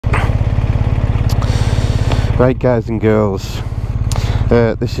Right guys and girls,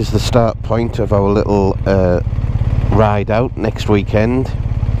 this is the start point of our little ride out next weekend.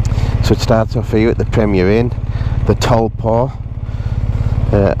 So it starts off here at the Premier Inn, the Toll Paw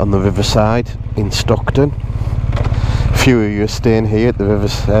on the riverside in Stockton. A few of you are staying here at the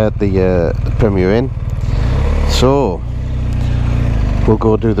riverside, the Premier Inn. So we'll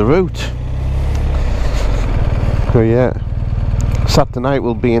go do the route. So yeah, Saturday night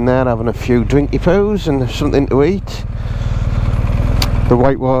we'll be in there having a few drinky poos and something to eat. The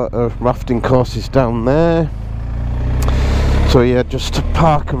whitewater rafting course is down there. So yeah, just to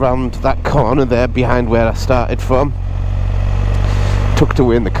park around that corner there behind where I started from. Tucked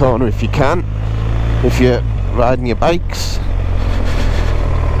away in the corner if you can, if you're riding your bikes.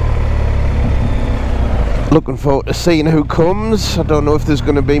 Looking forward to seeing who comes. I don't know if there's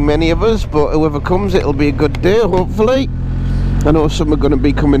going to be many of us, but whoever comes, it'll be a good day, hopefully. I know some are going to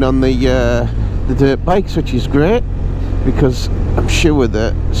be coming on the dirt bikes, which is great, because I'm sure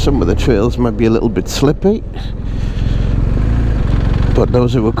that some of the trails might be a little bit slippy. But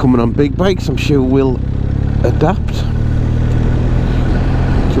those who are coming on big bikes, I'm sure will adapt.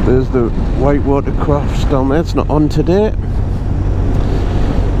 So there's the whitewater crafts down there. It's not on today.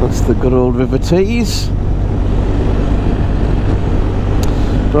 That's the good old River Tees.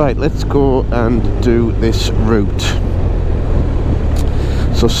 Right, let's go and do this route.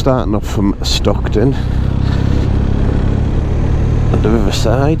 So starting off from Stockton at the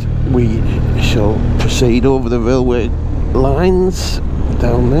riverside, we shall proceed over the railway lines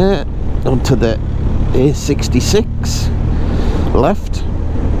down there onto the A66 left.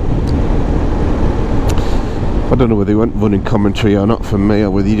 I don't know whether you want running commentary or not from me,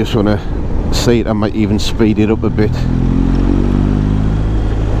 or whether you just want to see it. I might even speed it up a bit.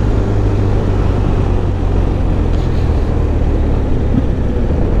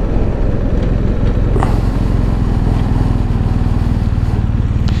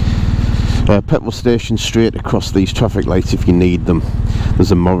 Petrol station straight across these traffic lights if you need them.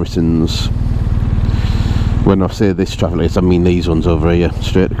 There's a Morrison's. When I say this traffic lights, I mean these ones over here,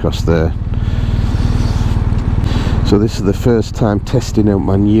 straight across there. So this is the first time testing out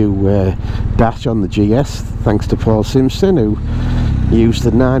my new dash on the GS, thanks to Paul Simpson, who used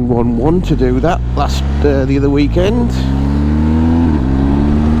the 911 to do that the other weekend.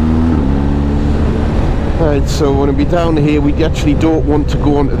 Right, so when we down here, we actually don't want to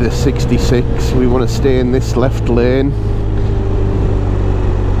go onto the 66. We want to stay in this left lane,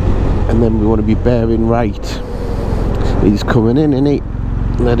 and then we want to be bearing right. He's coming in, isn't he?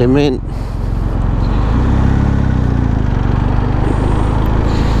 Let him in.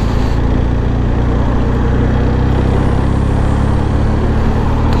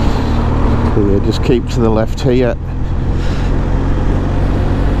 So yeah, just keep to the left here.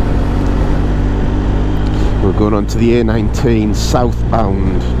 We're going on to the A19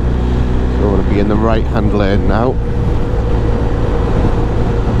 southbound, so I want to be in the right hand lane now.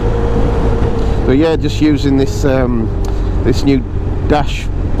 So yeah, just using this this new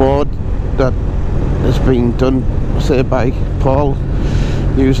dashboard that has been done, say, by Paul,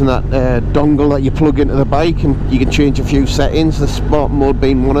 using that dongle that you plug into the bike, and you can change a few settings, the sport mode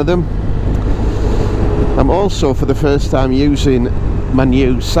being one of them. I'm also for the first time using my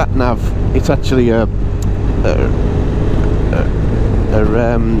new sat nav. It's actually a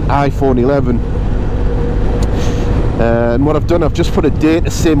iPhone 11, and what I've done, I've just put a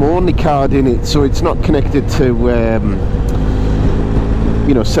data SIM only card in it, so it's not connected to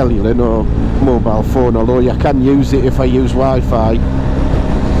you know, cellular or mobile phone, although I can use it if I use Wi-Fi.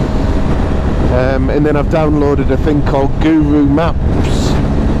 And then I've downloaded a thing called Guru Maps,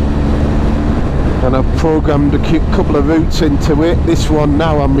 and I've programmed a couple of routes into it. This one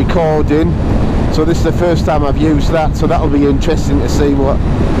now I'm recording, so this is the first time I've used that, so that'll be interesting to see what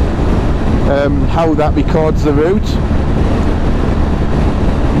how that records the route.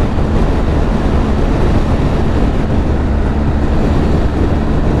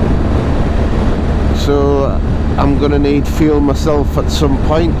 So I'm gonna need fuel myself at some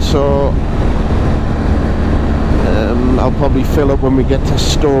point, so I'll probably fill up when we get to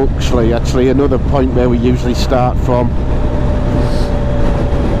Stokesley, actually another point where we usually start from.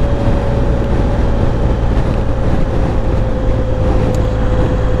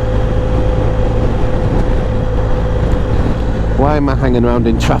 Why am I hanging around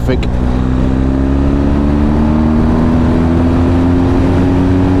in traffic?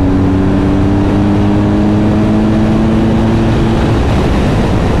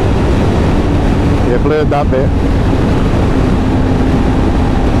 Yeah, blurred that bit.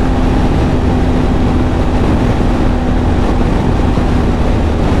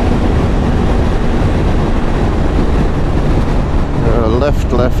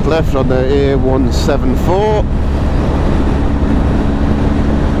 left on the A174.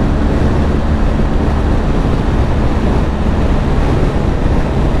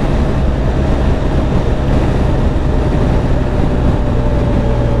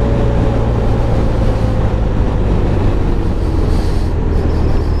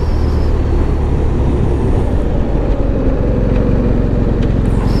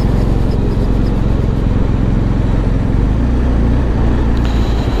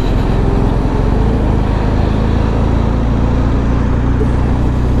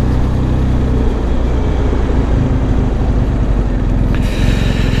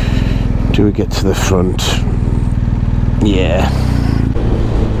 Do we get to the front? Yeah.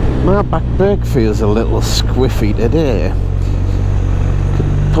 My back brake feels a little squiffy today.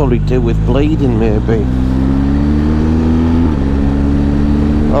 Could probably do with bleeding maybe.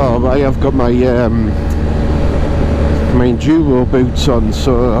 Oh, but I have got my my enduro boots on,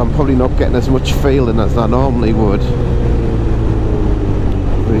 so I'm probably not getting as much feeling as I normally would.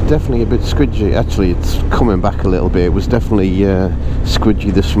 It's definitely a bit squidgy. Actually, it's coming back a little bit. It was definitely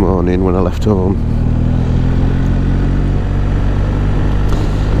squidgy this morning when I left home.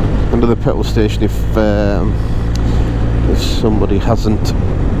 Under the petrol station, if somebody hasn't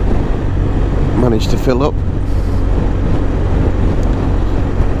managed to fill up.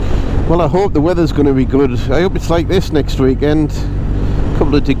 Well, I hope the weather's going to be good. I hope it's like this next weekend. A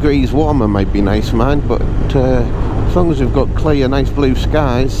couple of degrees warmer might be nice, mind, but as long as we've got clear, nice blue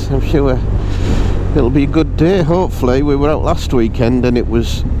skies, I'm sure it'll be a good day, hopefully. We were out last weekend and it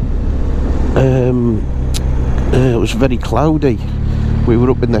was very cloudy. We were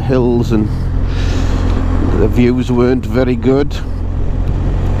up in the hills and the views weren't very good.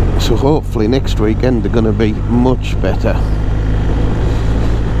 So hopefully next weekend they're going to be much better.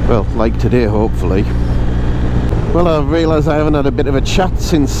 Well, like today, hopefully. Well, I realise I haven't had a bit of a chat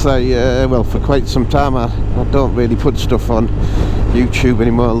since well, for quite some time. I don't really put stuff on YouTube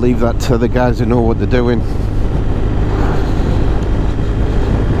anymore. I'll leave that to the guys who know what they're doing.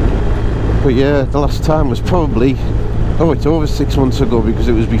 But yeah, the last time was probably, oh, it's over 6 months ago, because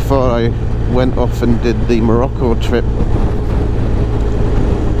it was before I went off and did the Morocco trip.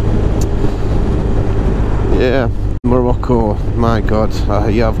 Yeah, Morocco, my God,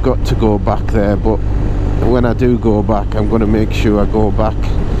 yeah, I've got to go back there, but when I do go back, I'm going to make sure I go back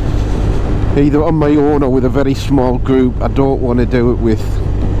either on my own or with a very small group. I don't want to do it with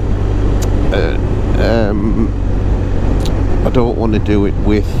I don't want to do it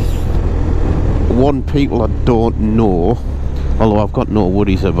with people I don't know, although I've got no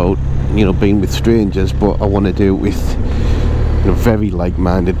worries about, you know, being with strangers, but I want to do it with, you know, very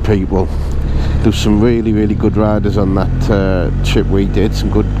like-minded people. There's some really, really good riders on that trip we did, some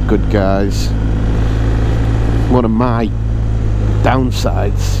good guys. One of my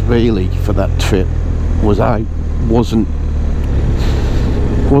downsides really for that trip was I wasn't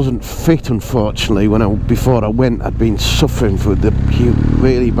fit, unfortunately. Before I went, I'd been suffering with the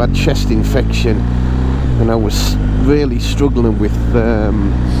really bad chest infection, and I was really struggling with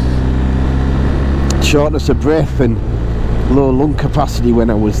shortness of breath and low lung capacity when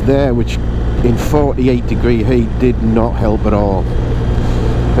I was there, which in 48-degree heat did not help at all.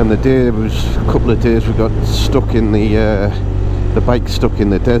 And the day was a couple of days we got stuck in the bike stuck in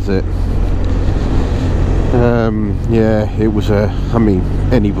the desert. Yeah, it was I mean,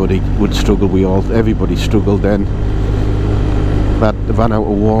 anybody would struggle. Everybody struggled then. That ran out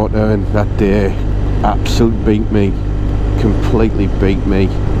of water, and that day absolutely beat me, completely beat me.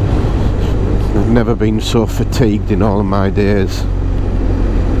 I've never been so fatigued in all of my days.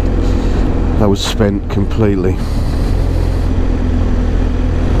 I was spent completely.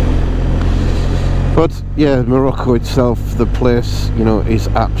 But yeah, Morocco itself, the place, you know, is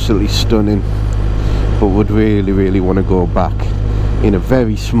absolutely stunning. But would really, really want to go back in a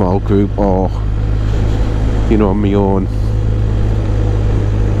very small group, or, you know, on my own.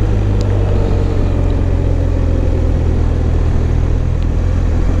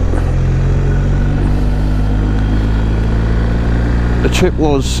 The trip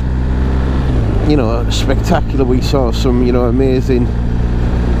was, you know, spectacular. We saw some, you know, amazing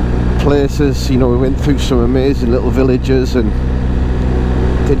places. You know, we went through some amazing little villages and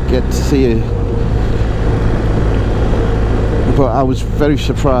did get to see it. But I was very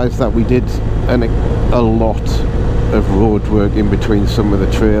surprised that we did a lot of road work in between some of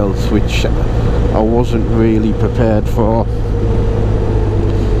the trails, which I wasn't really prepared for.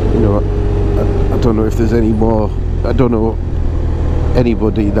 You know, I don't know if there's any more. I don't know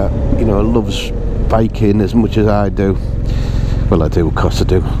anybody that, you know, loves biking as much as I do. Well, I do, of course I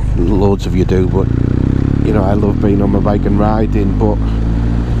do. Loads of you do, but, you know, I love being on my bike and riding, but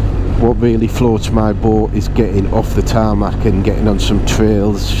what really floats my boat is getting off the tarmac and getting on some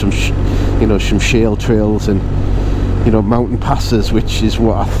trails, some shale trails, and mountain passes, which is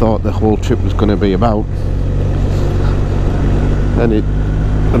what I thought the whole trip was going to be about. And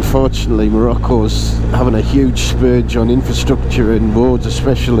unfortunately, Morocco's having a huge spurge on infrastructure and roads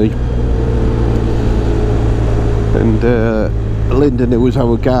especially. And Lyndon, who was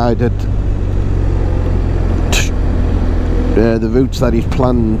our guide, had the routes that he's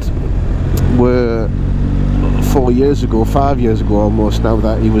planned were 5 years ago almost, now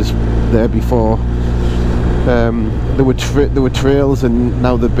that he was there before. There were trails, and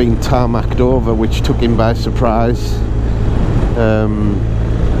now they've been tarmacked over, which took him by surprise.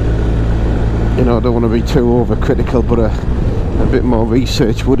 I don't want to be too overcritical, but a bit more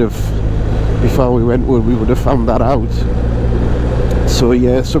research would have, before we went, we would have found that out. So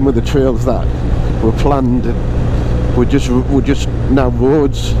yeah, some of the trails that were planned were just now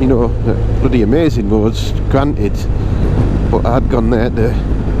roads, bloody amazing roads, granted, but I'd gone there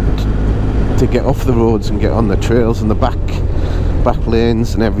to get off the roads and get on the trails and the back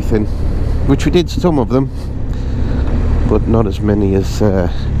lanes and everything, which we did some of them, but not as many as I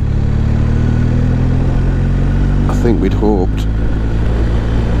think we'd hoped.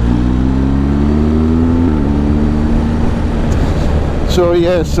 So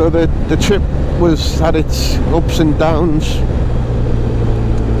yeah, so the trip had its ups and downs.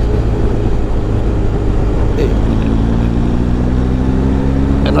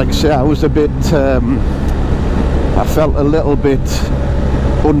 And like I say, I was a bit I felt a little bit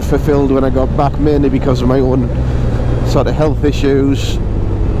unfulfilled when I got back, mainly because of my own sort of health issues,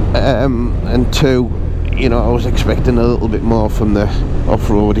 and two, I was expecting a little bit more from the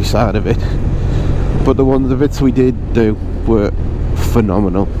off-roady side of it, but the bits we did do were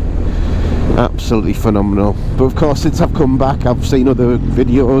phenomenal, absolutely phenomenal. But of course, since I've come back, I've seen other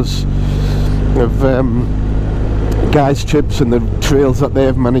videos of guys' trips and the trails that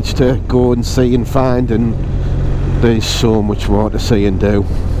they've managed to go and see and find, and there's so much more to see and do.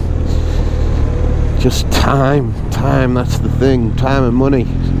 Just time, that's the thing, time and money.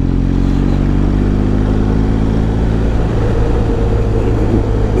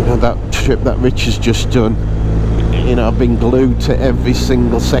 That trip that Rich has just done, I've been glued to every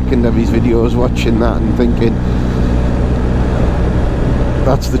single second of his videos, watching that and thinking,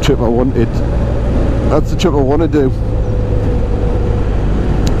 that's the trip I wanted, that's the trip I want to do.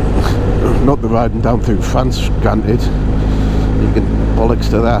 Not the riding down through France, granted, you can bollocks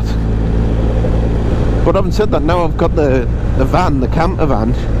to that. But having said that, now I've got the van, the camper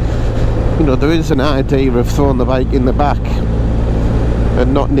van, there is an idea of throwing the bike in the back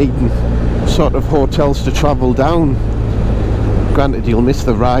and not needing sort of hotels to travel down. Granted, you'll miss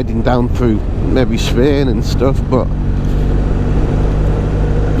the riding down through maybe Spain and stuff, but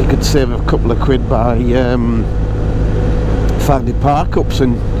you could save a couple of quid by finding park-ups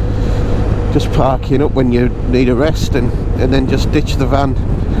and just parking up when you need a rest, and then just ditch the van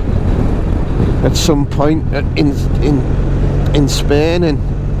at some point in Spain and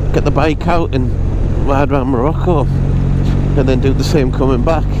get the bike out and ride around Morocco, and then do the same coming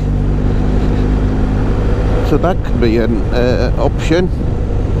back. So that could be an option.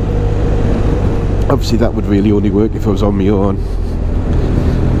 Obviously that would really only work if I was on my own.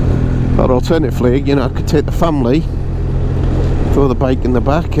 But alternatively, I could take the family, throw the bike in the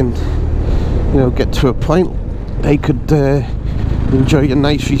back, and get to a point they could enjoy a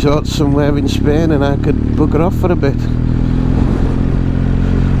nice resort somewhere in Spain, and I could bugger off for a bit.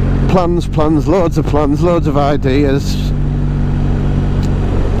 Plans, loads of plans, loads of ideas,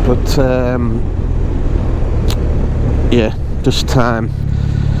 but yeah, just time.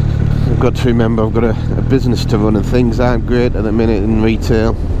 I've got to remember I've got a business to run, and things aren't great at the minute in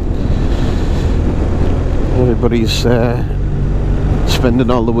retail. Everybody's spending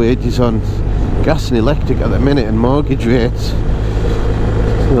all the wages on gas and electric at the minute, and mortgage rates,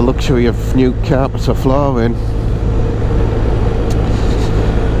 the luxury of new carpets or flooring.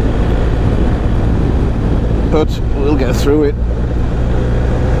 But we'll get through it.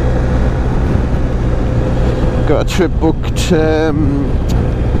 Got a trip booked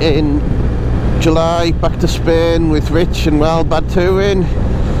in July, back to Spain with Rich and Bad touring.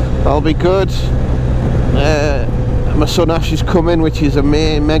 That'll be good. My son Ash is coming, which is a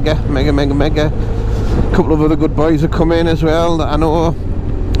mega. A couple of other good boys are coming as well that I know.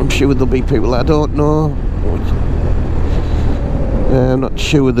 I'm sure there'll be people I don't know. I'm not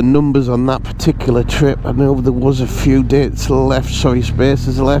sure of the numbers on that particular trip. I know there was a few dates left,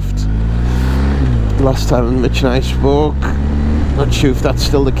 spaces left. Last time Mitch and I spoke. Not sure if that's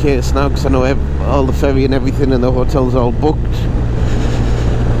still the case now, because I know all the ferry and everything and the hotel's all booked.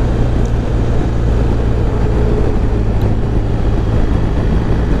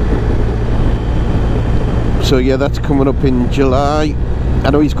 So yeah, that's coming up in July. I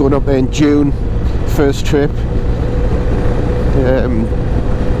know he's going up there in June, first trip.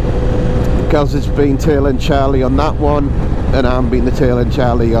 Gaz has been tail end Charlie on that one, and I'm being the tail end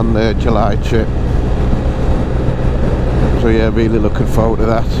Charlie on the July trip. So yeah, really looking forward to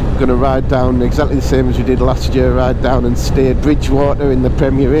that. Gonna ride down exactly the same as we did last year, ride down and stay at Bridgewater in the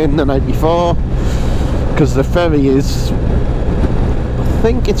Premier Inn the night before, because the ferry is, I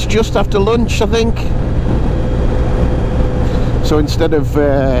think it's just after lunch, I think. So instead of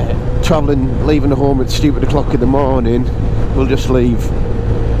leaving home at stupid o'clock in the morning, we'll just leave,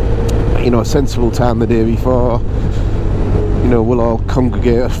 you know, a sensible time the day before. You know, we'll all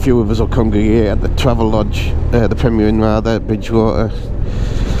congregate, a few of us will congregate at the Travel Lodge, the Premier Inn rather, at Bridgewater.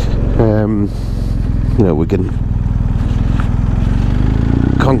 You know, we can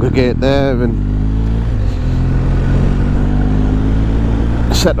congregate there and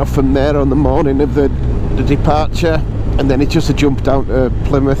set off from there on the morning of the departure, and then it's just a jump down to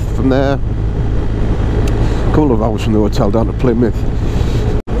Plymouth from there. A couple of hours from the hotel down to Plymouth.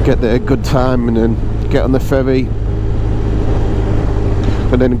 Get there a good time and then get on the ferry.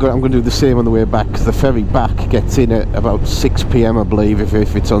 And then I'm going to do the same on the way back, because the ferry back gets in at about 6 PM I believe,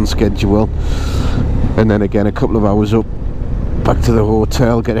 if it's on schedule. And then again a couple of hours up, back to the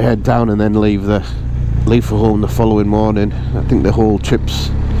hotel, get a head down, and then leave for home the following morning. I think the whole trip's,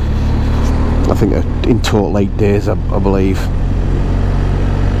 I think in total 8 days I believe.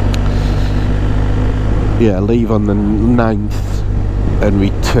 Yeah, leave on the 9th and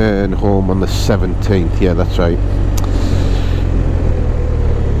return home on the 17th, yeah that's right.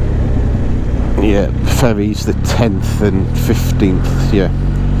 Yeah, ferries the 10th and 15th, yeah.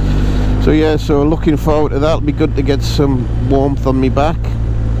 So yeah, so looking forward to that. It'll be good to get some warmth on me back.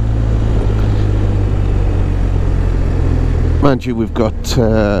 Mind you, we've got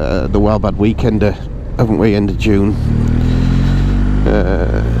the Wildbad Weekender, haven't we, end of June.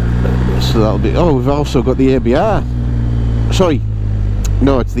 So that'll be, oh, we've also got the ABR. Sorry,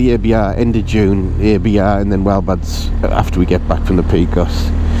 no, it's the ABR, end of June, ABR, and then Wildbad's after we get back from the Pecos.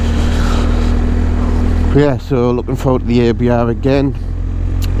 Yeah, so looking forward to the ABR again.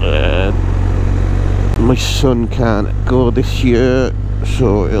 My son can't go this year,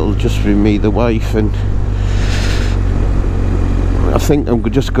 so it'll just be me, the wife, and I think I'm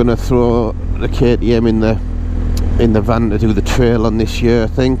just going to throw the KTM in the van to do the trail on this year, I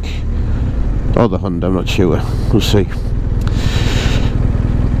think, or the Honda, I'm not sure, we'll see.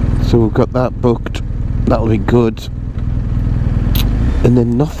 So we've got that booked, that'll be good, and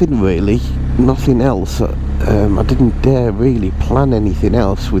then nothing really. Nothing else. I didn't dare really plan anything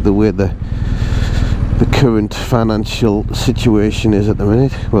else with the way the current financial situation is at the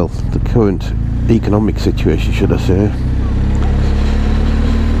minute. Well, the current economic situation, should I say.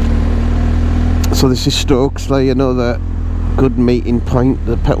 So this is Stokesley, another good meeting point,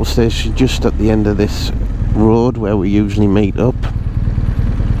 the petrol station just at the end of this road where we usually meet up.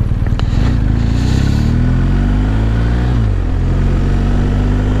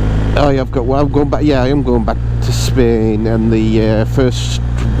 Oh yeah, I'm going back. Yeah, I am going back to Spain in the first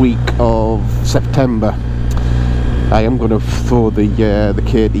week of September. I am going to throw the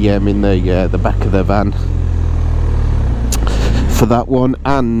KTM in the back of the van for that one,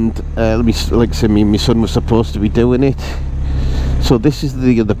 and like I said, my son was supposed to be doing it. So this is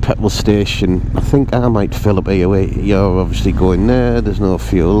the other petrol station. I think I might fill up here. You're obviously going there. There's no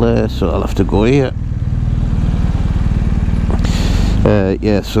fuel there, so I'll have to go here.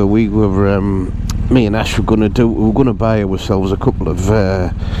 Yeah, so we were, me and Ash were going to buy ourselves a couple of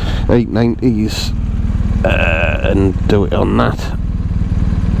 890s and do it on that,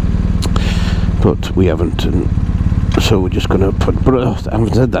 but we haven't, and so we're just going to put, but I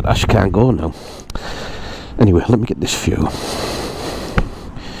haven't said that, Ash can't go now. Anyway, let me get this fuel.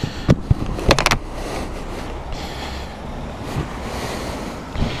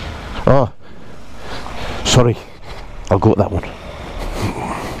 Oh, sorry, I'll go with that one.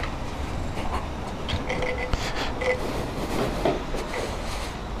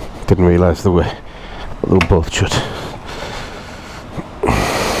 Didn't realise they were both shut.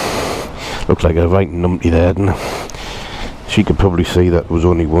 Looked like a right numpty there, didn't it? She could probably see that there was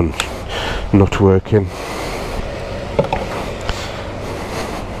only one not working.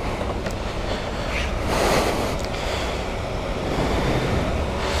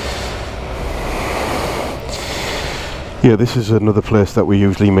 Yeah, this is another place that we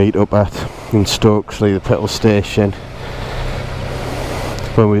usually meet up at in Stokesley, the petrol station.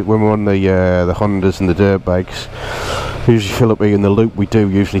 When we're on the Hondas and the dirt bikes, we usually fill up here, in the loop we do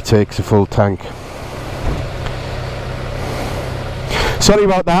usually takes a full tank. Sorry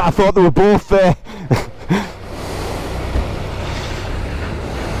about that, I thought they were both there.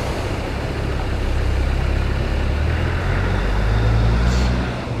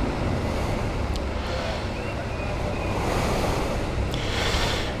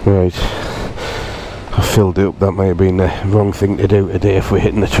 Right, I filled it up. That might have been the wrong thing to do today if we're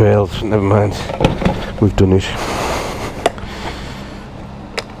hitting the trails. Never mind, we've done it.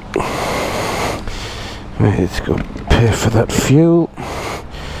 Right, let's go pay for that fuel.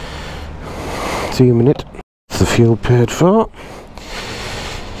 See you in a minute. It's the fuel paid for.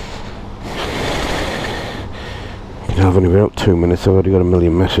 I've only been out 2 minutes, I've already got a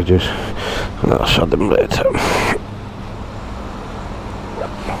million messages. And I'll show them later.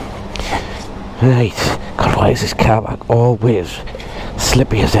 Right, God, why is this car park always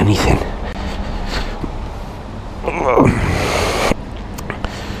slippy as anything?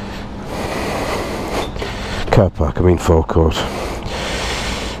 Car park, I mean forecourt.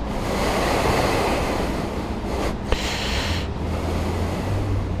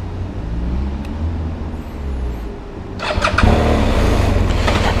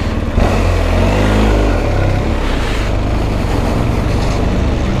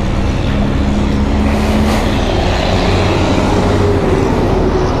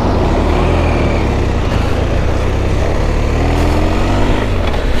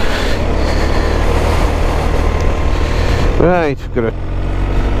 Right, we've got a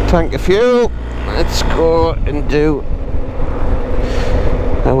tank of fuel. Let's go and do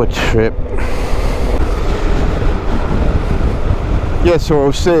our trip. Yeah, so I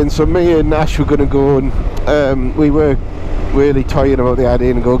was saying, so me and Ash were going to go and we were really toying about the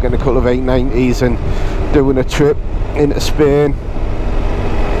idea and go getting a couple of 890s and doing a trip into Spain.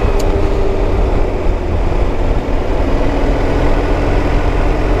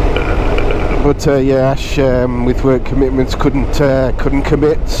 But yeah, Ash with work commitments couldn't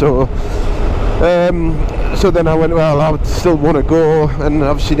commit, so so then I went, well, I would still want to go, and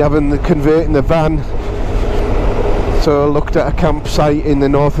obviously having the convert in the van, so I looked at a campsite in the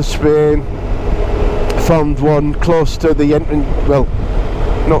north of Spain, found one close to the entrance, well,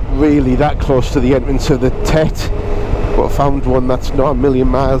 not really that close to the entrance of the Tet, but found one that's not a million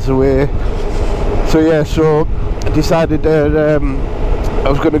miles away. So yeah, so I decided that I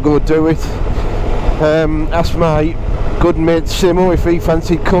was going to go do it. Asked my good mate Simo if he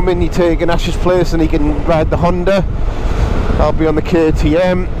fancied coming. He taking Ash's place and he can ride the Honda. I'll be on the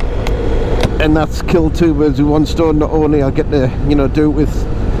KTM, and that's kill two birds with one stone. Not only I'll get to, you know, do it with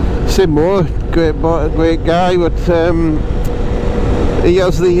Simo, great guy, but he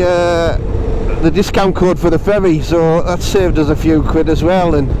has the discount code for the ferry, so that saved us a few quid as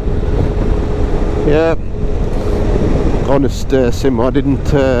well. And yeah, honest Simo,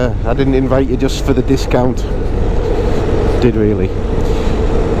 I didn't invite you just for the discount. Did really.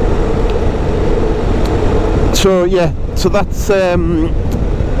 So yeah, so that's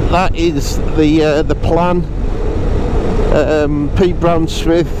that is the plan. Pete Brown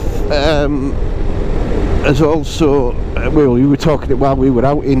Smith has also, well, we were talking while we were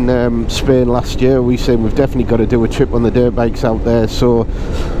out in Spain last year. We said we've definitely got to do a trip on the dirt bikes out there. So,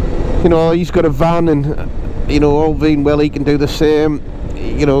 you know, he's got a van, and you know, all being well, he can do the same.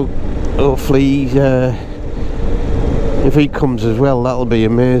 You know, hopefully if he comes as well, that'll be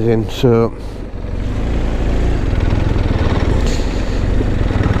amazing. So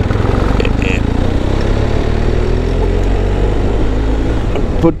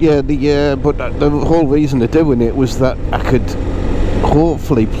but yeah, the whole reason of doing it was that I could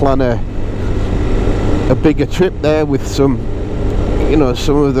hopefully plan a bigger trip there with some, you know,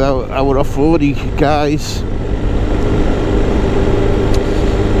 some of our off-roady guys.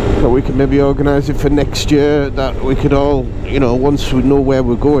 But we could maybe organise it for next year, that we could all, you know, once we know where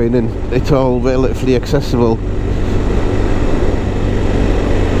we're going and it's all relatively accessible,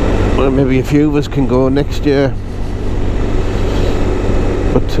 well, maybe a few of us can go next year.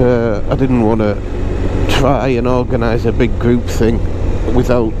 But I didn't want to try and organise a big group thing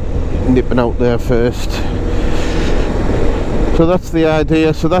without nipping out there first. So that's the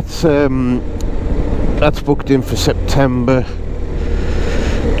idea. So that's booked in for September.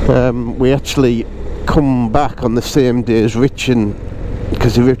 We actually come back on the same day as Richard,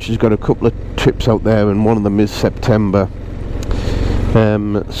 because Rich has got a couple of trips out there and one of them is September.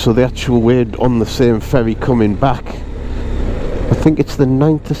 So the actual, we're on the same ferry coming back. I think it's the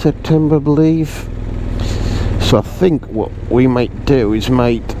 9th of September, I believe. So I think what we might do is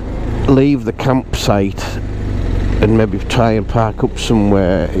might leave the campsite and maybe try and park up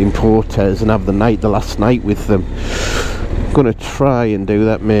somewhere in Portes and have the last night with them. I'm gonna try and do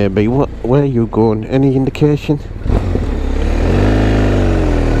that maybe. Where are you going? Any indication?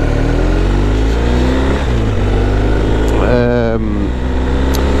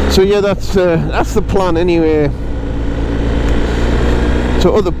 So yeah, that's the plan anyway.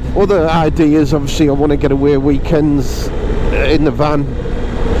 So other ideas, obviously I want to get away weekends in the van,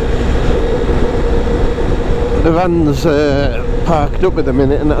 the van's parked up at the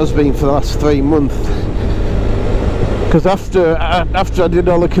minute, and that has been for the last 3 months. Because after I did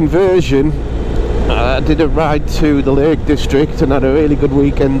all the conversion, I did a ride to the Lake District and had a really good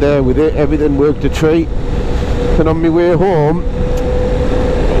weekend there with it. Everything worked a treat. And on my way home,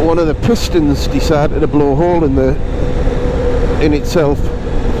 one of the pistons decided to blow a hole in itself.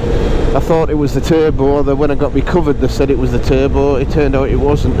 I thought it was the turbo, although when I got recovered they said it was the turbo. It turned out it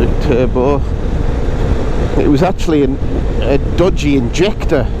wasn't the turbo. It was actually a dodgy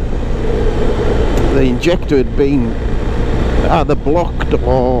injector. The injector had been either blocked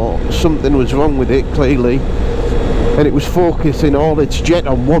or something was wrong with it, clearly, and it was focusing all its jet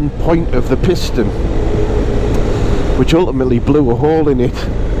on one point of the piston, which ultimately blew a hole in it.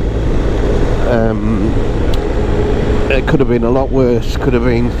 It could have been a lot worse, could have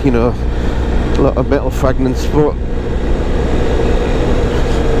been, you know, a lot of metal fragments, but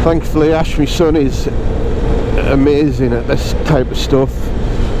thankfully Ash, my son, is amazing at this type of stuff.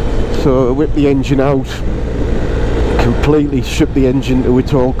 So I whipped the engine out, completely stripped the engine to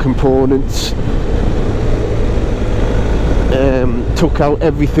its all components, took out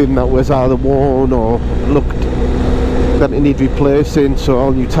everything that was either worn or looked that it needed replacing, so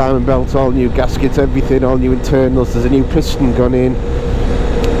all new timing belts, all new gaskets, everything, all new internals. There's a new piston gone in,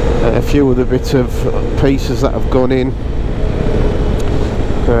 a few other bits of pieces that have gone in.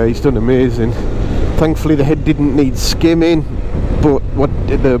 He's done amazing. Thankfully the head didn't need skimming, but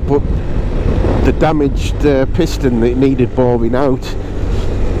the damaged piston, it needed boring out,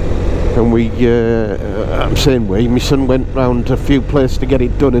 and I'm saying my son went round a few places to get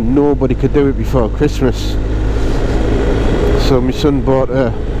it done, and nobody could do it before Christmas. So my son bought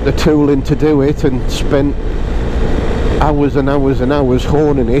the tool in to do it and spent hours and hours and hours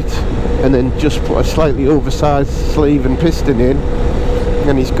honing it, and then just put a slightly oversized sleeve and piston in,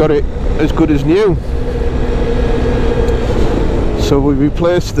 and he's got it as good as new. So we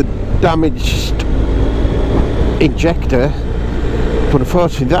replaced the damaged injector, but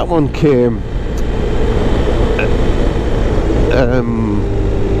unfortunately that one came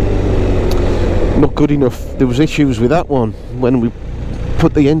not good enough. There was issues with that one. When we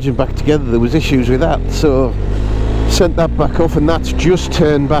put the engine back together, there was issues with that, so sent that back off, and that's just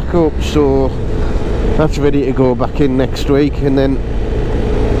turned back up, so that's ready to go back in next week. And then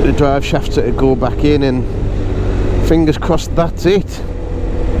the drive shafts are to go back in, and fingers crossed that's it.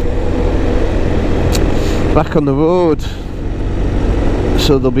 Back on the road.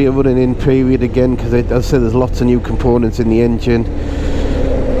 So there'll be a running in period again, because as I said, there's lots of new components in the engine.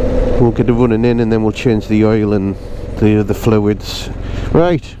 We'll get a running in, and then we'll change the oil and the other fluids.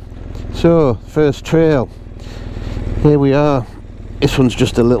 Right, so first trail, here we are. This one's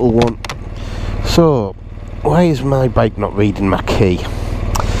just a little one. So why is my bike not reading my key?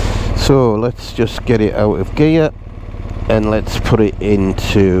 So let's just get it out of gear and let's put it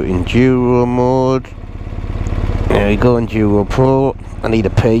into enduro mode. There we go, Enduro Pro. I need a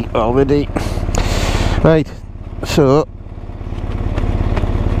P already. Right, so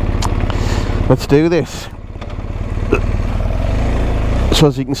let's do this. So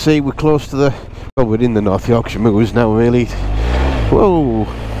as you can see, we're close to the, well, we're in the North Yorkshire Moors now, really. Whoa,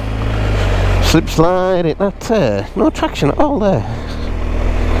 slip slide, no traction at all there.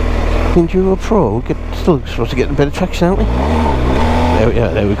 Enduro Pro, we're still supposed to get a bit of traction, aren't we?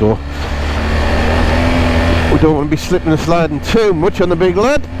 There we go. We don't want to be slipping and sliding too much on the big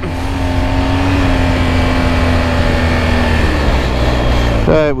lad.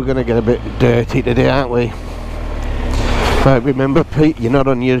 Right, we're going to get a bit dirty today, aren't we? Right, remember Pete, you're not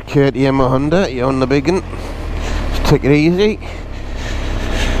on your KTM or Honda, you're on the big one. Just take it easy.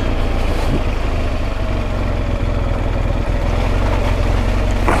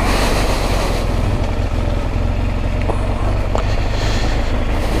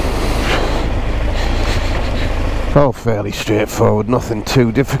 Oh, fairly straightforward, nothing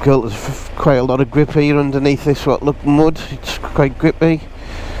too difficult. There's quite a lot of grip here underneath this what looked mud. It's quite grippy.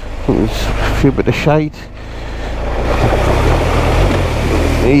 There's a few bit of shite.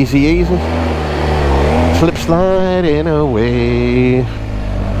 Easy, easy. Slip sliding away.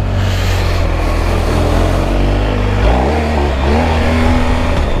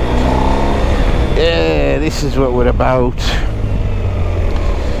 Yeah, this is what we're about.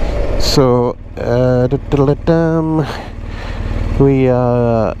 So we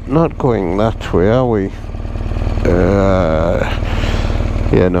are not going that way, are we?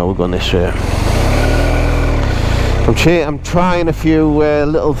 Yeah, no, we're going this way. I'm trying a few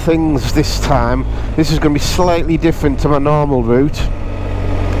little things this time. This is going to be slightly different to my normal route.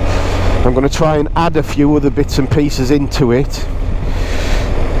 I'm going to try and add a few other bits and pieces into it.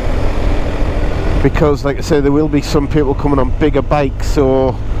 because like I say, there will be some people coming on bigger bikes,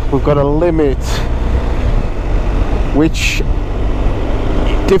 so we've got to limit which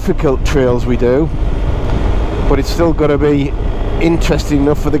difficult trails we do, but it's still got to be interesting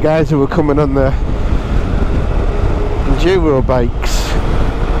enough for the guys who are coming on the enduro bikes.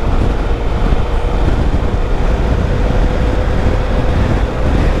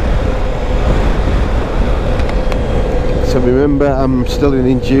 So remember, I'm still in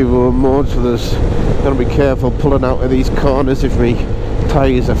enduro mode, so there's got to be careful pulling out of these corners if my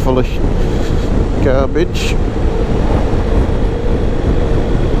tyres are full of garbage.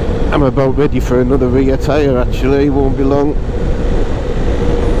 I'm about ready for another rear tyre actually, won't be long.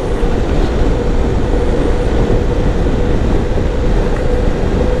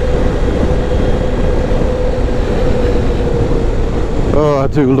 Oh, I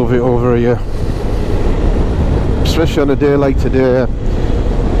do love it over here, especially on a day like today. I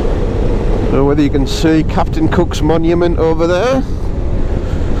don't know whether you can see Captain Cook's monument over there.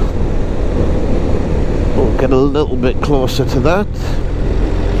 We'll get a little bit closer to that.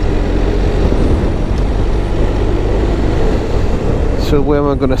 So where am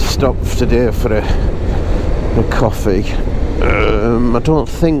I going to stop today for a coffee? I don't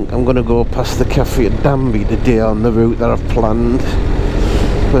think I'm going to go past the cafe at Danby today on the route that I've planned.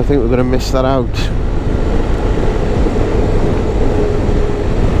 I think we're going to miss that out.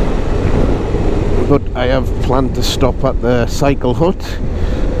 But I have planned to stop at the cycle hut.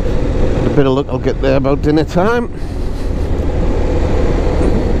 With a bit of luck I'll get there about dinner time.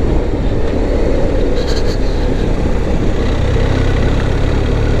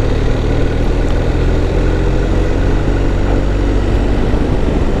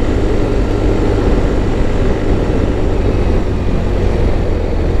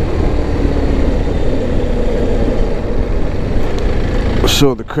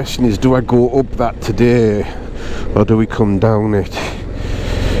 So the question is, do I go up that today or do we come down it?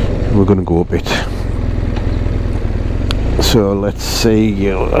 We're going to go up it. So let's see.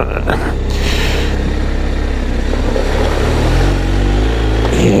 Yeah,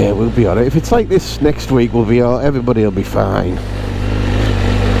 we'll be alright. If it's like this next week, we'll be all, everybody will be fine.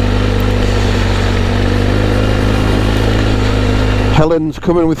 Helen's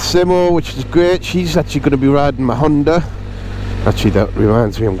coming with Simo, which is great. She's actually going to be riding my Honda. Actually, that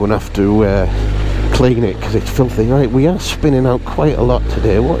reminds me, I'm going to have to clean it because it's filthy. Right, we are spinning out quite a lot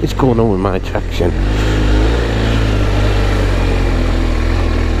today. What is going on with my traction?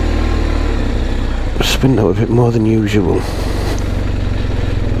 I'm spinning out a bit more than usual.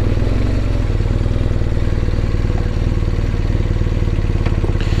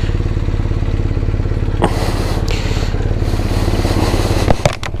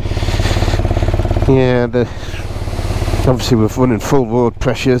 Yeah, obviously we're running full road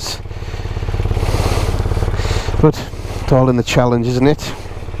pressures, but it's all in the challenge, isn't it?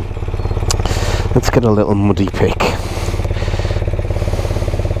 Let's get a little muddy pick.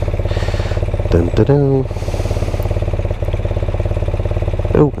 Dun, dun, dun.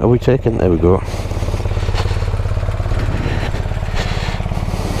 Oh, are we taking? There we go.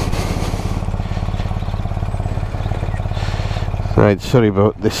 Right, sorry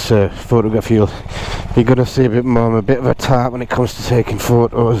about this photograph. You're going to see a bit more. I'm a bit of a tart when it comes to taking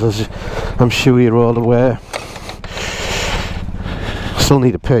photos, as I'm sure you're all aware. Still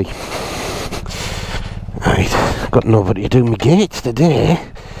need a pee. Right, got nobody to do my gates today.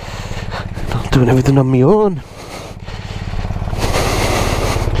 I'm doing everything on my own.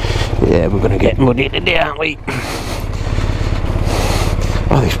 Yeah, we're going to get muddy today, aren't we?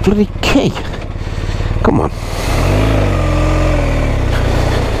 Oh, this bloody key. Come on.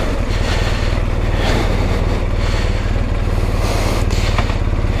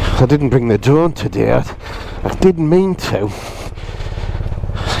 I didn't bring the drone today. I didn't mean to.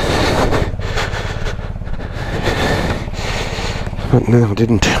 But no, I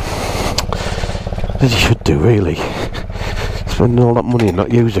didn't. As you should do, really. Spend all that money and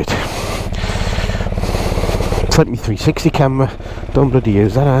not use it. It's like my 360 camera. Don't bloody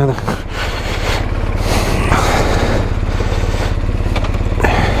use that either.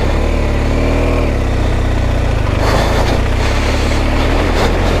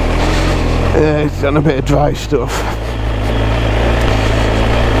 It's done a bit of dry stuff.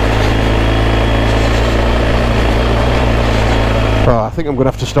 Oh, I think I'm going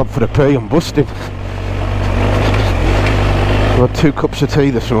to have to stop for the pee. I'm busting. I had 2 cups of tea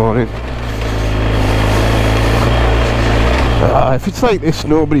this morning. If it's like this,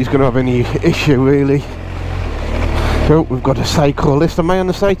 nobody's going to have any issue, really. Oh, we've got a cyclist. Am I on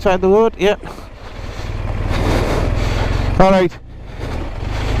the side of the road? Yep. Alright.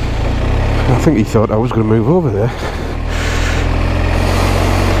 I think he thought I was going to move over there.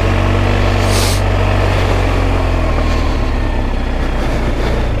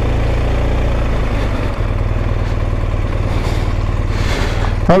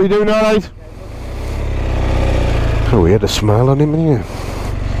 How are you doing, alright? Oh, he had a smile on him, didn't he?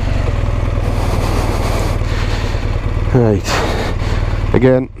 Right.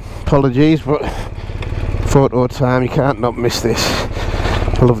 Again, apologies, but photo time, you can't not miss this.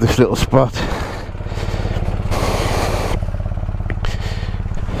 I love this little spot.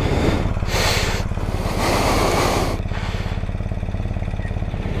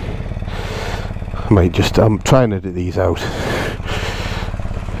 I'm trying to do these out.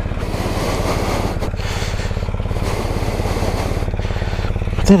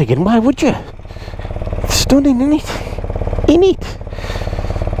 But then again, why would you? It's stunning, isn't it? Isn't it?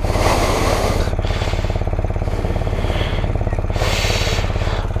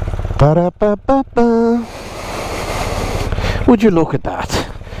 Ba-da-ba-ba-ba. Would you look at that?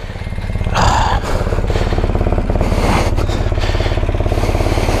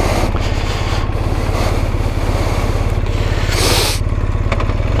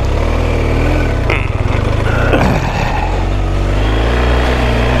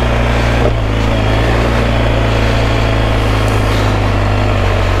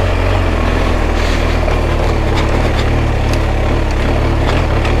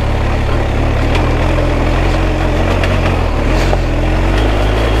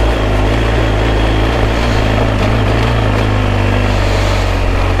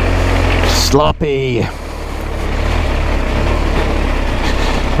 Sloppy.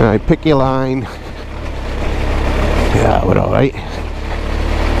 Alright, pick your line. Yeah, we're alright.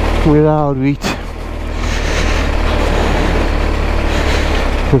 We're alright.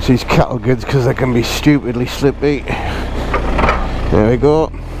 Once these cattle goods, because they can be stupidly slippy. There we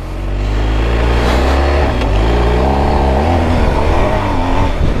go.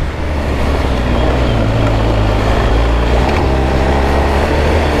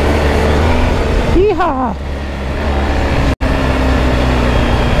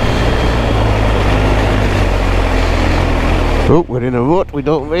 Oh, we're in a rut. We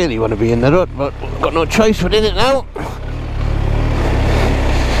don't really want to be in the rut, but we've got no choice, we're in it now.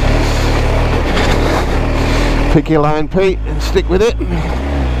 Pick your line, Pete, and stick with it.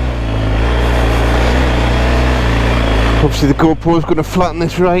 Obviously the GoPro's going to flatten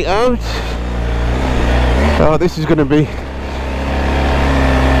this right out. Oh, this is going to be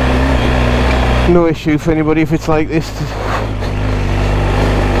no issue for anybody if it's like this.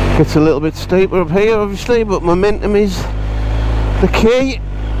 Gets a little bit steeper up here, obviously, but momentum is the key,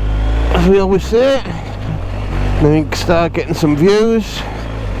 as we always say. Then we can start getting some views.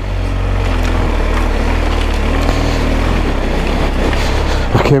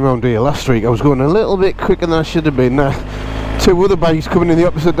 I came round here last week, I was going a little bit quicker than I should have been. Two other bikes coming in the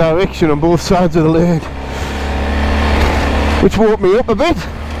opposite direction on both sides of the lane, which woke me up a bit.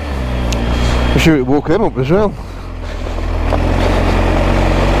 I'm sure it woke them up as well,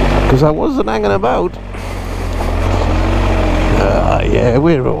 because I wasn't hanging about. Yeah,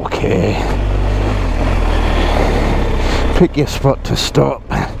 we're okay. Pick your spot to stop.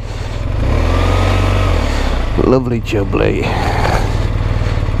 Lovely jubbly.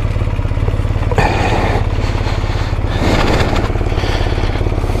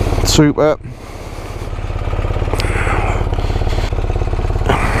 Super.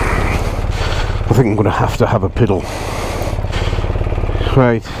 I think I'm going to have a piddle.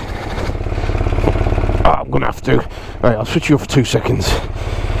 Right. Oh, I'm going to have to. Right, I'll switch you off for 2 seconds.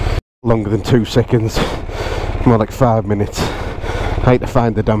 Longer than 2 seconds. More like 5 minutes. I hate to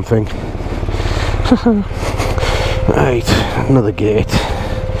find the damn thing. Right, another gate.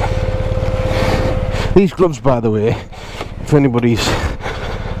 These gloves, by the way, if anybody's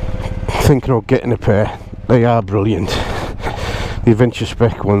thinking of getting a pair, they are brilliant. The Adventure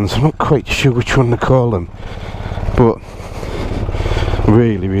Spec ones, I'm not quite sure which one to call them, but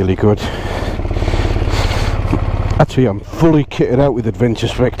really, really good. Actually, I'm fully kitted out with Adventure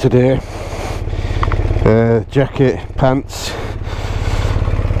Spec today. Jacket, pants.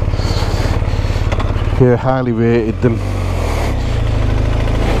 Yeah, highly rated them.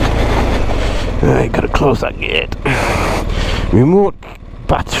 Gotta close that gate. Remote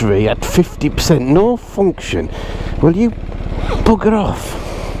battery at 50%, no function. Will you bugger off?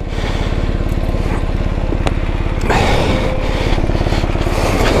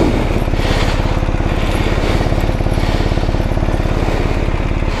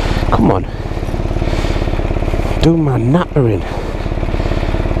 Come on, do my nappering.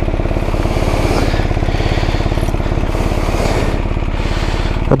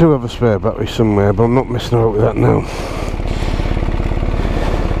 I do have a spare battery somewhere, but I'm not messing about with that now.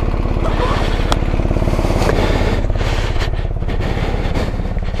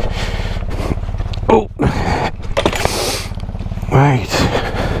 Oh! Right.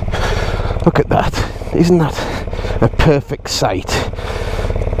 Look at that. Isn't that a perfect sight?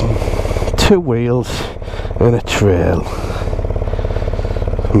 2 wheels and a trail.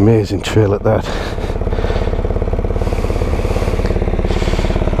 Amazing trail at that.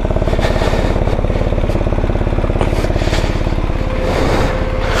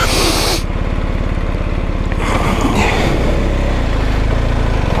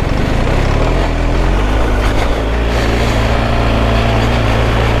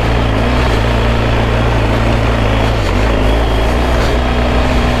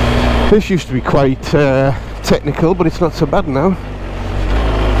 This used to be quite technical, but it's not so bad now.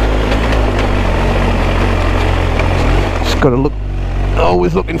 Just gotta look,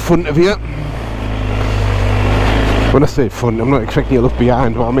 always look in front of you. When I say front, I'm not expecting you to look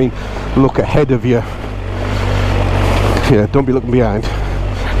behind, but I mean look ahead of you. Yeah, don't be looking behind.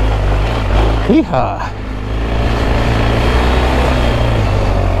 Yeehaw!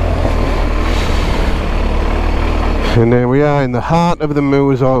 And there we are in the heart of the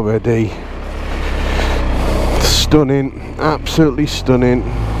moors already. Stunning, absolutely stunning.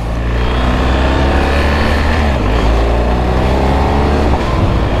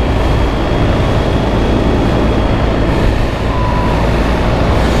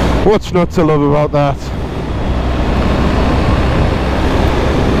 What's not to love about that?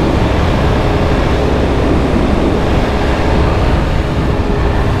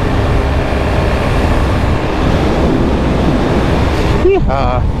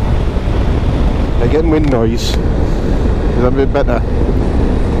 They're getting wind noise. Is that a bit better?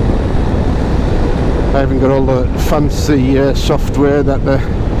 I haven't got all the fancy software that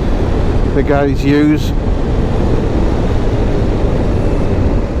the guys use.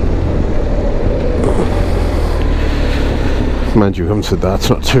 Mind you, I haven't said that, that's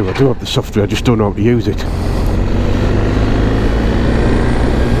not true. I do have the software, I just don't know how to use it.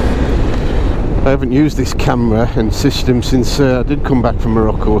 I haven't used this camera and system since I did come back from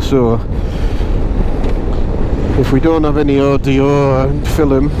Morocco, so if we don't have any audio and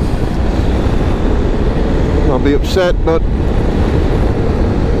film, I'll be upset, but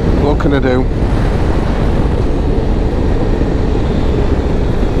what can I do?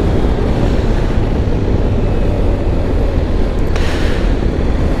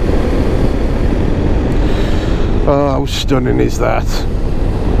 Oh, how stunning is that?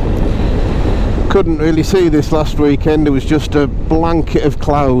 Couldn't really see this last weekend, it was just a blanket of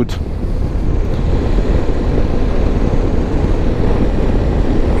cloud.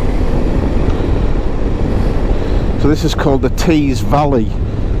 So this is called the Tees Valley.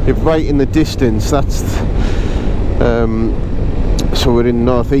 If right in the distance, that's so we're in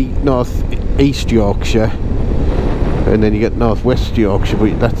north east Yorkshire, and then you get north west Yorkshire,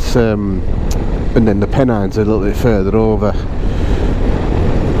 but that's and then the Pennines are a little bit further over.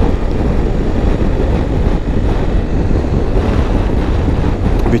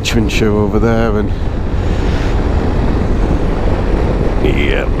 Richmondshire over there, and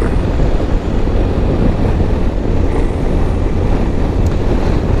yeah.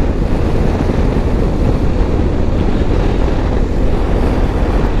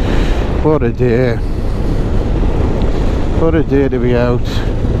 What a day. What a day to be out.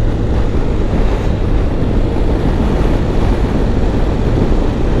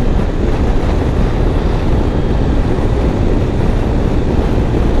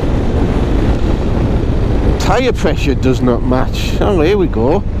 Tyre pressure does not match. Oh, here we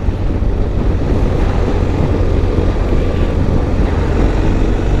go.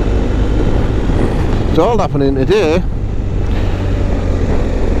 It's all happening today.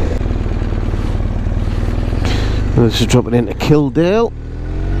 This is dropping into Kildale.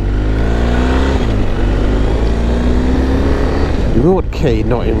 Road key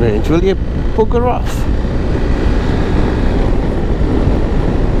not in range, will you bugger off?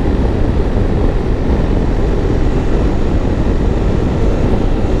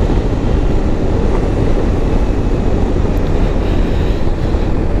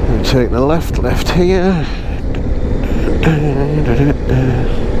 Taking the left here.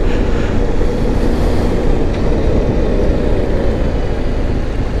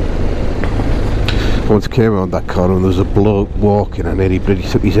 Once I came around that corner and there was a bloke walking and nearly bloody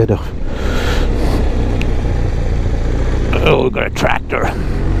took his head off. Oh, we've got a tractor.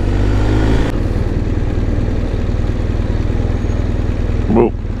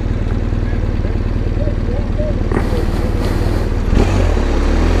 Whoa.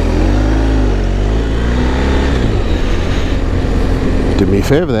 me a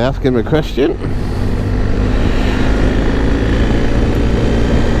favour there, asking me a question.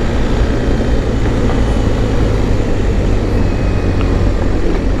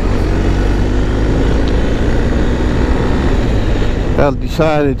 I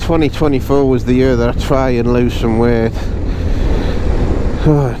decided 2024 was the year that I try and lose some weight.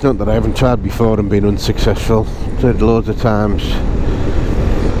 Not that I haven't tried before and been unsuccessful. Tried loads of times.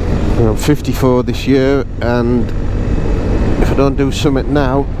 I'm 54 this year, and if I don't do something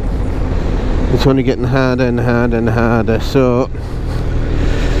now, it's only getting harder and harder and harder. So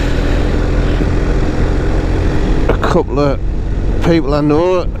a couple of people I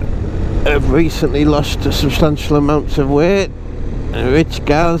know have recently lost substantial amounts of weight. Rich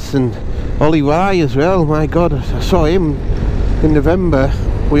Gaz and Ollie Y as well. My God, I saw him in November.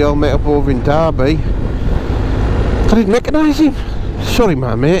 We all met up over in Derby. I didn't recognise him. Sorry,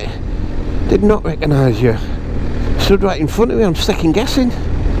 my mate. Did not recognise you. Stood right in front of me. I'm second guessing.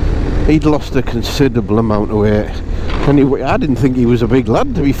 He'd lost a considerable amount of weight. And I didn't think he was a big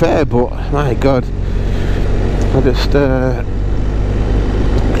lad, to be fair, but my God. I just,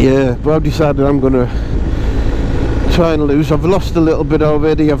 yeah, but I've decided I'm going to try and lose. I've lost a little bit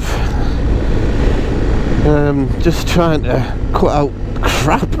already. I've just trying to cut out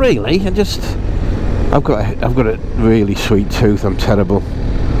crap, really. I've got a really sweet tooth. I'm terrible.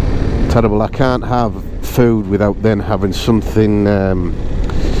 I can't have food without then having something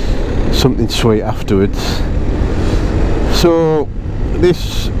something sweet afterwards. So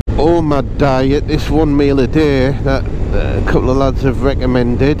this OMAD diet, this 1 meal a day that a couple of lads have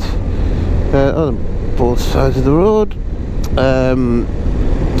recommended on both sides of the road,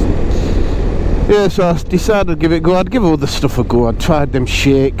 yeah, so I decided to give it a go. I'd give all the stuff a go. I'd tried them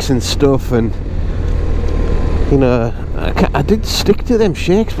shakes and stuff, and you know, I did stick to them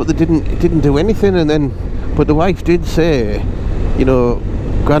shakes, but it didn't do anything. And then, but the wife did say, you know,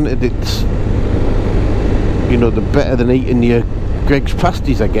 granted it's, you know, they're better than eating your Greg's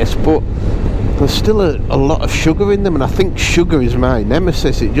pasties, I guess, but there's still a lot of sugar in them, and I think sugar is my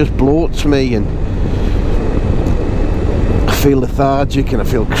nemesis. It just bloats me, and I feel lethargic and I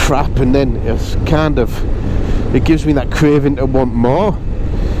feel crap, and then it's kind of, it gives me that craving to want more.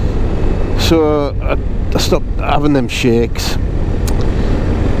 So I stopped having them shakes.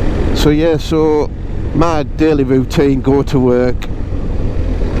 So yeah, so my daily routine: go to work,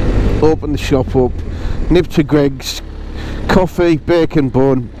 open the shop up, nip to Greg's, coffee, bacon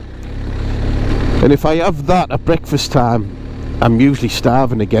bun, and if I have that at breakfast time, I'm usually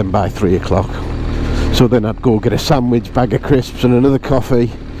starving again by 3 o'clock. So then I'd go get a sandwich, bag of crisps and another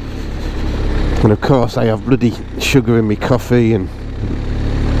coffee, and of course I have bloody sugar in my coffee. And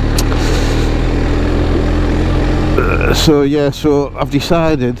so yeah, so I've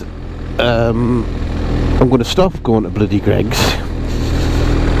decided I'm going to stop going to bloody Greg's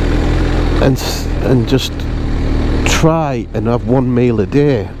and just try and have 1 meal a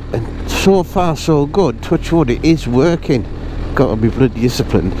day. And so far so good, touch wood, it is working. Got to be bloody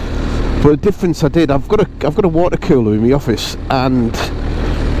disciplined. But the difference I did, I've got a water cooler in my office and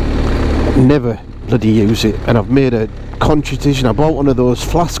never bloody use it, and I've made a conscious decision. I bought one of those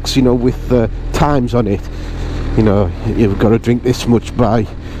flasks, you know, with the times on it. You know, you've got to drink this much by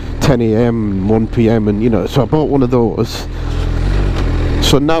 10 AM, 1 PM, and you know, so I bought one of those.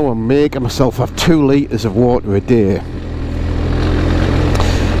 So now I'm making myself have 2 litres of water a day,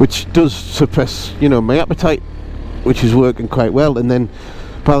 which does suppress, you know, my appetite, which is working quite well. And then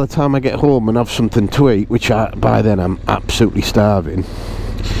by the time I get home and have something to eat, which by then I'm absolutely starving,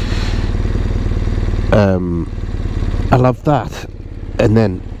 I'll have that, and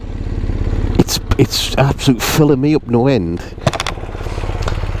then it's absolute filling me up no end,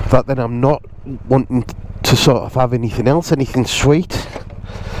 that then I'm not wanting to sort of have anything else, anything sweet.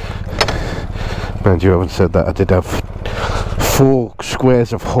 Mind you, I haven't said that I did have 4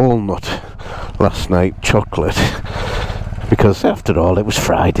 squares of whole nut last night, chocolate, because after all it was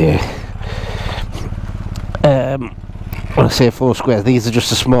Friday. When I say 4 squares, these are just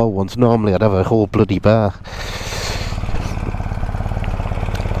the small ones. Normally I'd have a whole bloody bar.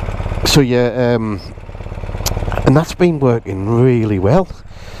 So yeah, and that's been working really well.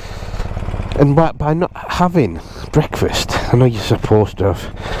 And by not having breakfast, I know you're supposed to have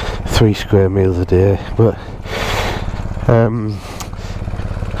 3 square meals a day, but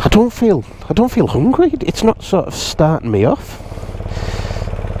I don't feel hungry. It's not sort of starting me off.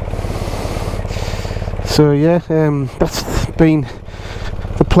 So yeah, that's been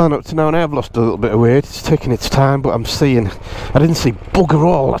the plan up to now, and I have lost a little bit of weight. It's taking its time, but I didn't see bugger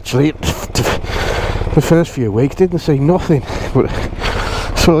all actually the first few weeks. Didn't see nothing, but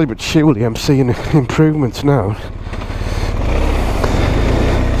slowly but surely I'm seeing improvements now.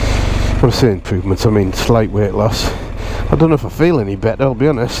 When I say improvements, I mean slight weight loss. I don't know if I feel any better, I'll be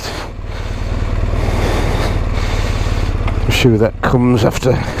honest. I'm sure that comes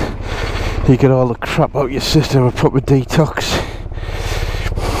after you get all the crap out your system, a proper detox.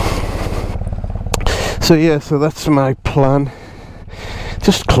 So yeah, so that's my plan.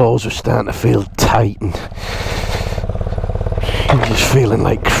 Just clothes are starting to feel tight and I'm just feeling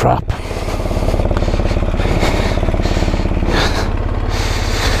like crap.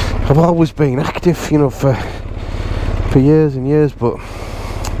 I've always been active, you know, for years and years, but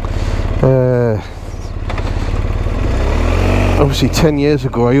obviously 10 years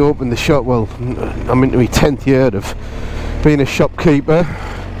ago I opened the shop. Well, I'm into my 10th year of being a shopkeeper.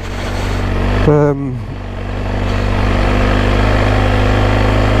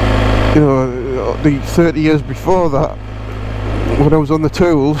 You know, the 30 years before that, when I was on the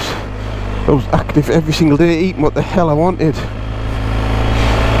tools, I was active every single day, eating what the hell I wanted.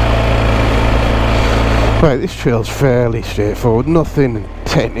 Right, this trail's fairly straightforward, nothing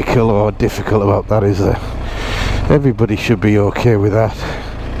technical or difficult about that, is there? Everybody should be okay with that.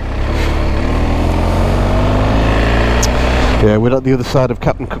 Yeah, we're at the other side of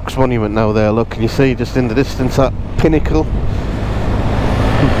Captain Cook's Monument now there, look, can you see just in the distance that pinnacle?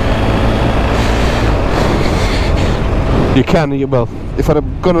 You can, well, if I'd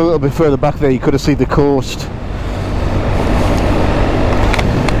have gone a little bit further back there you could have seen the coast.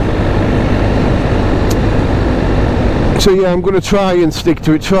 So yeah, I'm going to try and stick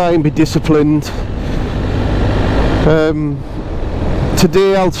to it, try and be disciplined.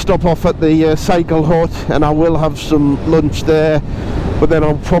 Today I'll stop off at the cycle hut and I will have some lunch there, but then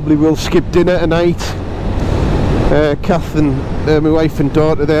I probably will skip dinner tonight. Kath and my wife and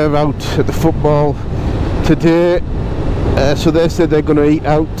daughter, they're out at the football today, so they said they're going to eat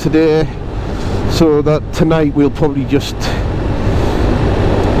out today, so that tonight we'll probably just,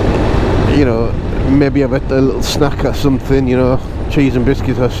 you know, maybe have a little snack or something, you know, cheese and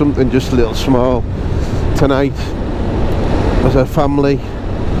biscuits or something, just a little small tonight as a family.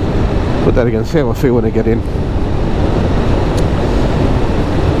 But then again, see how I feel when I get in.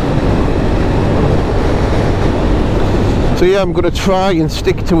 So yeah, I'm going to try and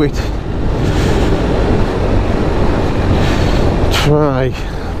stick to it. Try,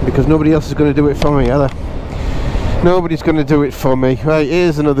 because nobody else is going to do it for me, are they? Nobody's going to do it for me. Right,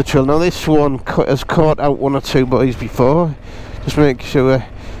 here's another trail. Now this one has caught out one or two boys before. Just make sure.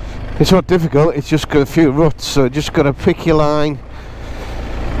 It's not difficult, it's just got a few ruts, so just got to pick your line.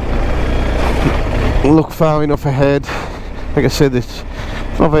 Look far enough ahead. Like I said, it's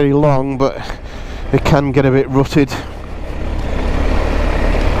not very long, but it can get a bit rutted.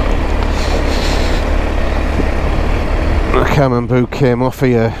 I can't remember who came off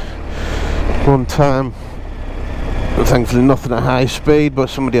here one time. Thankfully nothing at high speed, but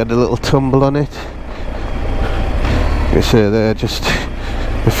somebody had a little tumble on it. You see there, just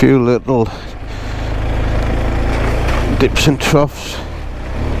a few little dips and troughs.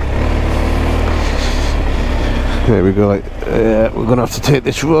 There we go, like, we're going to have to take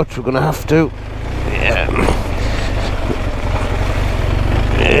this rut, we're going to have to.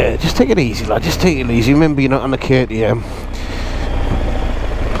 Yeah, just take it easy, lad, just take it easy. Remember, you're not on the KTM.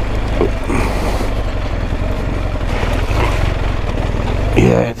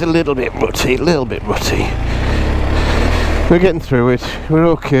 Yeah, it's a little bit rutty, We're getting through it, we're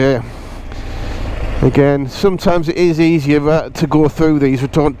okay. Again, sometimes it is easier to go through these. We're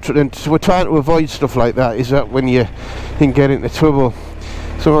trying to avoid stuff like that, is that when you can get into trouble.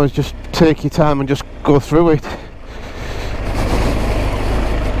 Sometimes just take your time and just go through it.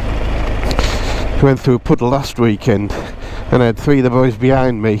 I went through a puddle last weekend and I had 3 of the boys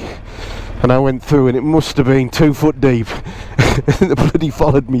behind me and I went through and it must have been 2 foot deep. They bloody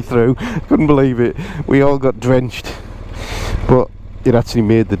followed me through. Couldn't believe it. We all got drenched, but it actually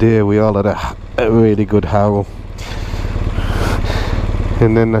made the day. We all had a really good howl.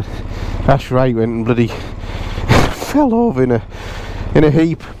 And then Ash Wright went and bloody fell over in a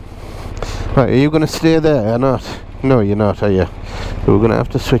heap. Right, are you going to stay there or not? No, you're not, are you? So we're going to have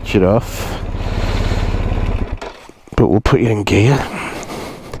to switch it off, but we'll put you in gear.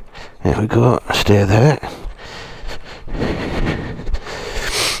 There we go, stay there.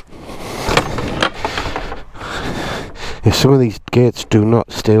 If some of these gates do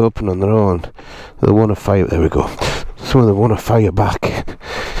not stay open on their own, they'll want to fire. There we go. Some of them want to fire back.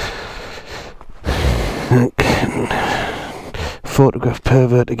 Photograph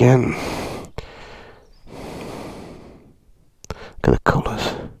pervert again. Look at the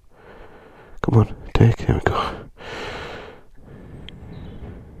colours. Come on, take. Here we go.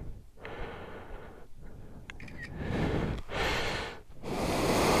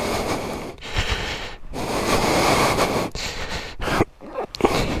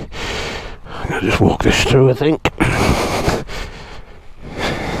 I'll just walk this through, I think.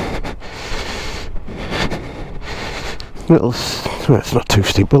 Little, well, it's not too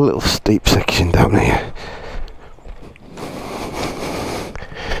steep, but a little steep section down here.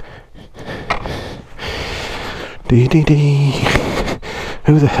 Dee dee dee.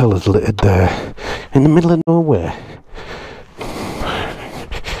 Who the hell has littered there? In the middle of nowhere.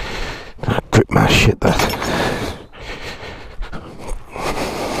 I grip my shit, that.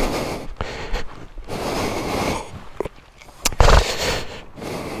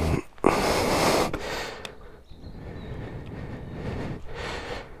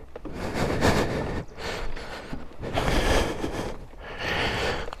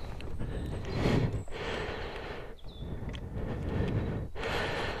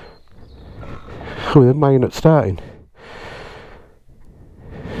 Oh, then why are you not starting?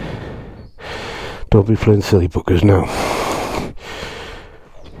 Don't be playing silly buggers now.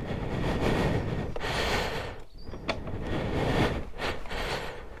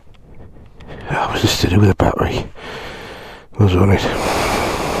 Oh, was this to do with the battery? Was on it?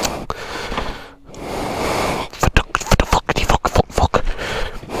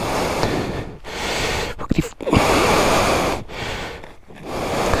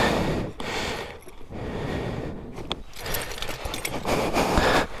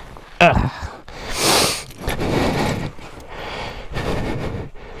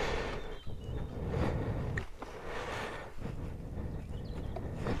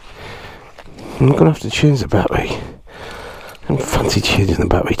 I'm going to have to change the battery. I don't fancy changing the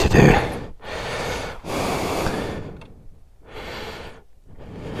battery today.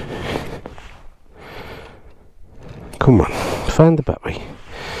 Come on, find the battery.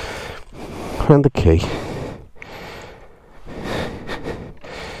 Find the key.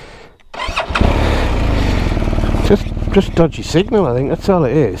 Just dodgy signal, I think, that's all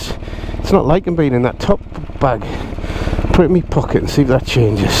it is. It's not like him being in that top bag. Put it in my pocket and see if that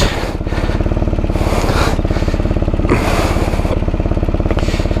changes.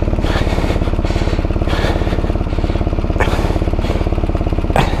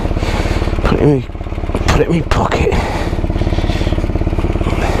 Put it in my pocket.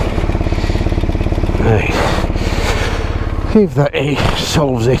 Right. See if that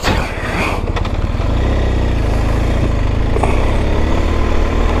solves it.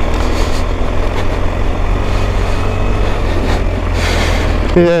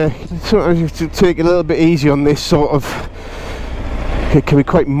 Yeah, sometimes you have to take it a little bit easy on this sort of. It can be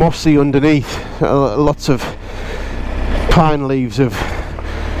quite mossy underneath. Lots of pine leaves have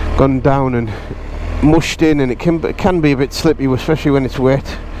gone down and mushed in, and it can be a bit slippy, especially when it's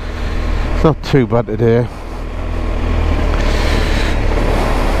wet. It's not too bad today.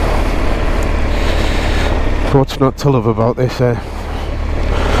 What's not to love about this?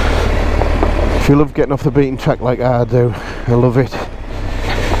 If you love getting off the beaten track like I do, I love it. I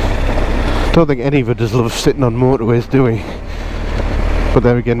don't think any of us love sitting on motorways, do we? But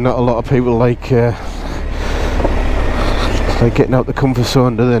there again, not a lot of people like getting out the comfort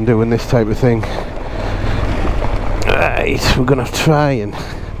zone, do they, and doing this type of thing. Right, we're gonna try and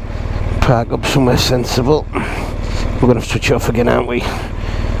park up somewhere sensible. We're gonna have to switch off again, aren't we?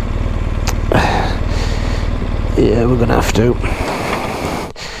 Yeah, we're gonna have to.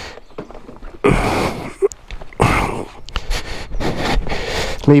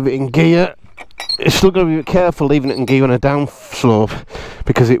 Leave it in gear. It's still got to be careful leaving it in gear on a down slope,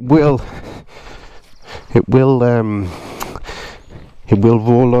 because it will roll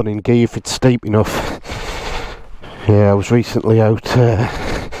on in gear if it's steep enough. Yeah, I was recently out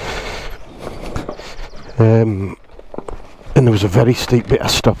and there was a very steep bit I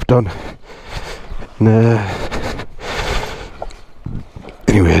stopped on.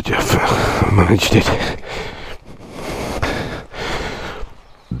 Anyway, Jeff, I managed it.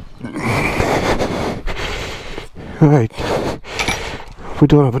 Right, we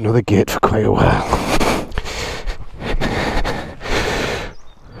don't have another gate for quite a while.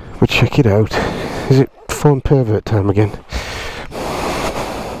 But check it out. Is it phone pervert time again?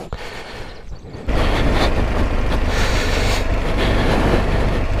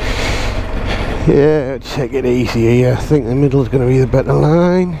 Yeah, take it easy here. I think the middle is going to be the better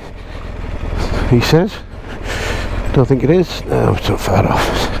line, he says. Don't think it is. No, it's not far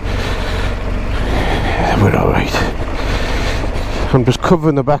off. We're alright. I'm just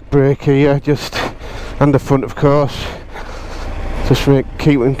covering the back brake here, and the front, of course, just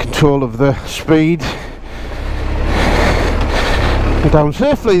keeping control of the speed. And down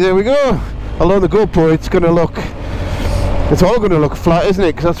safely, there we go. Although the GoPro, it's all going to look flat, isn't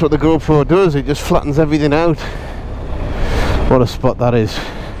it? Because that's what the GoPro does, it just flattens everything out. What a spot that is.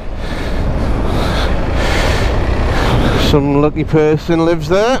 Some lucky person lives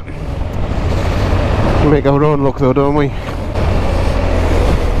there. We make our own luck though, don't we?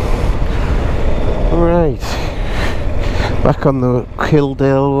 Right, back on the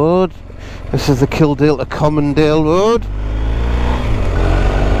Kildale Road. This is the Kildale to Commondale Road.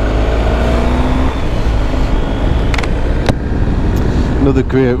 Another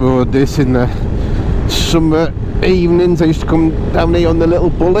great road this. In the summer evenings I used to come down here on the little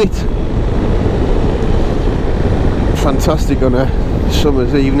Bullet. Fantastic on a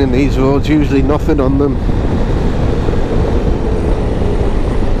summer's evening, these roads, usually nothing on them.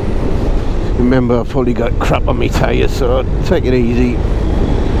 Remember, I've probably got crap on my tyres, so take it easy.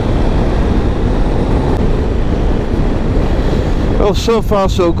 Well, so far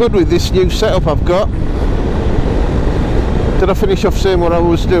so good with this new setup I've got. Did I finish off saying what I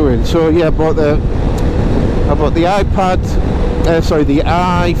was doing? So yeah, I bought the iPad, the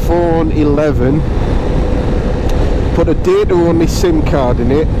iPhone 11. Put a data-only SIM card in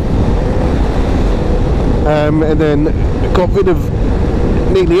it, and then got rid of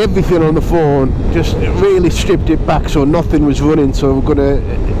nearly everything on the phone. Just really stripped it back so nothing was running. So we're gonna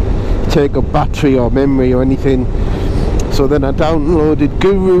take a battery or memory or anything. So then I downloaded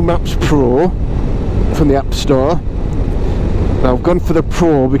Guru Maps Pro from the App Store. Now I've gone for the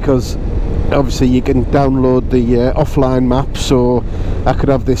Pro because obviously you can download the offline map, so I could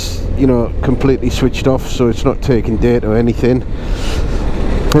have this, you know, completely switched off so it's not taking data or anything.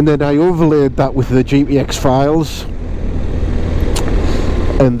 And then I overlaid that with the GPX files,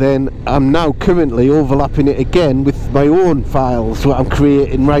 and then I'm now currently overlapping it again with my own files, what I'm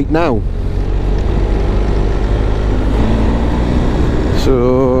creating right now.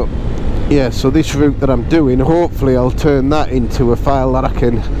 So yeah, so this route that I'm doing, hopefully I'll turn that into a file that I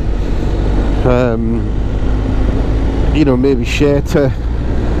can you know, maybe share to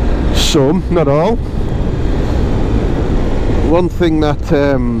some, not all. One thing that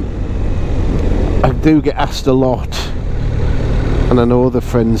I do get asked a lot, and I know other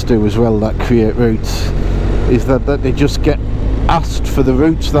friends do as well that create routes, is that they just get asked for the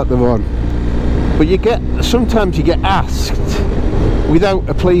routes that they're on. But sometimes you get asked without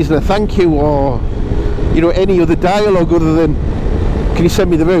a please and a thank you, or you know, any other dialogue other than, can you send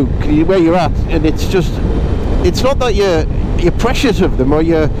me the route, where you're at? And it's just, it's not that you're precious of them, or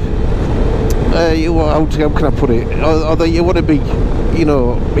how can I put it, or that you want to be, you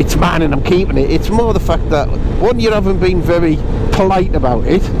know, it's mine and I'm keeping it. It's more the fact that, one, you haven't been very polite about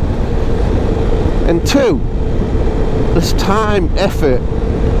it, and two, there's time, effort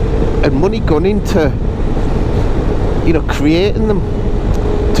and money gone into, you know, creating them.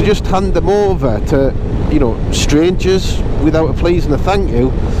 To just hand them over to, you know, strangers without a please and a thank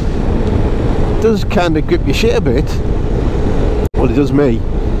you does kind of grip your shit a bit. Well, it does me,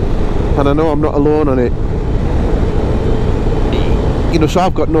 and I know I'm not alone on it. You know, so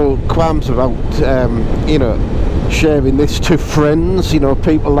I've got no qualms about you know, sharing this to friends, you know,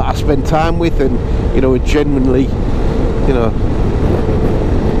 people that I spend time with, and you know, genuinely, you know,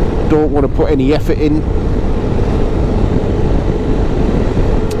 don't want to put any effort in.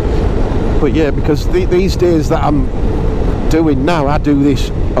 But yeah, because these days that I'm doing now, I do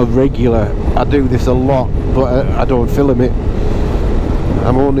this a regular, I do this a lot, but I don't film it.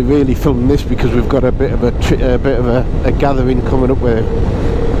 I'm only really filming this because we've got a bit of a gathering coming up where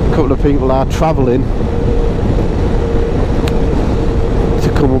a couple of people are travelling to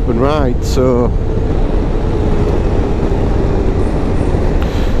come up and ride. So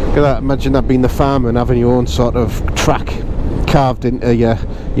look at that, imagine that being the farmer and having your own sort of track carved into your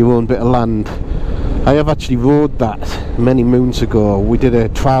own bit of land. I have actually rode that many moons ago. We did a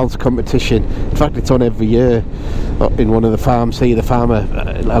trials competition. In fact, it's on every year in one of the farms here. The farmer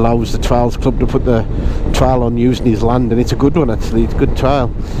allows the trials club to put the trial on using his land, and it's a good one actually. It's a good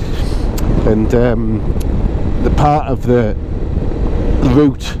trial. And the part of the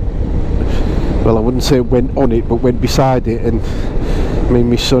route, well, I wouldn't say went on it, but went beside it, and me and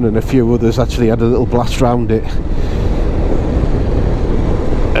my son and a few others actually had a little blast round it.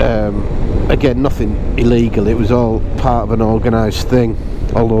 Again, nothing illegal, it was all part of an organised thing,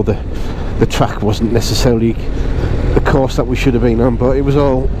 although the track wasn't necessarily the course that we should have been on, but it was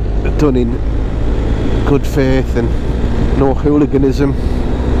all done in good faith and no hooliganism.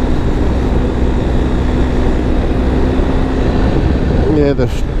 Yeah,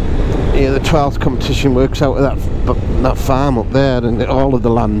 the trials competition works out of that farm up there, and all of the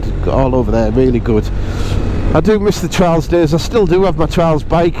land all over there, really good. I do miss the trials days. I still do have my trials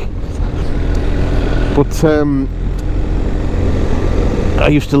bike, but I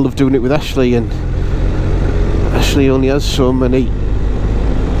used to love doing it with Ashley, and Ashley only has so many,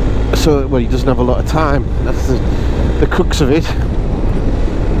 well, he doesn't have a lot of time. the crux of it.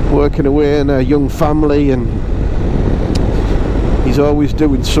 Working away in a young family, and he's always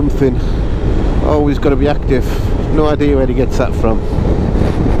doing something, always got to be active. No idea where he gets that from.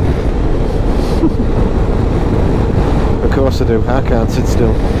 Of course I do, I can't sit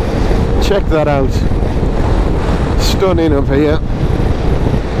still. Check that out. Stunning up here.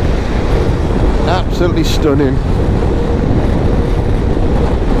 Absolutely stunning.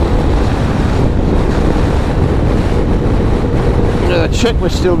 Check we're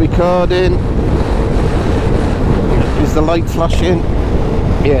still recording. Is the light flashing?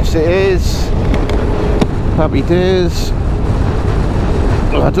 Yes it is. Happy days.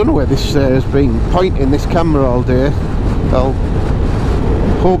 I don't know where this has been pointing, this camera, all day. I'll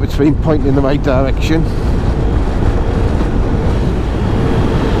hope it's been pointing in the right direction.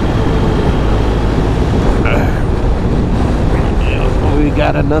 We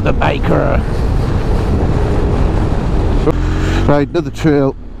got another biker. Right, another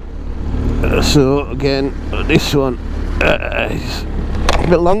trail. So again, this one is a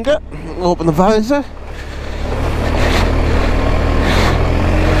bit longer. Open the visor.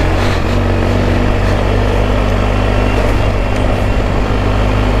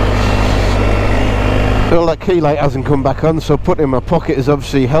 Well, that key light hasn't come back on, so putting it in my pocket has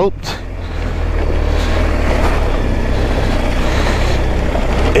obviously helped.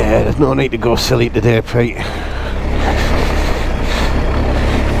 Yeah, there's no need to go silly today, Pete.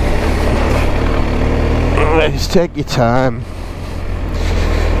 Just take your time.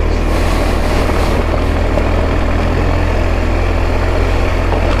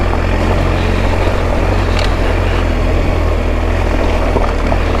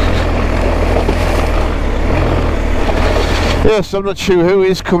 Yes, I'm not sure who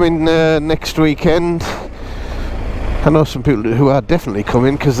is coming next weekend. I know some people who are definitely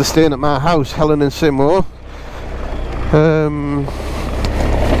coming because they're staying at my house, Helen and Simo.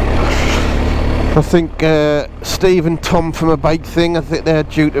 I think Steve and Tom from a bike thing, I think they're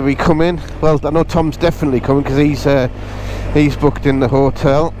due to be coming. Well, I know Tom's definitely coming because he's booked in the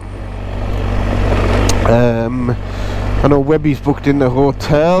hotel. I know Webby's booked in the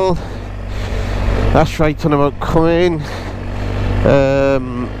hotel. That's right on about coming.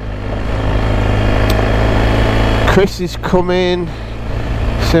 Chris is coming,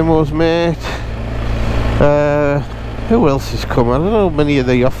 Simo's mate. Who else is coming? I don't know, many of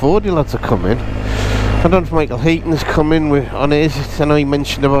the off-roady lads are coming. I don't know if Michael Heaton's coming on his. I know he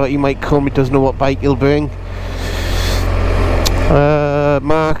mentioned about he might come, he doesn't know what bike he'll bring.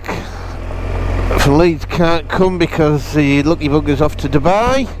 Mark from Leeds can't come because the lucky bugger's off to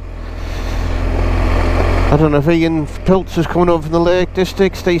Dubai. I don't know if Ian Pilts is coming over from the Lake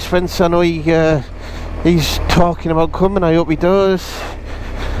District. Steve Spencer, I know he's talking about coming, I hope he does.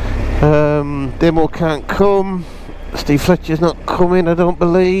 Demo can't come. Steve Fletcher's not coming, I don't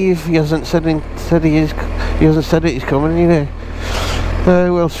believe. He hasn't said he is. He hasn't said it, he's coming anyway.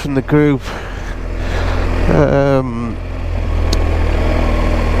 Who else from the group?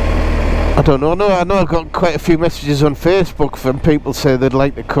 I don't know. I know I've got quite a few messages on Facebook from people say they'd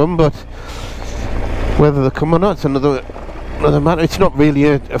like to come, but whether they come or not, it's another matter. It's not really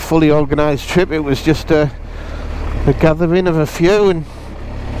a fully organised trip. It was just a gathering of a few, and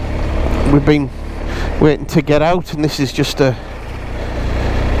we've been waiting to get out. And this is just a.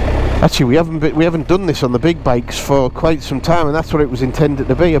 Actually, we haven't done this on the big bikes for quite some time, and that's what it was intended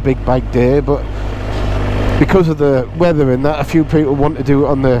to be, a big bike day. But because of the weather and that, a few people want to do it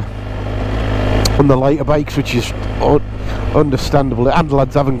on the lighter bikes, which is understandable. And the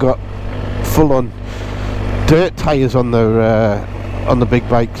lads haven't got full-on dirt tyres on the big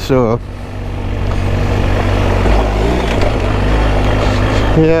bike, so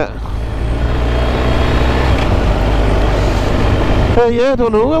yeah. Yeah, I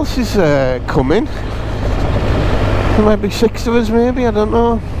don't know who else is coming. There might be 6 of us, maybe, I don't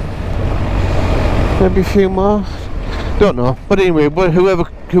know. Maybe a few more. Don't know. But anyway,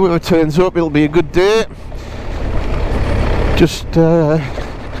 whoever turns up, it'll be a good day. Just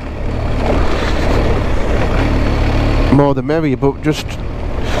more the merrier, but just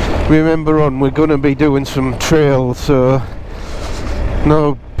remember we're going to be doing some trails, so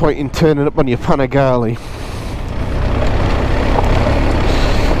no point in turning up on your Panigale.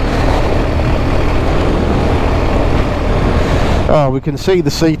 Oh, we can see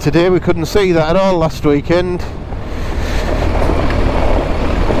the sea today. We couldn't see that at all last weekend.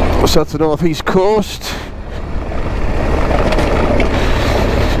 So that's the north east coast.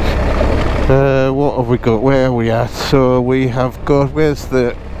 What have we got? Where are we at? So we have got, where's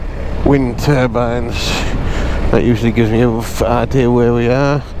the wind turbines? That usually gives me an idea where we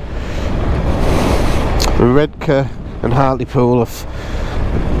are. Redcar and Hartlepool at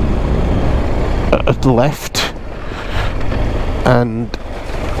the left, and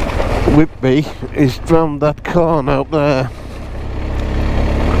Whitby is round that corner up there.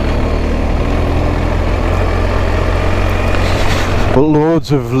 But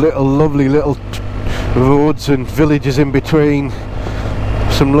loads of lovely little roads and villages in between.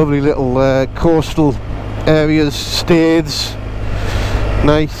 Some lovely little coastal areas, staithes,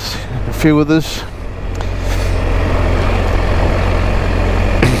 nice, a few others.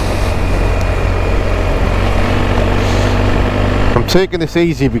 I'm taking this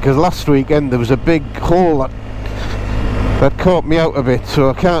easy because last weekend there was a big hole that caught me out a bit, so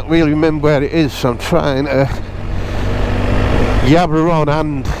I can't really remember where it is, so I'm trying to yabber around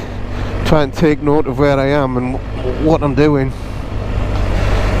and try and take note of where I am and what I'm doing.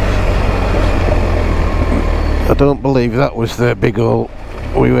 I don't believe that was the big hole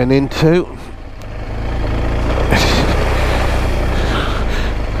we went into.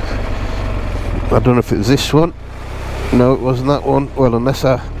 I don't know if it was this one. No, it wasn't that one. Well, unless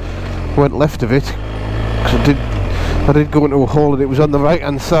I went left of it, 'cause I did go into a hole and it was on the right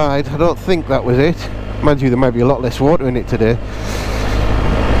hand side. I don't think that was it. Mind you, there might be a lot less water in it today.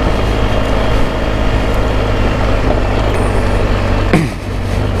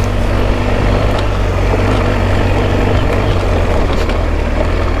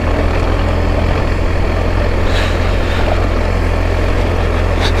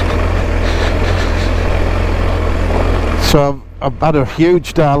 So I've had a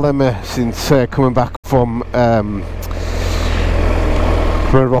huge dilemma since coming back from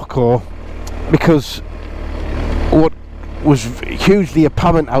Morocco, because what was hugely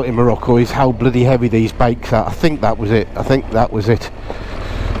apparent out in Morocco is how bloody heavy these bikes are. I think that was it. I think that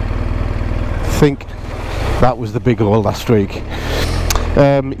was the big hole last week.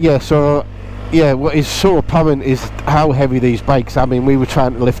 Yeah, so yeah, what is so apparent is how heavy these bikes are. I mean, we were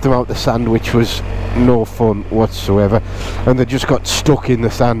trying to lift them out the sand, which was no fun whatsoever, and they just got stuck in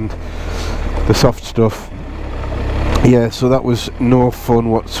the sand, the soft stuff. Yeah, so that was no fun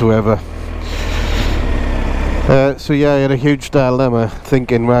whatsoever. So yeah, I had a huge dilemma,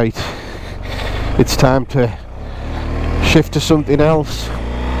 thinking, right, it's time to shift to something else.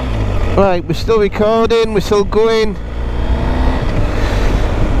 Right, we're still recording, we're still going.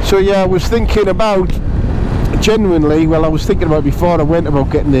 So yeah, I was thinking about, genuinely, well, I was thinking about before I went about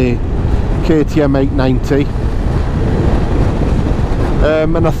getting the KTM 890,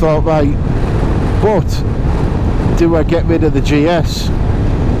 and I thought, right, but do I get rid of the GS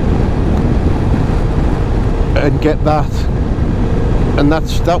and get that? And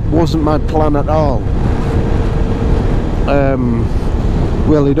that wasn't my plan at all.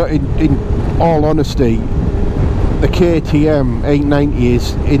 Well, in all honesty, the KTM 890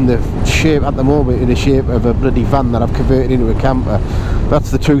 is in the shape at the moment, in the shape of a bloody van that I've converted into a camper. That's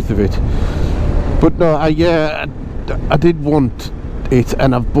the truth of it. But no, I did want it,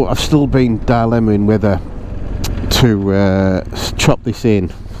 and I've still been dilemmaing whether to chop this in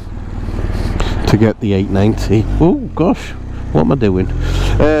to get the 890. Oh gosh, what am I doing?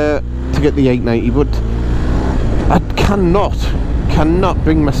 To get the 890, but I cannot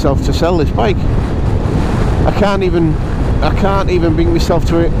bring myself to sell this bike. I can't even bring myself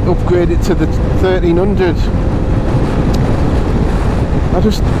to upgrade it to the 1300.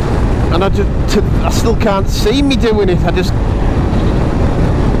 I still can't see me doing it.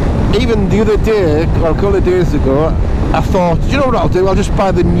 Even the other day, or a couple of days ago, I thought, you know what I'll do? I'll just buy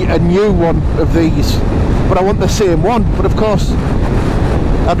a new one of these, but I want the same one. But of course,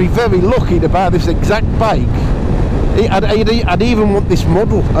 I'd be very lucky to buy this exact bike. I'd even want this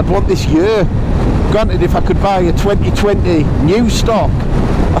model. I'd want this year. Granted, if I could buy a 2020 new stock,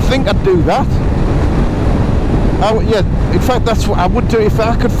 I think I'd do that. Yeah, in fact, that's what I would do if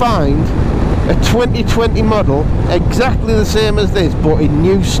I could find a 2020 model exactly the same as this, but in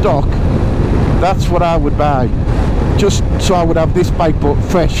new stock. That's what I would buy, just so I would have this bike but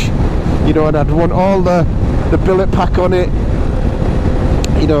fresh, you know, and I'd want all the billet pack on it.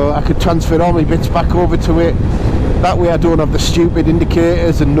 You know, I could transfer all my bits back over to it. That way I don't have the stupid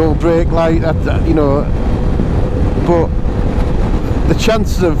indicators and no brake light, you know. But the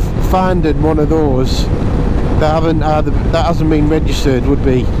chances of finding one of those that hasn't been registered would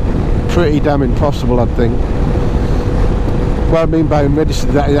be pretty damn impossible, I'd think. What I mean by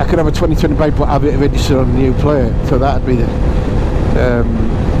registered, that is, I could have a 2020 bike but have it registered on a new plate, so that'd be the,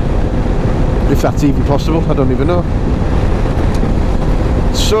 if that's even possible, I don't even know.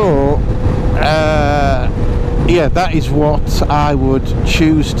 So yeah, that is what I would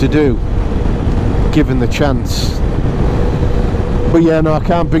choose to do given the chance. But yeah, no, I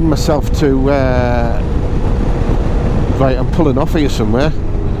can't bring myself to Right, I'm pulling off here somewhere.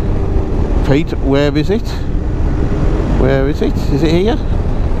 Pete, where is it? Where is it? Is it here?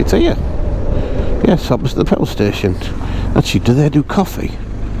 It's here. Yes, opposite the petrol station. Actually, do they do coffee?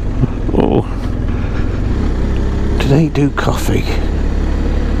 Oh. Do they do coffee?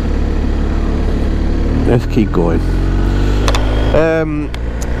 Let's keep going.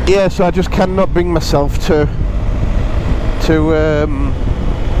 Yeah, so I just cannot bring myself to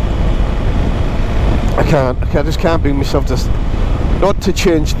I just can't bring myself to not to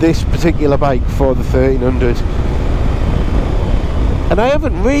change this particular bike for the 1300. And I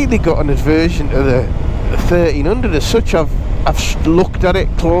haven't really got an aversion to the 1300 as such. I've looked at it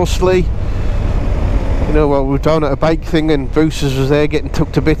closely. You know, well, we were down at a bike thing and Bruce's was there getting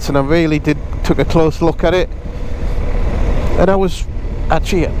took to bits, and I really took a close look at it. And I was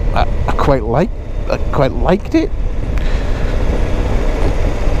actually I quite liked it.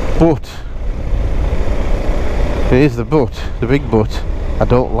 But here's the but, the big but. I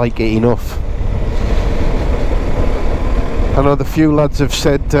don't like it enough. I know the few lads have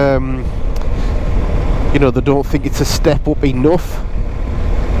said, you know, they don't think it's a step up enough.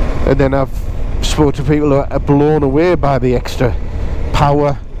 And then I've spoken to people who are blown away by the extra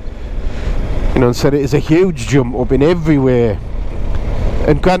power, you know, and said it is a huge jump up in every way.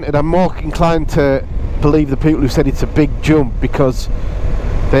 And granted, I'm more inclined to believe the people who said it's a big jump because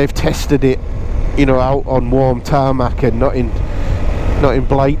they've tested it, you know, out on warm tarmac and not in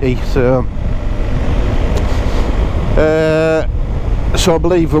blighty. So so I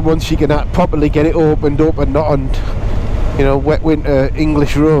believe that once you can properly get it opened up and not on, you know, wet winter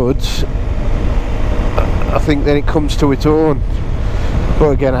English roads, I think then it comes to its own. But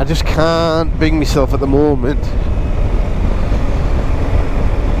again, I just can't bring myself at the moment.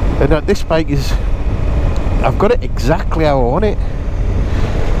 And this bike is, I've got it exactly how I want it.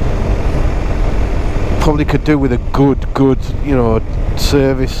 Probably could do with a good, you know,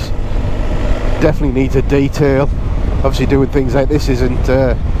 service. Definitely needs a detail. Obviously doing things like this isn't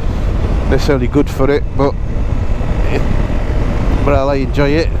necessarily good for it, but I enjoy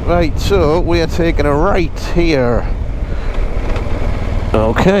it. Right, so we are taking a right here.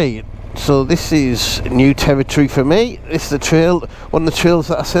 Okay, so this is new territory for me. This is the trail, one of the trails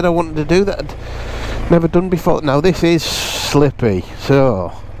that I said I wanted to do that I'd never done before. Now this is slippy,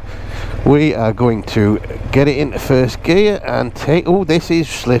 so we are going to get it into first gear and take, oh, this is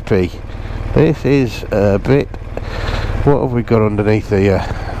slippy. This is a bit, what have we got underneath here?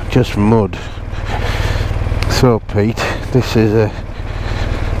 Just mud. So Pete, this is a,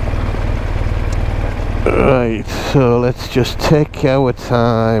 right, so let's just take our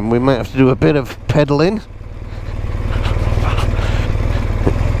time. We might have to do a bit of pedalling.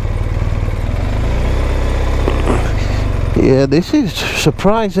 Yeah, this is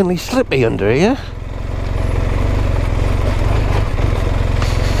surprisingly slippy under here.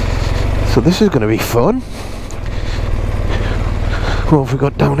 So this is going to be fun. What have we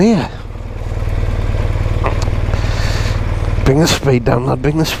got down here? Bring the speed down, lad,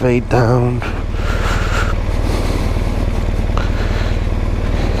 bring the speed down.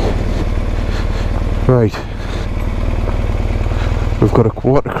 Right. We've got a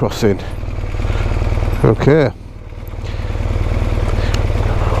water crossing. Okay.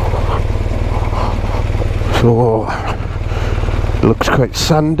 So, it looks quite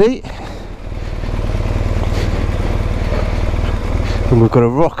sandy. And we've got a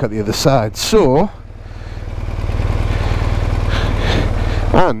rock at the other side, so,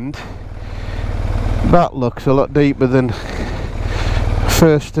 and that looks a lot deeper than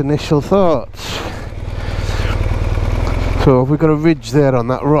first initial thoughts. So we've got a ridge there on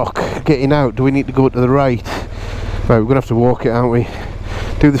that rock. Getting out, do we need to go to the right? Right, we're gonna have to walk it, aren't we?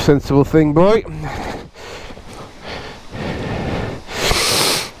 Do the sensible thing, boy.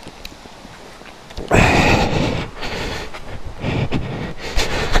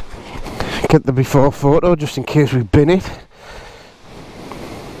 Get the before photo just in case we bin it.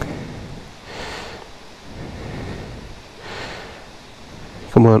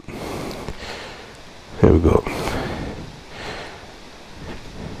 Come on. There we go.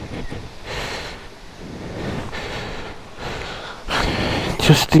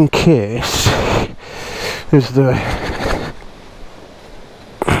 Just in case there's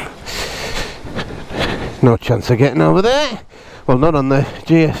no chance of getting over there. Well, not on the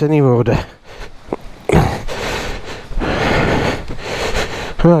GS any road.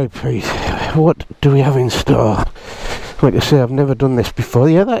 Right, Pete, what do we have in store? Like I say, I've never done this before.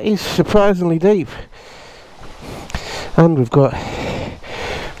 Yeah, that is surprisingly deep. And we've got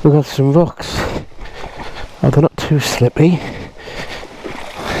some rocks. Oh, they're not too slippy.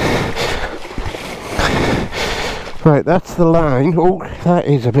 Right, that's the line. Oh, that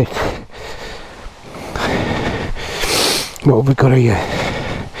is a bit... What have we got here?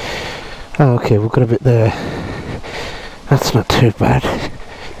 Oh, okay, we've got a bit there. That's not too bad.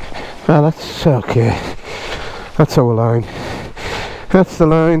 Oh, that's okay. That's our line. That's the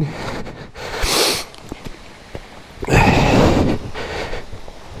line.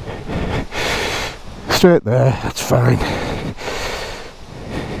 Straight there, that's fine.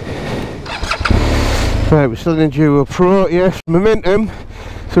 Right, we're still in Enduro Pro, yes, momentum.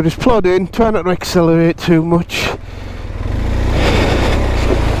 So just plod in, try not to accelerate too much.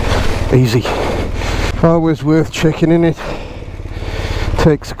 Easy. Always worth checking, innit?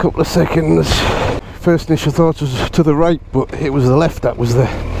 Takes a couple of seconds. First initial thought was to the right, but it was the left that was the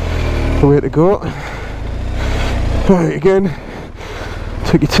way to go. Right, again,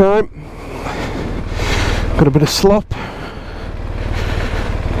 take your time. Got a bit of slop.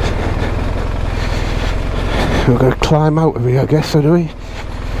 We're going to climb out of here, I guess, so do we?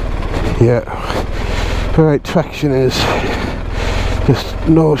 Yeah. Right, traction is just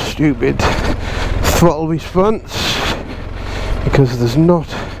no stupid throttle response, because there's not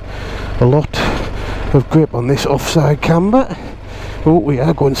a lot of grip on this offside camber. Oh, we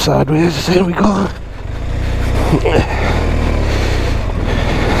are going sideways. There we go.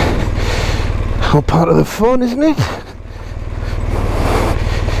 All part of the fun, isn't it?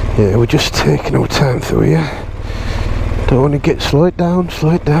 Yeah, we're just taking our time through here. Don't want to get... slow it down,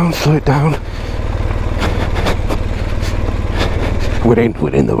 slow it down, slow it down. We're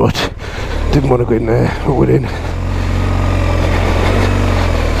in the rut. Didn't want to go in there, but we're in.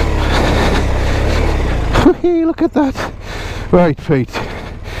 Hey, look at that. Right, Pete.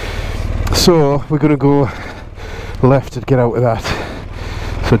 So we're going to go left to get out of that.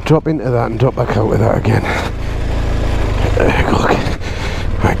 So drop into that and drop back out of that again. There you go.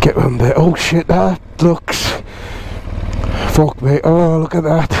 Right, get round there. Oh shit, that looks... Fuck me. Oh, look at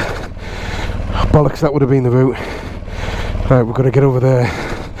that. Bollocks, that would have been the route. Right, we've got to get over there.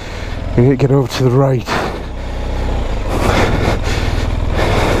 We need to get over to the right.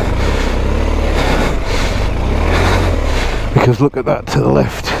 Because look at that to the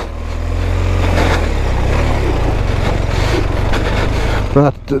left.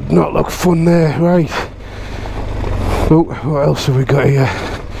 That did not look fun there, right. Oh, what else have we got here?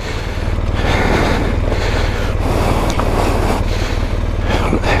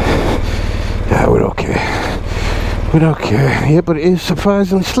 Yeah, we're okay. We're okay. Yeah, but it is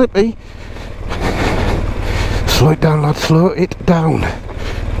surprisingly slippy. Slow it down, lad, slow it down.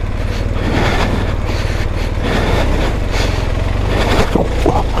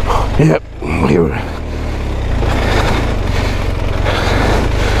 Yep, here.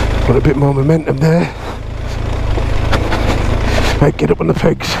 Got a bit more momentum there. Right, get up on the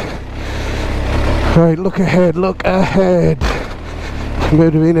pegs. Right, look ahead, look ahead.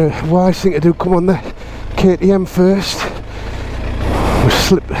 Might have been a wise thing to do. Come on there, KTM first. We'll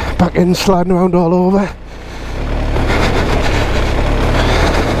slip back in, sliding around all over.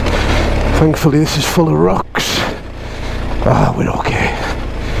 Thankfully this is full of rocks. Ah, we're okay.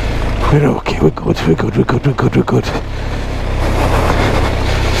 We're okay, we're good, we're good, we're good, we're good, we're good.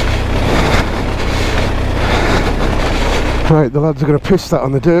 Right, the lads are going to piss that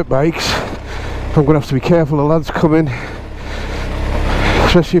on the dirt bikes. I'm going to have to be careful, the lads coming.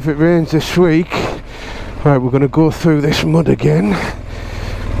 Especially if it rains this week. Right, we're going to go through this mud again.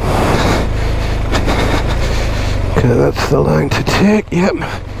 Okay, that's the line to take, yep.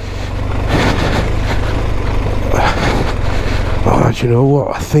 Oh, do you know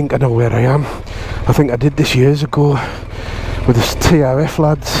what? I think I know where I am. I think I did this years ago with the TRF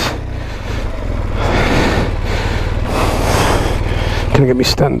lads. Can I get me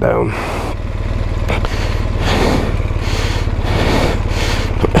stand down?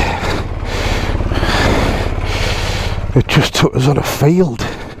 It just took us on a field,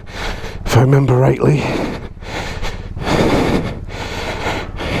 if I remember rightly.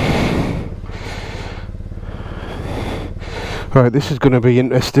 Right, this is going to be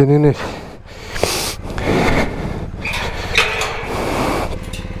interesting, isn't it?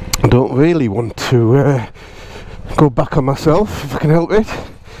 I don't really want to go back on myself, if I can help it.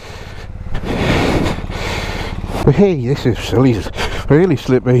 But hey, this is silly, really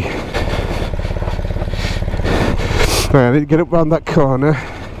slippy. Right, I need to get up round that corner.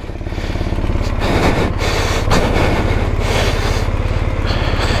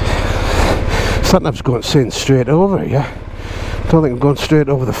 Satnav's going straight over here. I don't think I'm going straight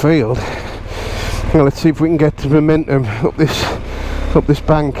over the field. Well, let's see if we can get the momentum up this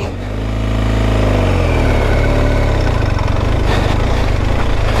bank.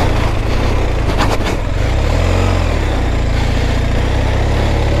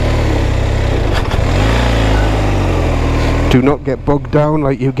 Do not get bogged down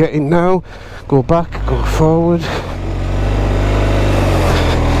like you're getting now. Go back, go forward.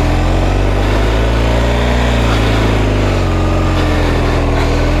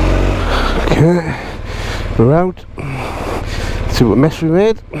 Okay, we're out. Let's see what mess we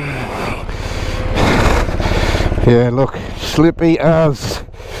made. Yeah, look, slippy as,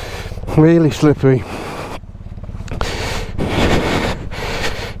 really slippery.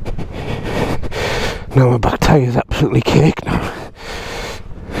 Now my back tyre is absolutely caked now.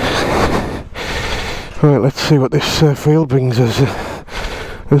 Right, let's see what this field brings us.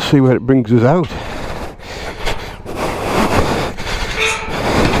 Let's see where it brings us out.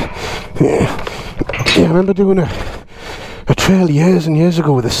 Yeah, I remember doing a trail years and years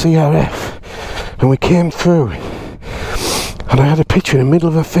ago with a CRF, and we came through, and I had a picture in the middle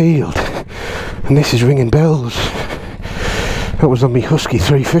of a field, and this is ringing bells. That was on me Husky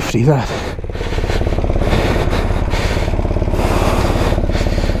 350, that.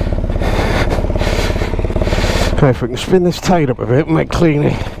 Okay, if we can spin this tyre up a bit, we might clean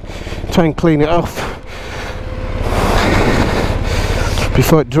it, try and clean it off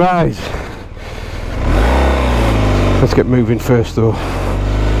before it dries. Let's get moving first though.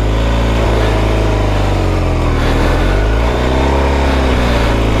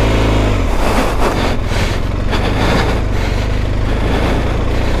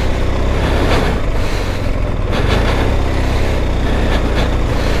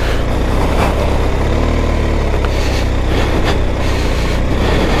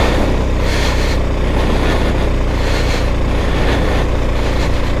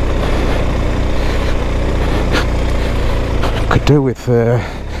 Could do with a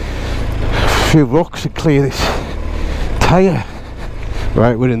few rocks to clear this tyre.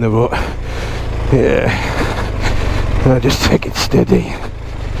 Right, we're in the rut. Yeah. Now just take it steady.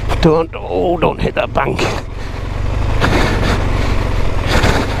 Don't hit that bank.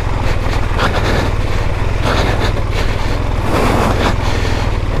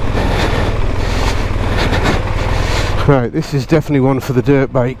 Right, this is definitely one for the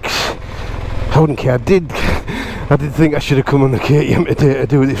dirt bikes. I wouldn't care. I did think I should have come on the KTM today to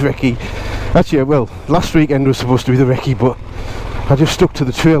do this recce. Actually, well, last weekend was supposed to be the recce, but I just stuck to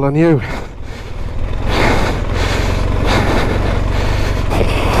the trail I knew.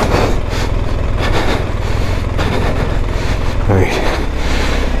 Right.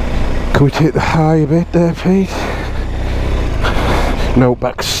 Can we take the high a bit there, Pete? No,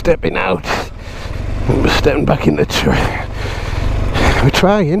 back stepping out. We're stepping back in the trail. We're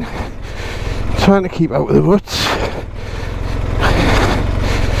trying to keep out of the ruts.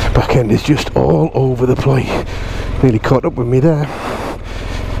 Back end is just all over the place. Nearly caught up with me there.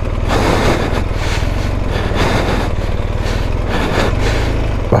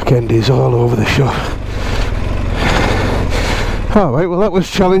 Back end is all over the shop. Alright, well that was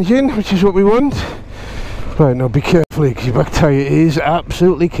challenging, which is what we want. Right, now be careful because your back tyre is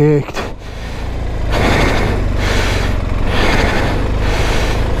absolutely caked.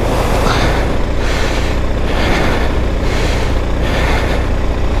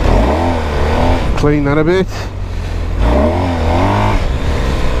 Clean that a bit.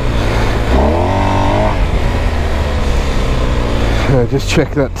 Just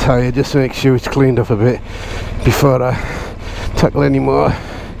check that tyre, just to make sure it's cleaned off a bit before I tackle any more.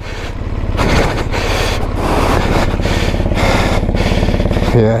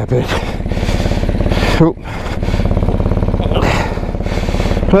 Yeah, a bit. Oh.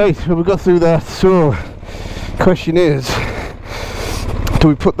 Right, well we got through that. So, question is, do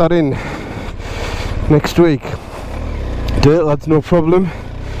we put that in next week? Dirt lads, no problem.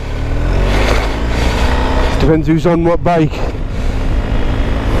 Depends who's on what bike.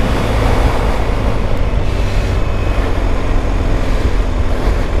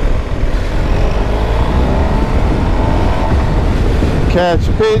 Catch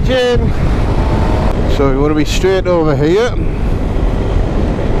a pigeon. So we want to be straight over here.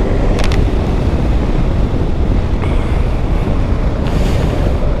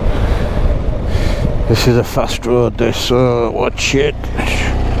 This is a fast road, this, so watch it.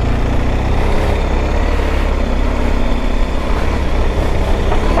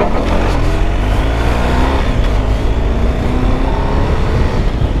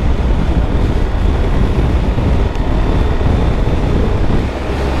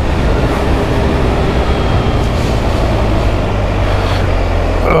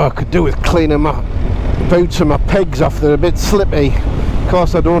 Oh, I could do with cleaning my boots and my pegs off, they're a bit slippy. Of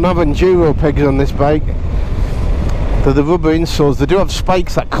course I don't have enduro pegs on this bike. They're the rubber insoles. They do have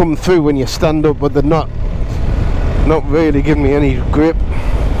spikes that come through when you stand up, but they're not really giving me any grip.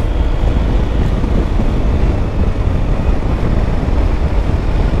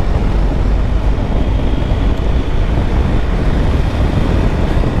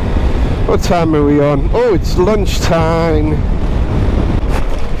 What time are we on? Oh, it's lunchtime.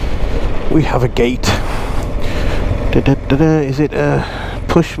 We have a gate. Is it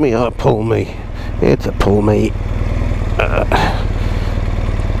push me or pull me? It's a pull me.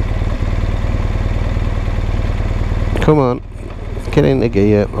 Come on, get into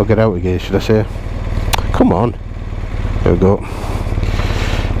gear, or get out of gear should I say. Come on, there we go.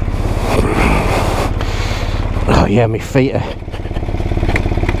 Oh yeah, my feet are...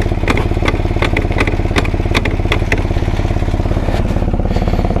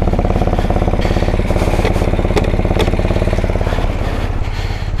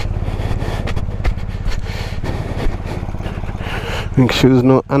 Make sure there's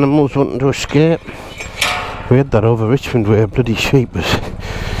no animals wanting to escape. We had that over Richmond where a bloody sheep was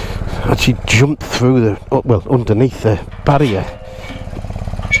actually jumped through the, well, underneath the barrier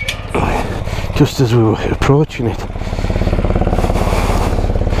just as we were approaching it.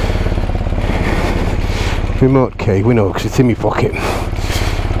 Remote key, we know because it's in my pocket.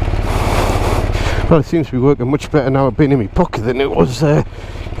 Well, it seems to be working much better now it being in my pocket than it was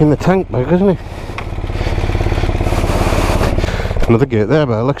in the tank bag, isn't it? Another gate there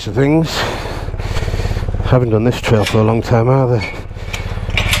by the looks of things. Haven't done this trail for a long time either.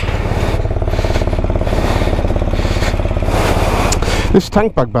 This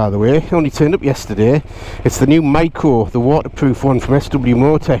tank bag, by the way, only turned up yesterday. It's the new Micro, the waterproof one from SW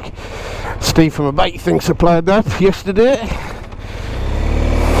Motec. Steve from a bike thing supplied that yesterday.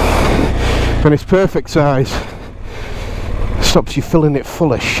 And it's perfect size. Stops you filling it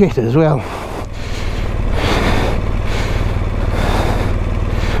full of shit as well.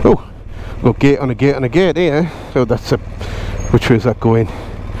 Got gate on a gate on a gate here. So that's a... which way is that going?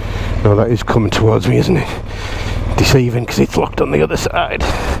 No, that is coming towards me, isn't it? Deceiving because it's locked on the other side.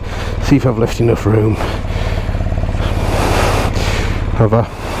 See if I've left enough room. Have I?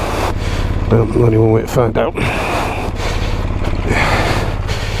 No, only one way to find out.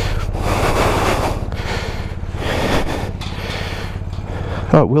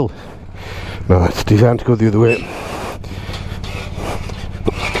 Oh, it will. No, it's designed to go the other way.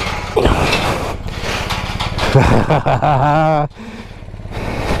 My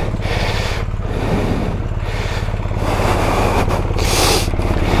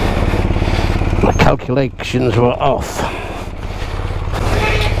calculations were off.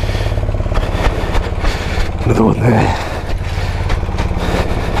 Another one there.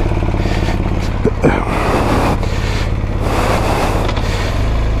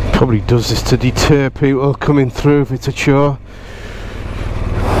 Probably does this to deter people coming through if it's a chore.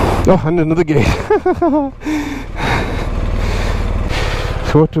 Oh, and another gate.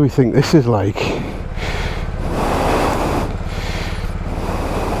 So what do we think this is like?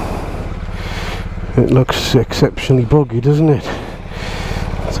 It looks exceptionally buggy, doesn't it?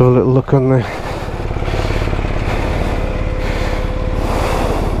 Let's have a little look on there.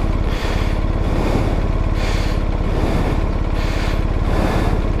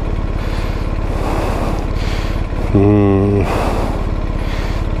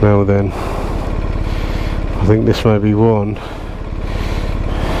 Now then, I think this might be one.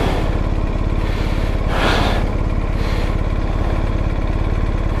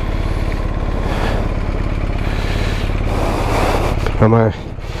 Am I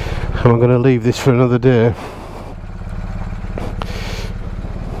going to leave this for another day?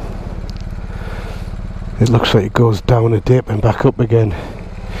 It looks like it goes down a dip and back up again.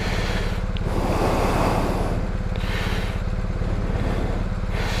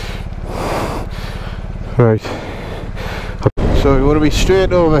 Right, so we want to be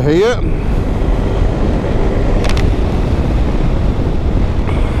straight over here.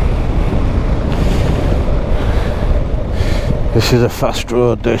 This is a fast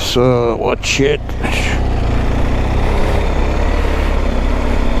road, this, so watch it.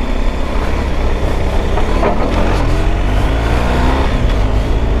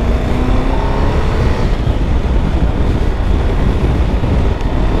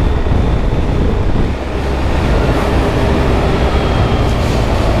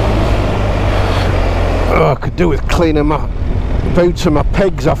 I could do with cleaning my boots and my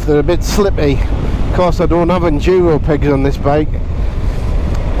pegs off, they're a bit slippy. Of course I don't have enduro pegs on this bike.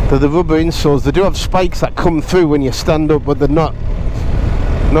 They're the rubber insoles. They do have spikes that come through when you stand up, but they're not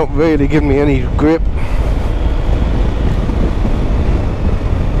really giving me any grip.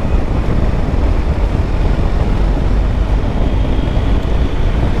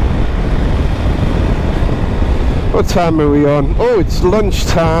 What time are we on? Oh, it's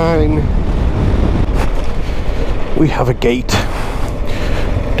lunchtime. We have a gate.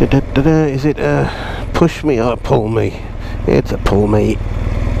 Is it push me or pull me? It's a pull me.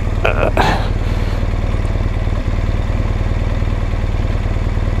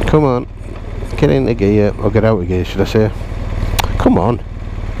 Come on, get into gear, or get out of gear should I say. Come on,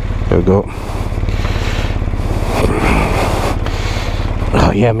 there we go.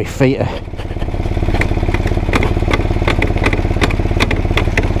 Oh yeah, my feet are...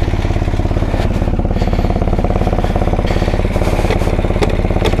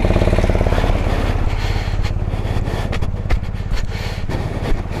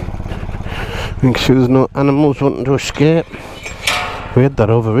 Make sure there's no animals wanting to escape. We had that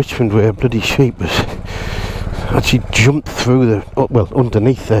over Richmond where a bloody sheep was actually jumped through the, well,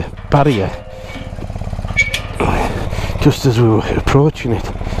 underneath the barrier just as we were approaching it.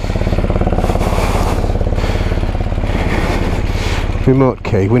 Remote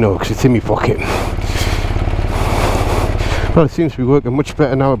key, we know because it's in my pocket. Well, it seems to be working much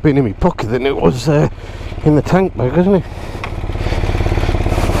better now it being in my pocket than it was in the tank bag, isn't it?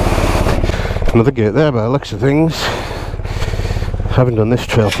 Another gate there by the looks of things. Haven't done this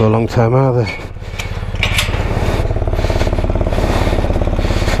trail for a long time either.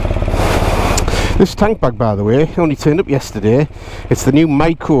 This tank bag, by the way, only turned up yesterday. It's the new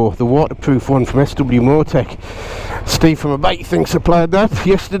Micro, the waterproof one from SW Motec. Steve from a bike thing supplied that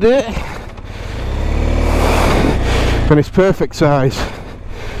yesterday. And it's perfect size.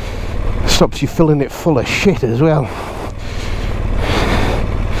 Stops you filling it full of shit as well.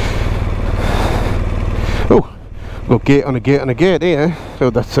 Oh, got gate on a gate on a gate here. So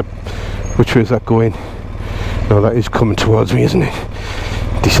that's a... which way is that going? No, that is coming towards me, isn't it?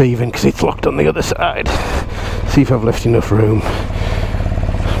 Deceiving because it's locked on the other side. See if I've left enough room.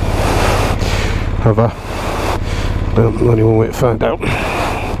 Have I? Well, only one way to find out.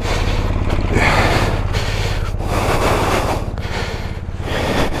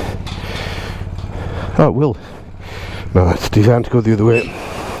 Oh, it will. No, it's designed to go the other way.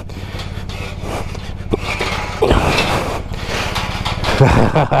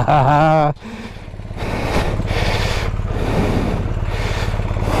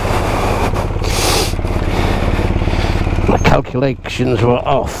 My calculations were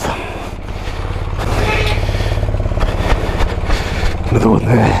off. Another one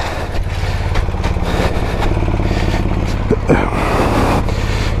there.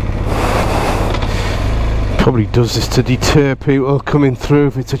 Probably does this to deter people coming through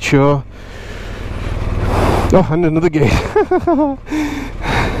if it's a chore. Oh, and another gate.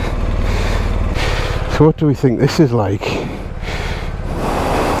 So what do we think this is like?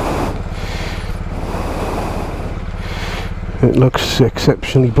 It looks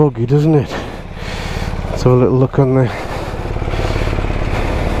exceptionally buggy, doesn't it? Let's have a little look on there.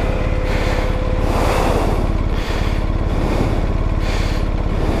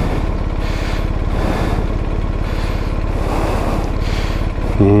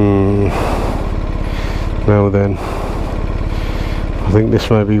 Now then, I think this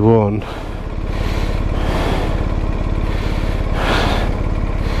might be one.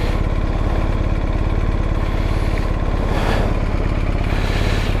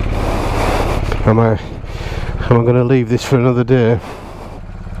 Am I going to leave this for another day?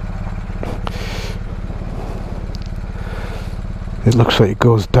 It looks like it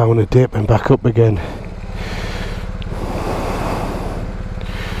goes down a dip and back up again.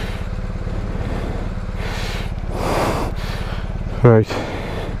 Right,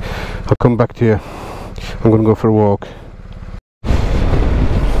 I'll come back to you. I'm going to go for a walk.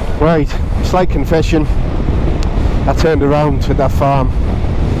 Right, slight confession. I turned around at that farm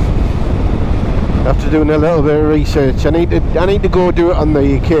after doing a little bit of research. I need to go do it on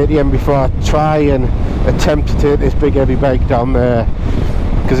the KTM before I try and attempt to take this big heavy bike down there,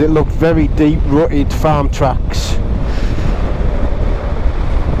 because it looked very deep rutted farm tracks.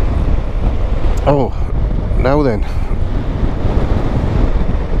 Oh, now then.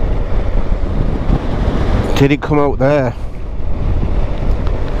 Did it come out there?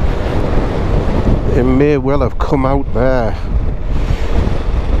 It may well have come out there.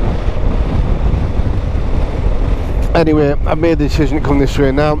 Anyway, I've made the decision to come this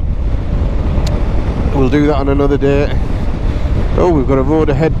way now. We'll do that on another day. Oh, we've got a road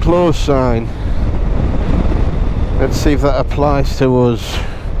ahead closed sign. Let's see if that applies to us.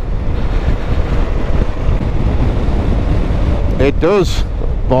 It does.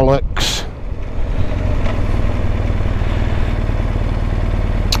 Bollocks.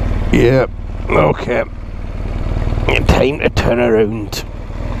 Yep, okay. Time to turn around.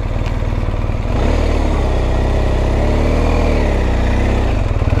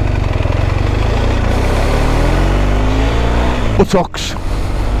 Buttocks.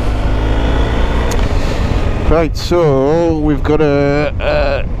 Right, so we've got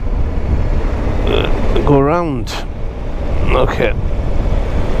a go around. Okay.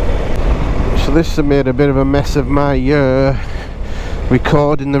 So this has made a bit of a mess of my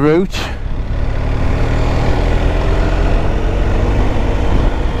recording the route.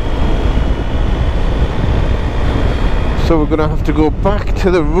 So we're going to have to go back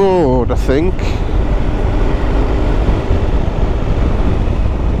to the road, I think.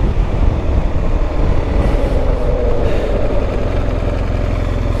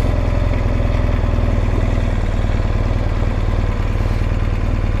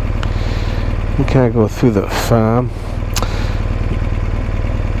 We can't go through the farm.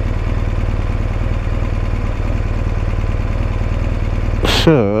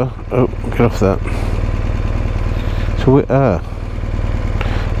 So, oh, get off that. So we are.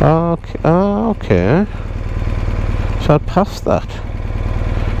 Okay. So I'll pass that.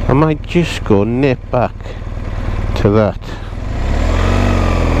 I might just go nip back to that.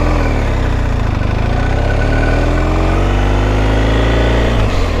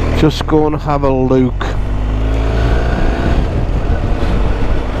 Just go and have a look.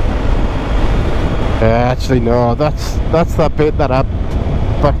 Actually no, that's that bit that I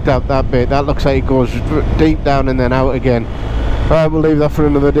backed out, that bit. That looks like it goes deep down and then out again. Right, we'll leave that for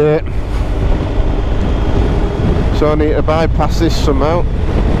another day. So I need to bypass this somehow.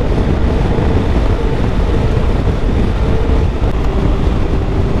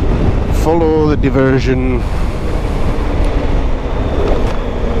 Follow the diversion.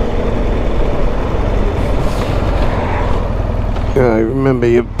 Remember,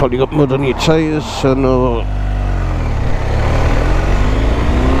 you've probably got mud on your tyres, so no.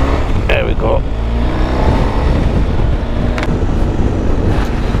 There we go.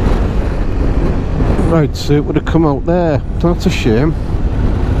 Right, so it would have come out there. That's a shame.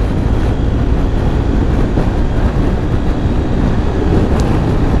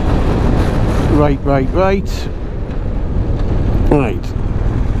 Right.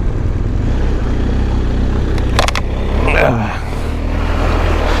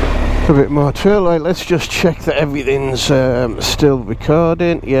 A bit more trail. Right, let's just check that everything's still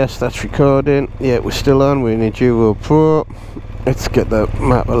recording. Yes, that's recording. Yeah, we're still on. We're in a Duo Pro. Let's get the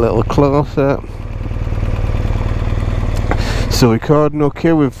map a little closer. Still recording.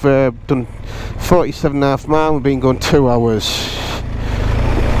 Okay, we've done 47.5 miles. We've been going 2 hours.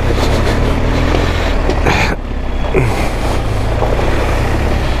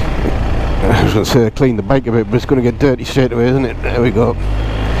 I was going to say clean the bike a bit, but it's going to get dirty straight away, isn't it? There we go.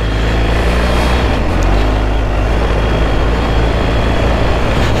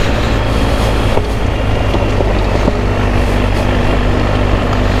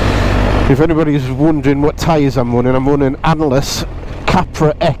 If anybody's wondering what tyres I'm running Analyst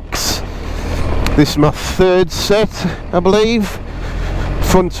Capra X. This is my third set, I believe.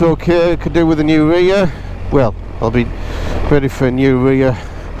 Front's okay, could do with a new rear. Well, I'll be ready for a new rear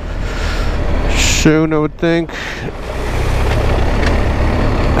soon, I would think.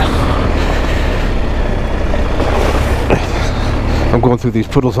 I'm going through these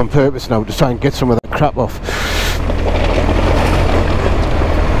puddles on purpose now to try and get some of that crap off.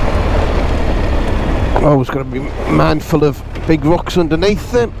 Always got to be mindful of big rocks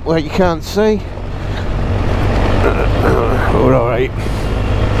underneath them where you can't see. We're alright.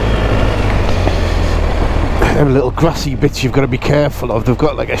 Them little grassy bits you've got to be careful of. They've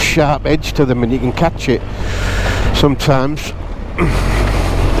got like a sharp edge to them and you can catch it sometimes.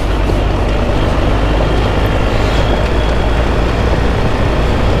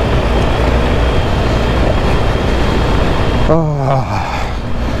 Oh.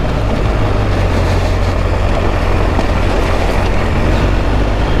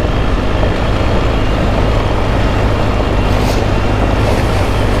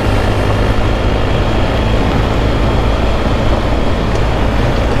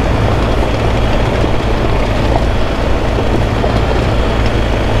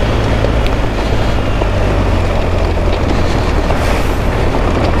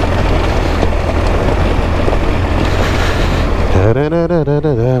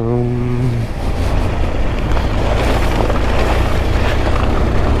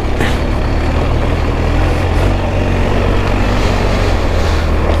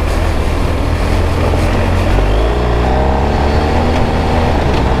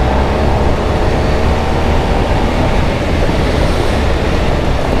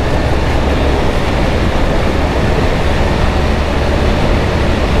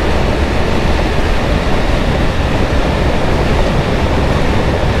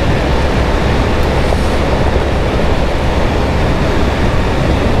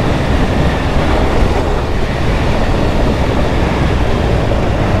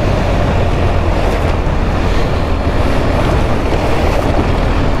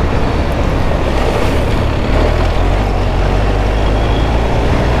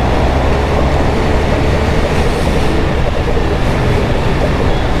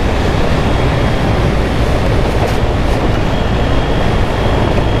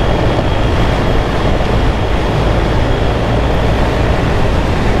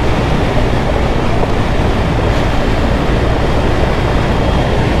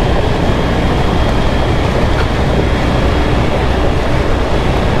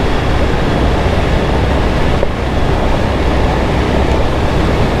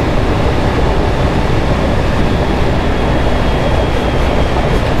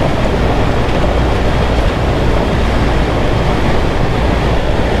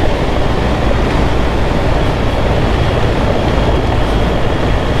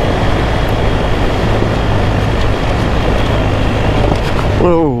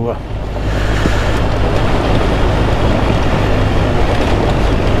 Whoa.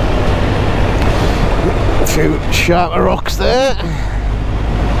 A few sharper rocks there.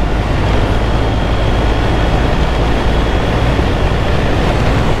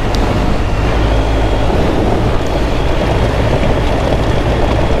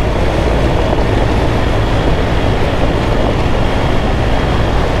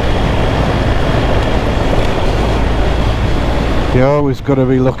 You always got to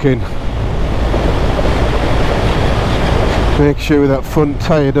be looking. Make sure that front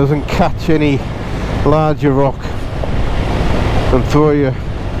tyre doesn't catch any larger rock and throw you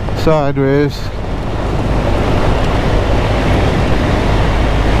sideways.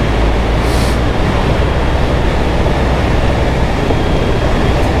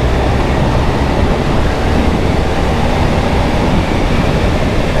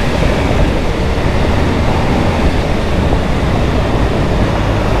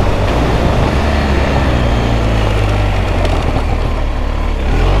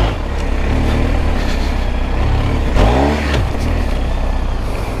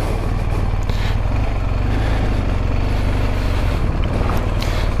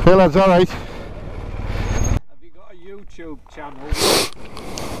 Well, that's alright. Have you got a YouTube channel?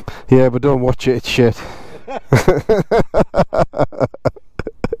 Yeah, but don't watch it, it's shit.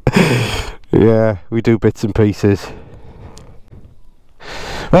 Yeah, we do bits and pieces.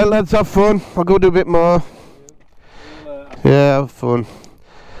 Well, let's have fun. I'll go do a bit more. Yeah, have fun.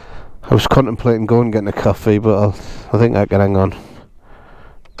 I was contemplating going and getting a coffee, but I think I can hang on.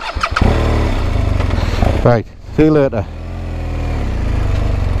 Right, see you later.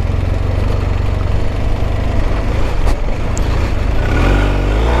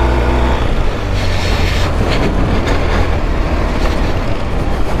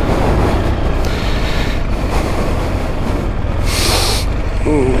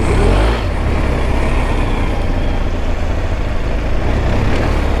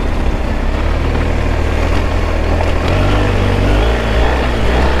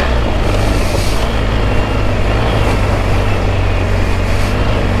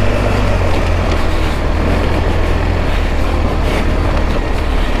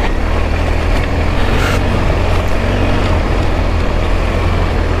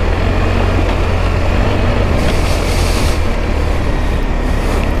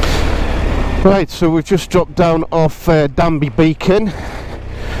 Right, so we've just dropped down off Danby Beacon,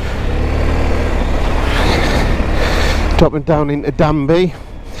 dropping down into Danby.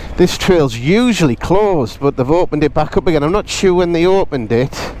 This trail's usually closed, but they've opened it back up again. I'm not sure when they opened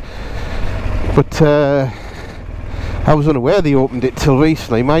it, but I was unaware they opened it till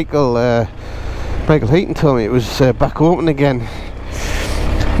recently. Michael Heaton told me it was back open again.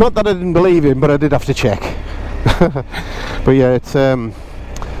 Not that I didn't believe him, but I did have to check. But yeah,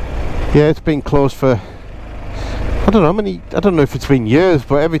 it's been closed for, I don't know how many, I don't know if it's been years,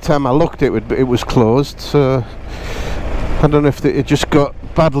 but every time I looked it was closed, so I don't know if it just got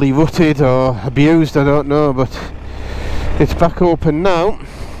badly rutted or abused, I don't know, but it's back open now.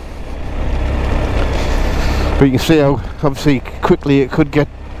 But you can see how obviously quickly it could get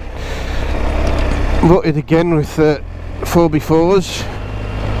rutted again with 4x4s.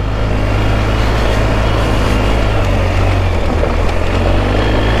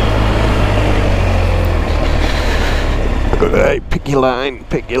 Right, pick your line,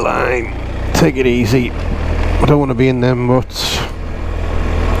 take it easy. I don't want to be in them ruts.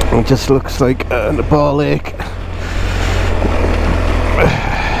 It just looks like a ball lake.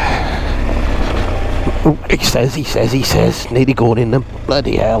 Oh, he says, nearly going in them.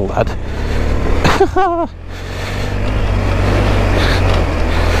 Bloody hell, lad.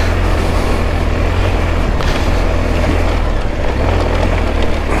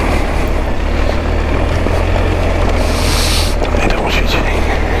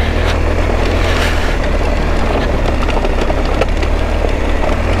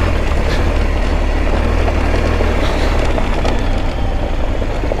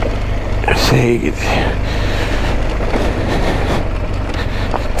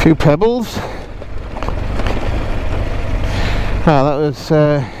 A few pebbles. That was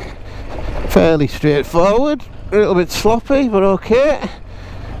fairly straightforward, a little bit sloppy, but okay.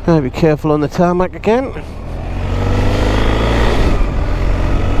 Be careful on the tarmac again.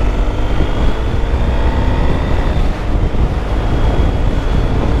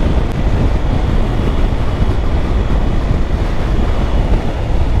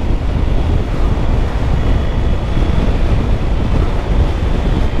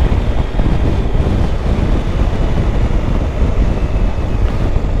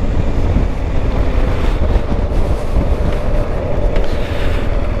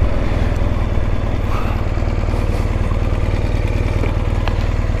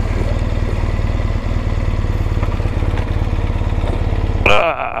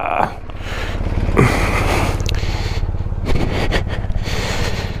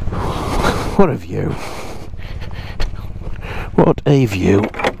 What a view. What a view.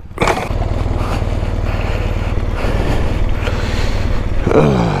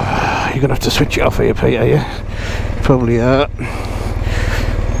 You're gonna have to switch it off here, Pete, are you? Probably are.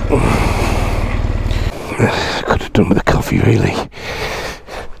 Could have done with a coffee, really.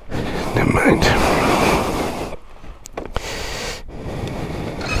 Never mind.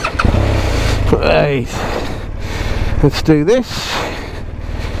 Right, let's do this.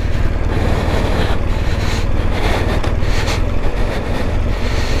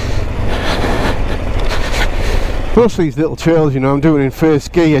 Most of these little trails, you know, I'm doing in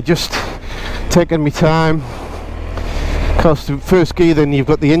first gear, just taking my time. Of course, the first gear, then you've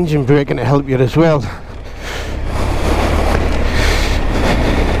got the engine braking to help you as well.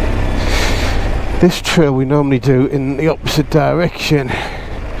 This trail we normally do in the opposite direction.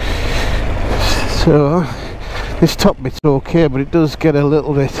 So this top bit's okay, but it does get a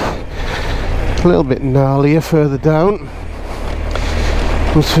little bit gnarlier further down.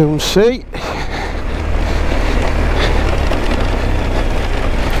 We'll soon see.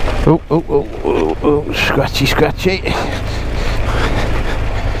 Oh, scratchy, scratchy.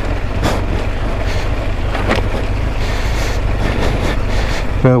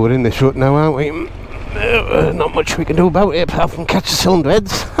 Well, we're in this rut now, aren't we? Not much we can do about it apart from catch the cylinder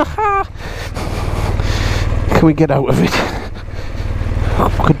heads. Can we get out of it?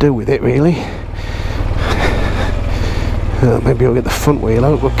 What we could do with it, really? Maybe I'll get the front wheel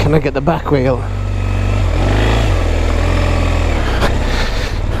out, but can I get the back wheel?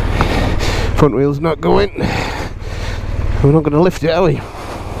 Front wheel's not going. We're not going to lift it, are we?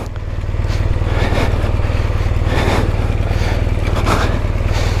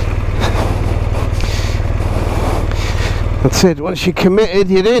 That's it, once you're committed,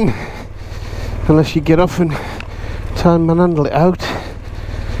 you're in. Unless you get off and try and manhandle it out.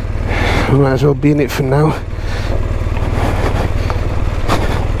 We might as well be in it for now.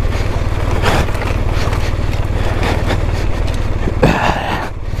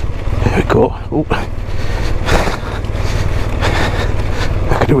 There we go. Oh.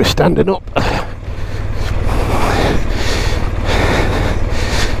 I could do with standing up.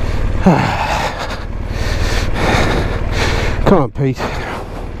 Come on, Pete.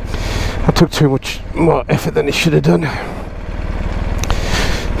 I took too much more effort than it should have done.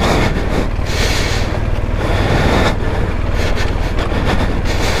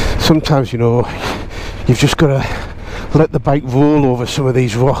 Sometimes, you know, you've just got to let the bike roll over some of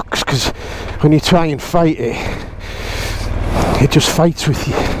these rocks, because when you try and fight it, it just fights with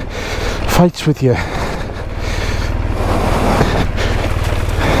you.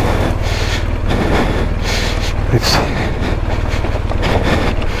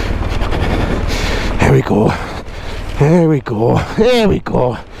 There we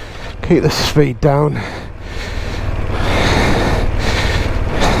go. Keep the speed down.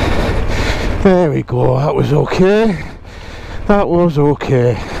 There we go, that was okay.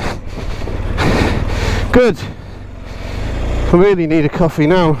 Good. I really need a coffee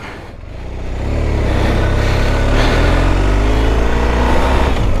now.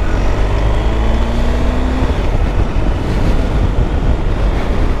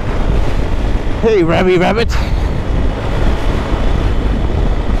 Hey, Rabbit.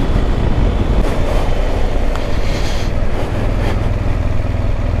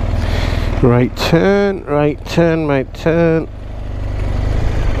 Right turn.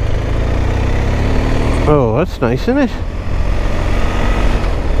 Oh, that's nice, isn't it?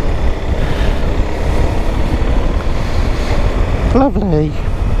 Lovely.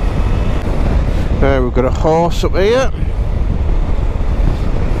 We've got a horse up here.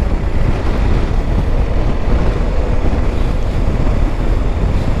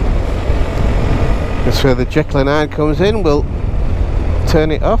 That's where the Jekyll and Hyde comes in. We'll turn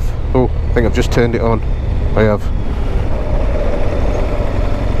it off. Oh, I think I've just turned it on. I have.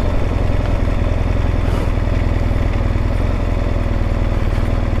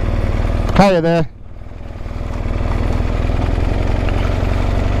 Hiya there.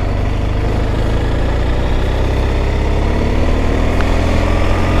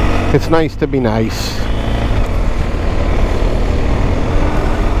 It's nice to be nice.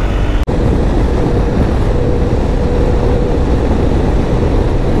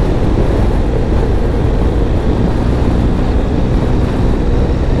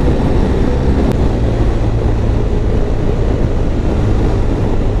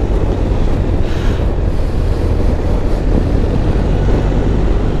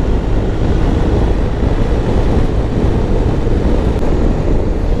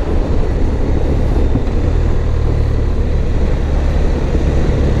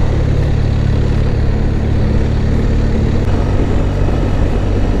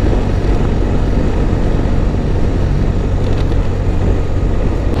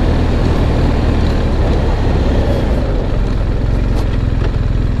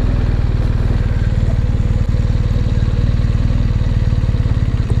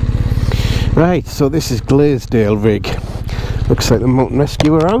 Right, so this is Glaisdale rig. Looks like the mountain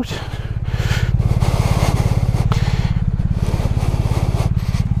rescuer out.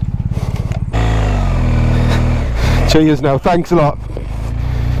 Cheers now, thanks a lot.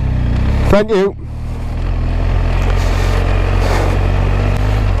 Thank you.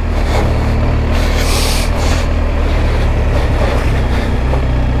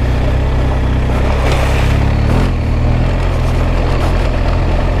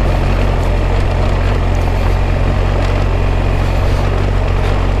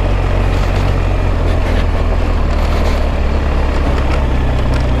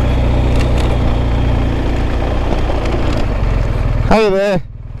 Hi there.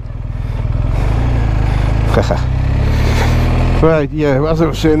 Right, yeah, as I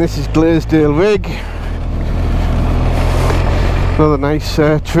was saying, this is Glaisdale rig. Another nice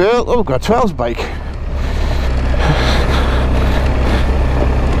trail. Oh, we've got a trials bike.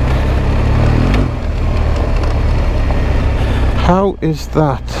 How is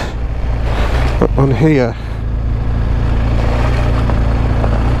that on here?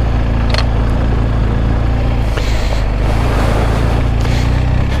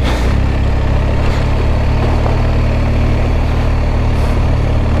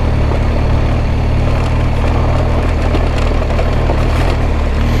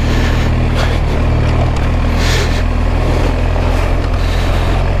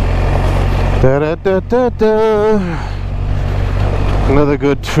 Da, da, da, da, da. Another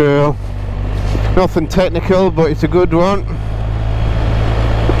good trail. Nothing technical, but it's a good one.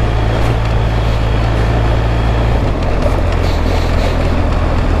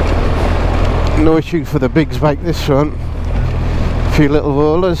 No issue for the bigs bike this one. A few little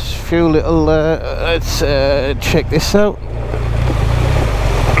rollers, few little let's check this out.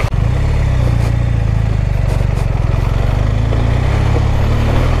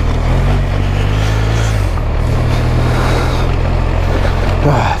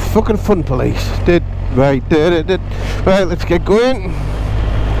 Fucking fun police. Right, let's get going.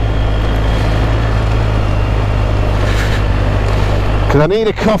 Because I need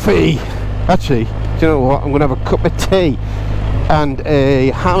a coffee. Actually, do you know what? I'm going to have a cup of tea and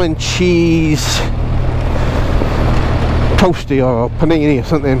a ham and cheese toasty or panini or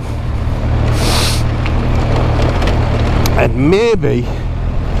something. And maybe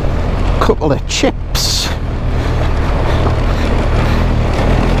a couple of chips.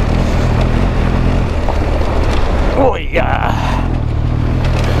 Oh yeah!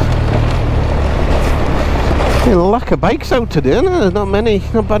 A lack of bikes out today, isn't there? Not many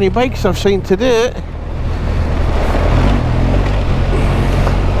bikes I've seen today.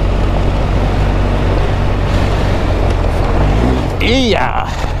 Yeah!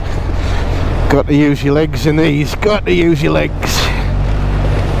 Got to use your legs in these, got to use your legs.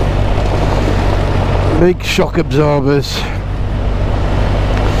 Big shock absorbers.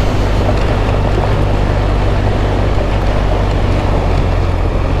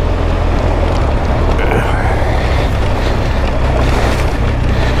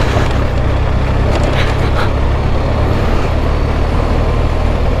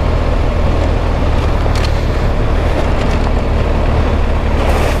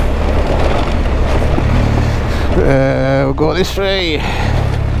 We'll go this way.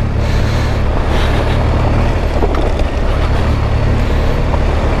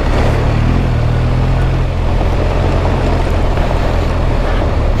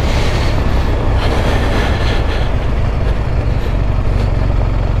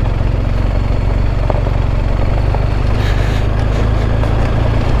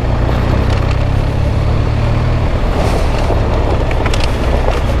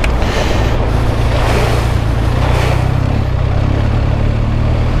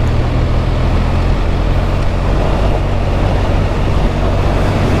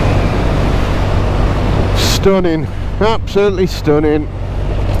 Stunning, absolutely stunning.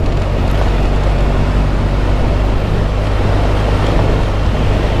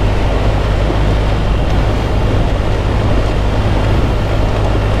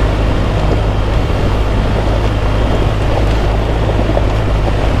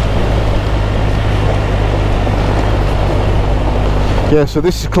 Yeah, so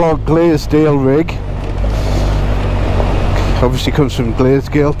this is called Glaisdale rig. Obviously comes from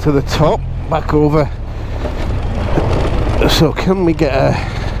Glaisdale to the top, back over. So can we get a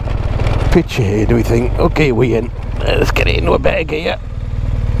picture here, do we think? Okay, we in. Let's get it into a better gear.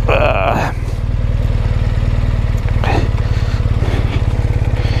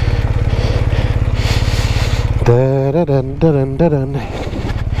 Da da dun da dun da dun.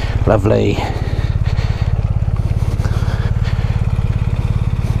 Lovely.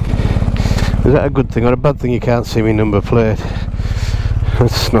 Is that a good thing or a bad thing? You can't see me number plate.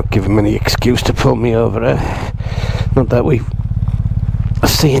 Let's not give him any excuse to pull me over there. Not that we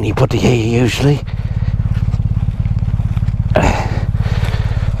see anybody here usually.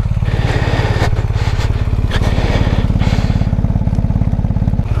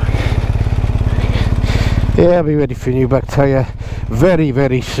 Yeah, I'll be ready for a new back tyre very,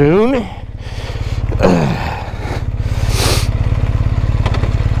 very soon.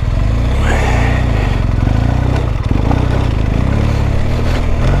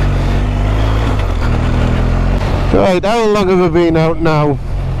 Right, how long have I been out now?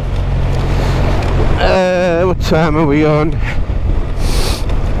 What time are we on?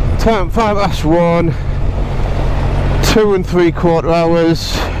 Time 1:05. 2 3/4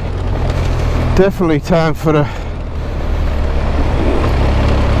 hours. Definitely time for a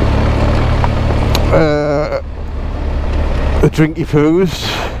drinky poos.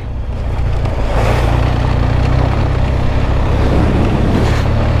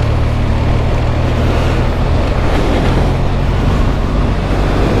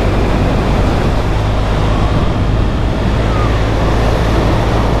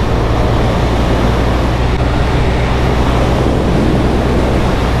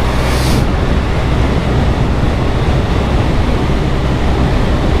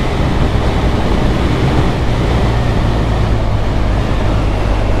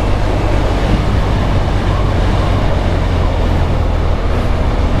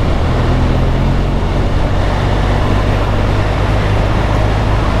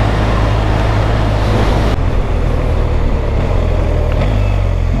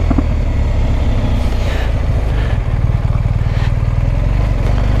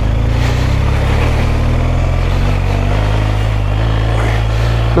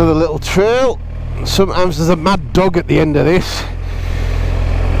 Another little trail. Sometimes there's a mad dog at the end of this,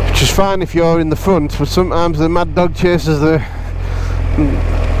 which is fine if you're in the front, but sometimes the mad dog chases the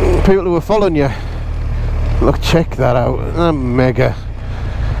people who are following you. Look, check that out. Mega.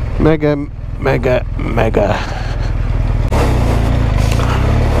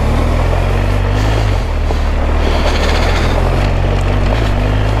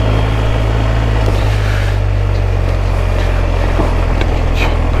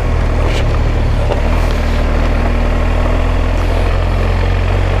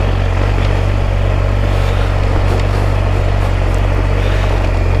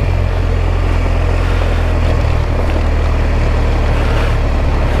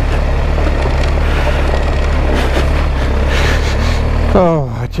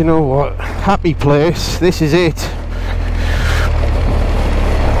 Oh, do you know what? Happy place. This is it.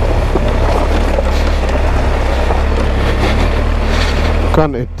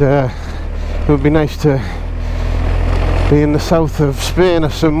 Granted, it would be nice to be in the south of Spain or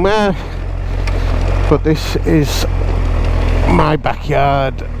somewhere, but this is my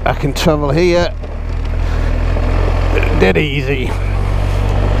backyard. I can travel here dead easy.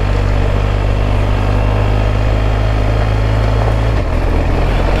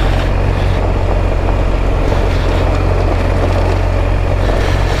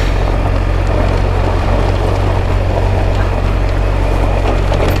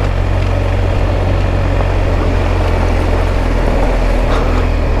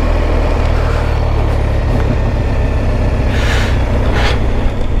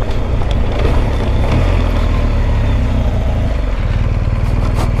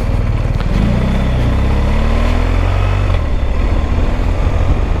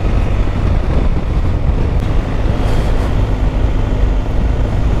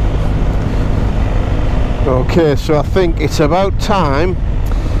 Okay, so I think it's about time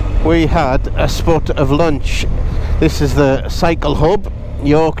we had a spot of lunch. This is the Cycle Hub,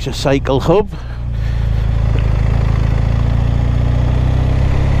 Yorkshire Cycle Hub.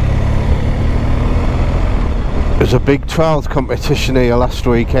 There's a big trials competition here last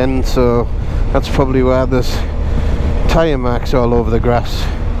weekend, so that's probably why there's tyre marks all over the grass.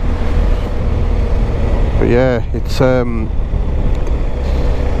 But yeah, it's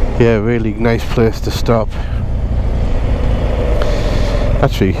yeah, really nice place to stop.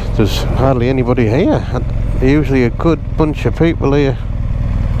 Actually, there's hardly anybody here. Usually a good bunch of people here.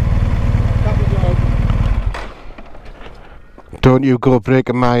 Don't you go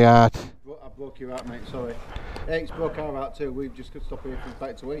breaking my heart. I broke your heart, mate, sorry. It's broke our heart too. We've just got to stop here for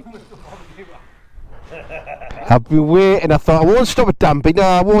back to eat. I've been waiting. I thought I won't stop at Danby. No,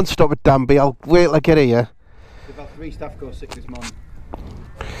 I won't stop at Danby. I'll wait till I get here. We've had 3 staff go sick this morning.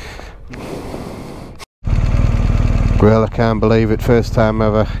 Well, I can't believe it. First time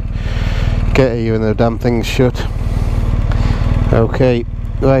ever get here and the damn thing's shut. Okay,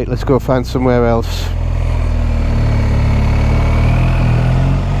 Right, let's go find somewhere else.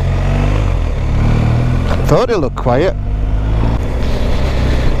 Thought it looked quiet.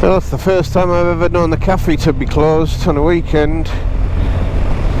 Well, it's the first time I've ever known the cafe to be closed on a weekend.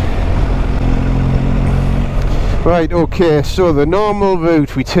 Right, okay, so the normal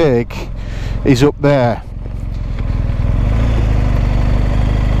route we take is up there.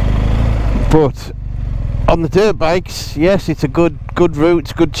 But on the dirt bikes, yes, it's a good route,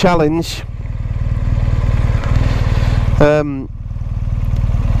 it's a good challenge.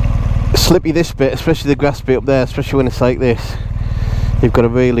 Slippy this bit, especially the grass bit up there, especially when it's like this. You've got to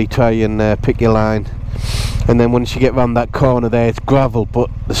really try and pick your line. And then once you get round that corner there, it's gravel, but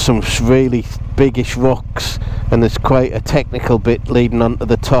there's some really biggish rocks, and there's quite a technical bit leading onto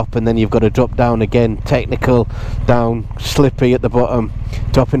the top, and then you've got to drop down again, technical, down, slippy at the bottom,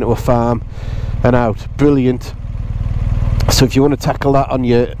 drop into a farm and out. Brilliant. So if you want to tackle that on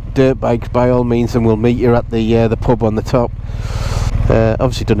your dirt bike, by all means, and we'll meet you at the pub on the top.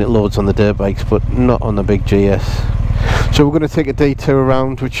 Obviously done it loads on the dirt bikes, but not on the big GS. So we're going to take a detour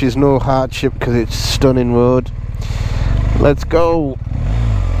around, which is no hardship because it's a stunning road. Let's go.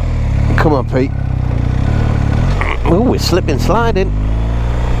 Come on, Pete. Oh, we're slipping, sliding.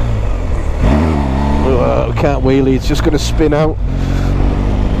 Oh, we can't wheelie, it's just going to spin out.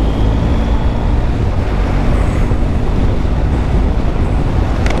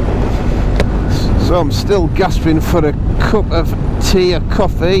 So I'm still gasping for a cup of tea or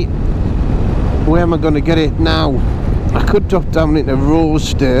coffee. Where am I going to get it now? I could drop down into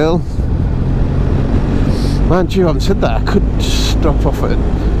Rosedale. Mind you, I haven't said that. I could just stop off at...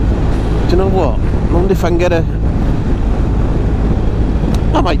 Do you know what? I wonder if I can get a...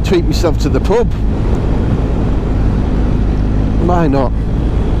 I might treat myself to the pub. Why not?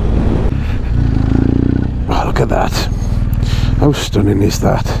 Oh, look at that. How stunning is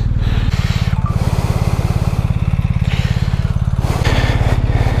that?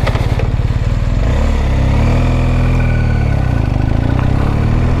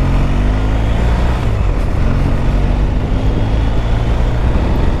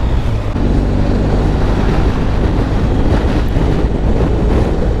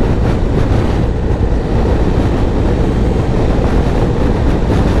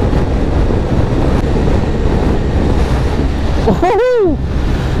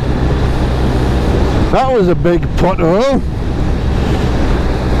 That was a big pothole.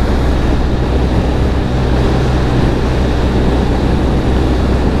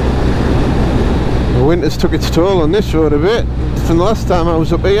 The winter's took its toll on this road a bit from the last time I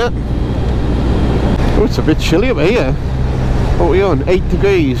was up here. Oh, it's a bit chilly up here. What are we on? 8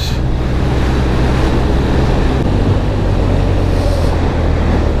 degrees.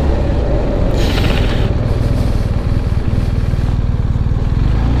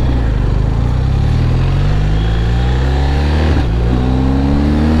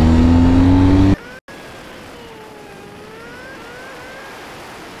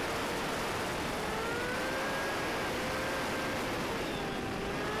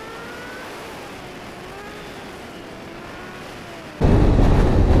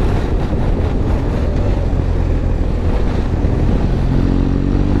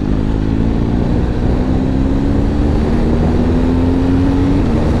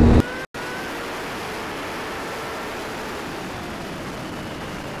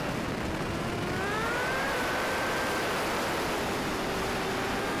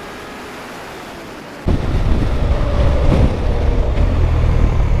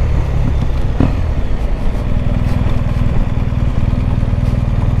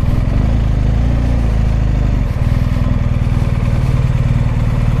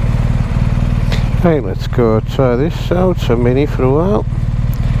 Right, let's go try this out, it's a Mini for a while.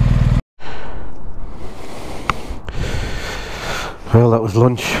 Well, that was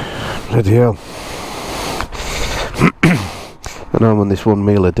lunch. Bloody hell. I know I'm on this 1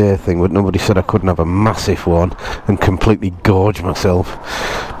 meal a day thing, but nobody said I couldn't have a massive one and completely gorge myself.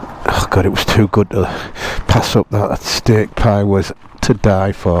 Oh god, it was too good to pass up. That steak pie was to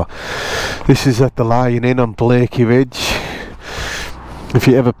die for. This is at the Lion Inn on Blakey Ridge. If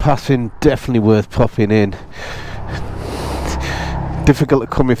you're ever passing, definitely worth popping in. Difficult to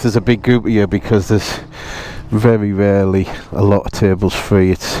come if there's a big group of you because there's very rarely a lot of tables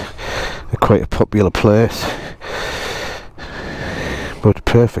free. It's quite a popular place, but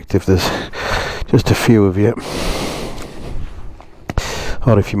perfect if there's just a few of you,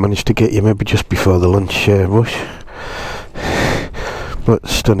 or if you manage to get you maybe just before the lunch rush. But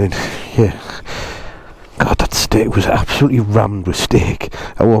stunning, yeah. God, that steak was absolutely rammed with steak.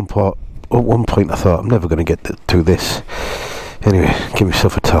 At one point I thought, I'm never going to get to this. Anyway, give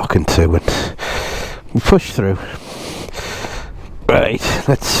myself a talking to and push through. Right,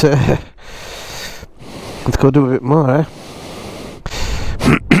 let's go do a bit more, eh?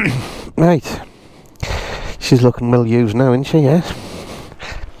 Right, she's looking well used now, isn't she? Yes.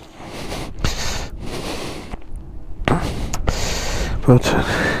 But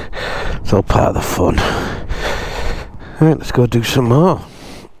it's all part of the fun. Right, let's go do some more.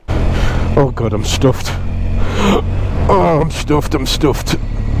 Oh god, I'm stuffed. Oh, I'm stuffed.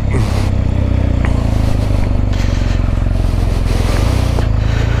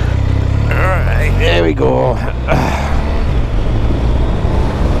 Alright, there we go.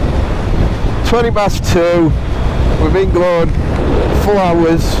 20 past 2. We've been going 4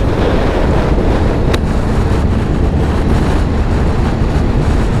 hours.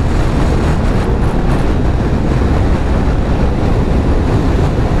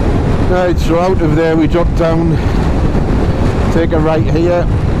 Right, so out of there we drop down, take a right here,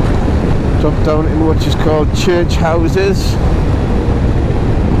 drop down in what is called church houses.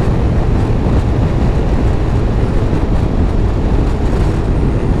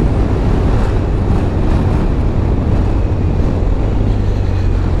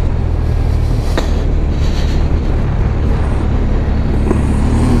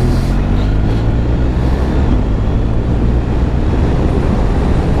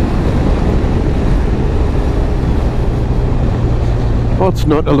 What's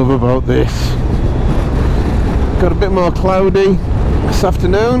not to love about this? Got a bit more cloudy this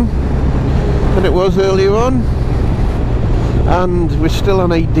afternoon than it was earlier on, and we're still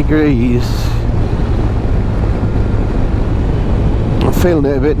on 8 degrees. I'm feeling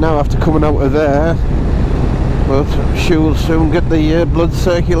it a bit now after coming out of there, but I'm sure we'll soon get the blood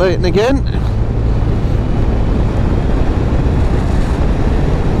circulating again.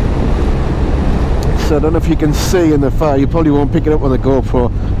 I don't know if you can see in the fire, you probably won't pick it up on the GoPro.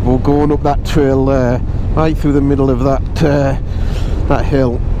 We're going up that trail right through the middle of that that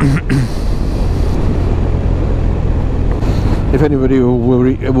hill. If anybody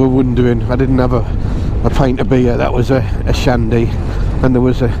were wondering, I didn't have a pint of beer, that was a shandy, and there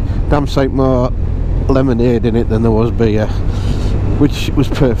was a damn sight more lemonade in it than there was beer, which was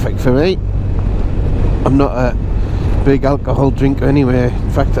perfect for me. I'm not a big alcohol drinker anyway.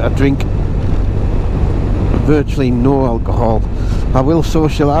 In fact, I drink virtually no alcohol. I will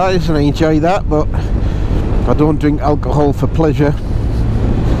socialise and I enjoy that, but I don't drink alcohol for pleasure.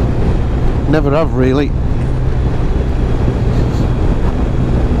 Never have really.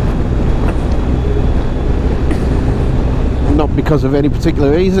 Not because of any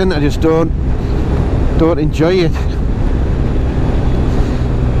particular reason, I just don't enjoy it.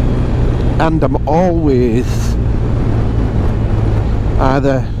 And I'm always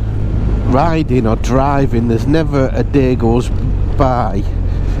either riding or driving. There's never a day goes by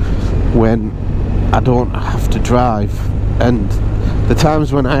when I don't have to drive, and the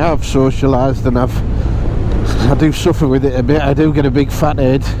times when I have socialised and I do suffer with it a bit, I do get a big fat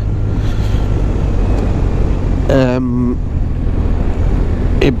head.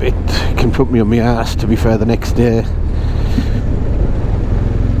 It can put me on my arse, to be fair, the next day.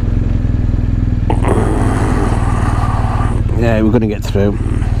 Yeah, we're going to get through.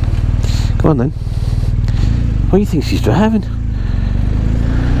 Come on then. What do you think she's driving?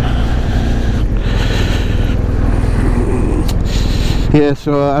 Yeah,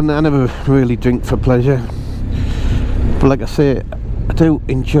 so I never really drink for pleasure, but like I say, I do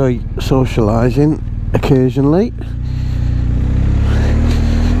enjoy socialising occasionally,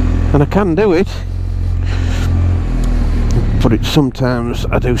 and I can do it, but sometimes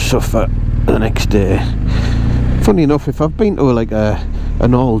I do suffer the next day. Funny enough, if I've been to like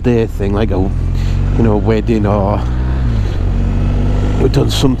an all-day thing, like a wedding, or we've done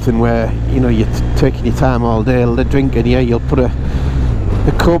something where you're taking your time all day, drinking, yeah, you'll put a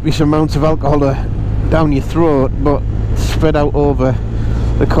copious amount of alcohol down your throat, but spread out over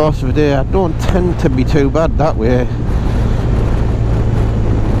the course of a day, I don't tend to be too bad that way.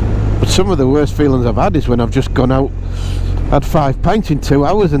 But some of the worst feelings I've had is when I've just gone out, had 5 pints in 2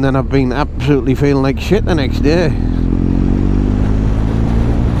 hours, and then I've been absolutely feeling like shit the next day.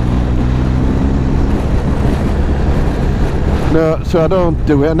 No, so I don't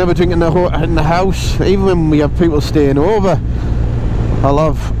do it. I never drink in the house. Even when we have people staying over, I'll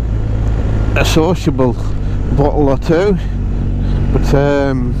have a sociable bottle or two, but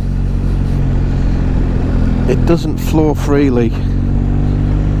it doesn't flow freely.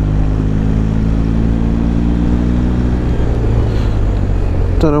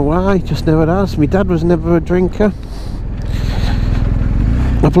 Don't know why, just never has. My dad was never a drinker.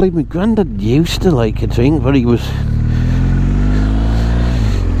 I believe my granddad used to like a drink, but he was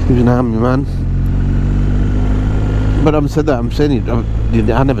He was an army man. But having said that, I'm saying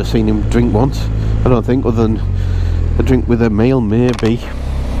I never seen him drink once. I don't think, other than a drink with a meal, maybe.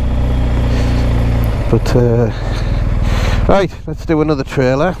 But right, let's do another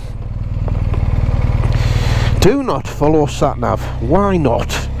trailer. Do not follow satnav. Why not?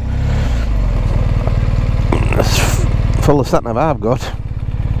 Let's follow satnav I've got.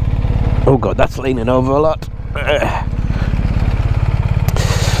 Oh god, that's leaning over a lot.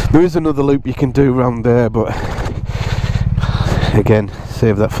 There is another loop you can do round there, but again,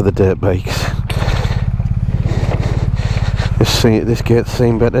 save that for the dirt bikes. This gate's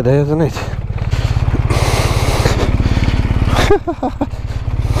seen better days, hasn't it?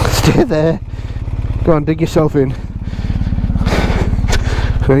 Stay there. Go on, dig yourself in.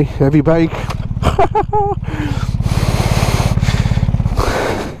 See, heavy bike.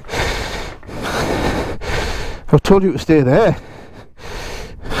 I've told you to stay there.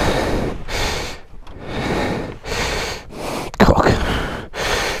 Cock.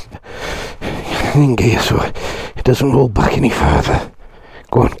 Get in gear so it doesn't roll back any further.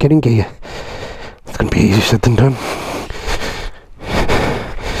 Go on, get in gear. It's going to be easier said than done.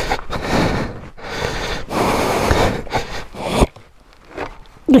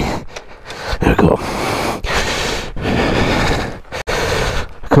 There we go.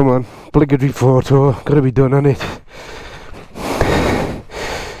 Come on, obligatory photo. Got to be done, on it.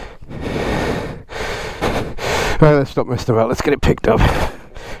 Right, let's stop messing about. Let's get it picked up.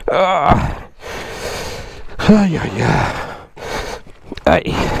 Ah, yeah.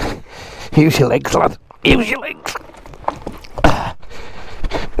 Hey, use your legs, lad. Use your legs.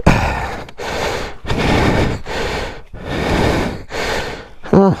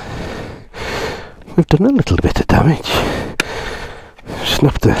 We've done a little bit of damage.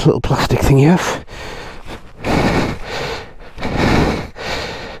 Snapped the little plastic thingy off.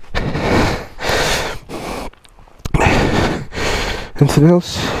 Anything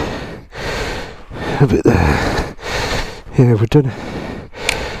else? A bit there. Yeah, we've done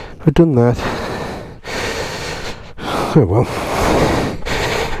that. Oh well.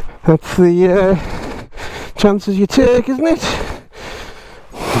 That's the chances you take, isn't it?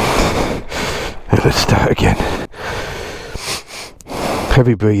 Let's start again.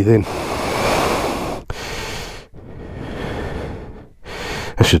 Heavy breathing.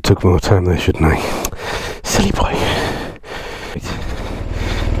 I should have took more time there, shouldn't I? Silly boy. Right.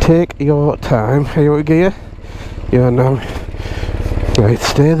 Take your time. Are you out of gear? You are now. Right,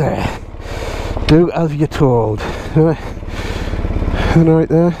 stay there. Do as you're told. Right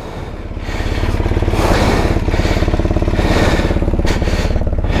there.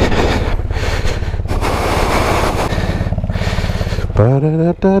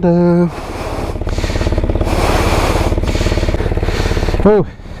 Ba-da-da-da-da. Oh,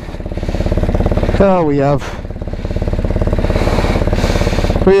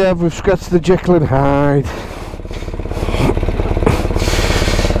 we've scratched the Jekyll and Hyde.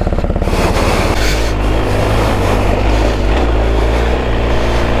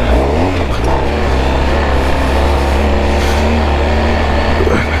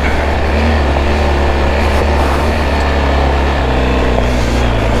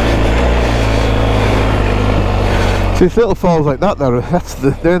 These little falls like that,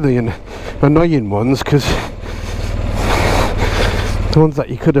 they're the annoying ones, because the ones that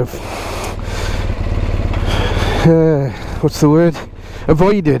you could have what's the word?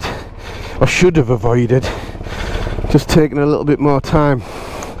 Avoided, or should have avoided, just taking a little bit more time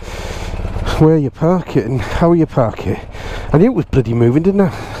where you park it and how you park it. I knew it was bloody moving, didn't I?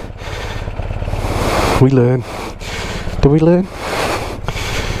 We learn. Do we learn?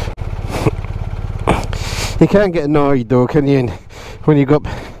 You can't get annoyed though, can you, when you've got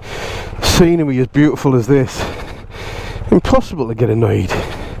scenery as beautiful as this? Impossible to get annoyed.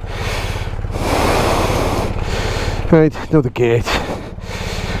 Right, another gate.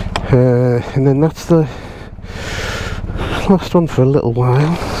 And then that's the last one for a little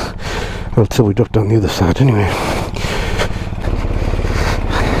while. Well, till we drop down the other side anyway.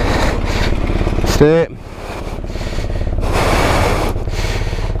 Stay.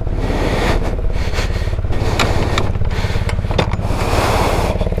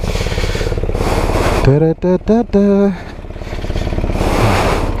 Da da da da da.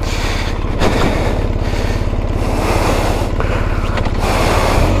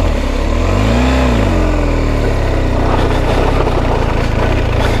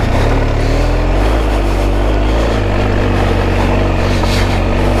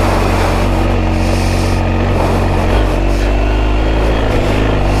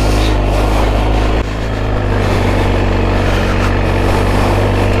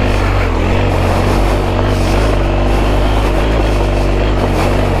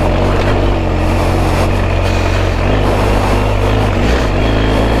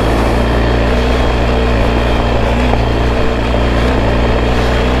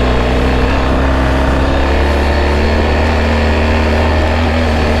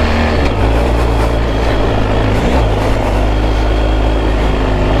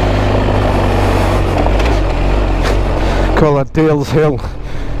 Call that Dale's Hill.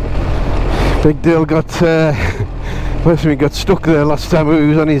 Big Dale got got stuck there last time he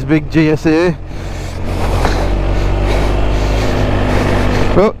was on his big GSA.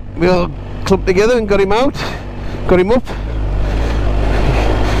 Well, we all clubbed together and got him out, got him up.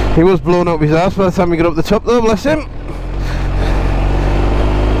 He was blown up his ass by the time we got up the top though, bless him.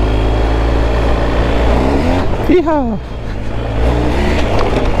 Yeehaw!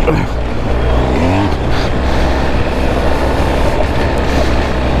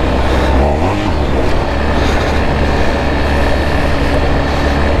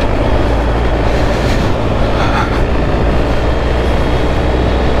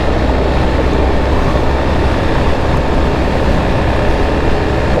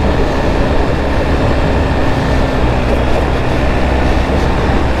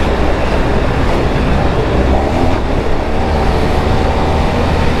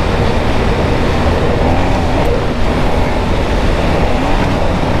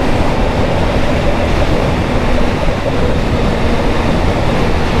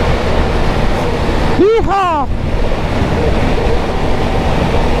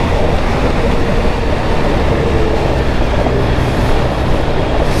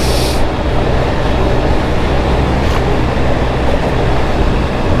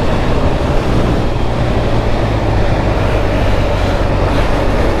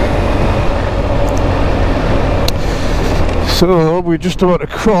 So we're just about to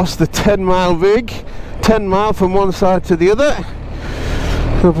cross the 10-mile rig, 10 mile from one side to the other.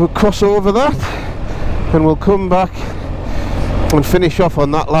 We'll cross over that and we'll come back and finish off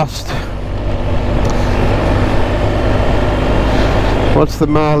on that last. What's the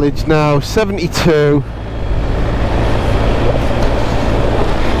mileage now? 72.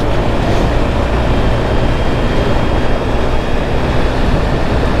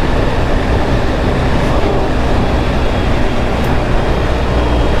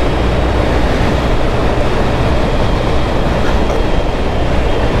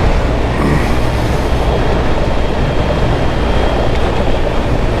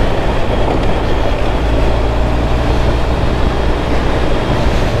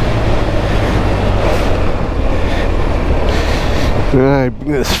 Right,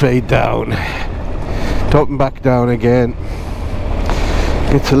 bring the speed down, top and back down again.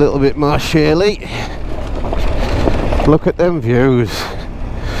 It's a little bit more shaly. Look at them views,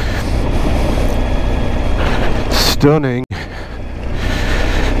 stunning.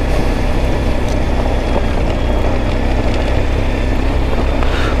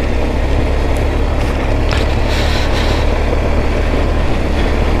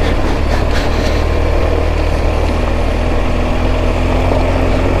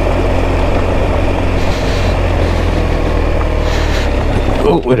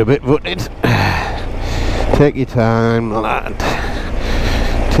 Oh, we're a bit butted. Take your time, lad.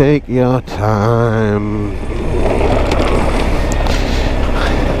 Take your time.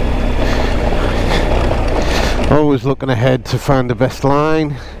 Always looking ahead to find the best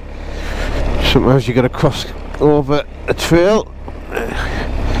line. Sometimes you got to cross over a trail.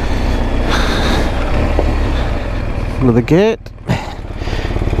 Another gate.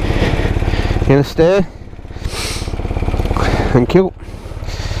 You gonna stay? Thank you.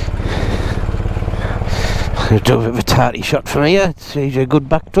 I'll do a bit of a tarty shot from here. It's a good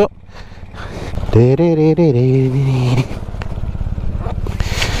backdrop.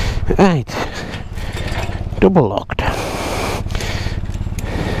 Right, double locked.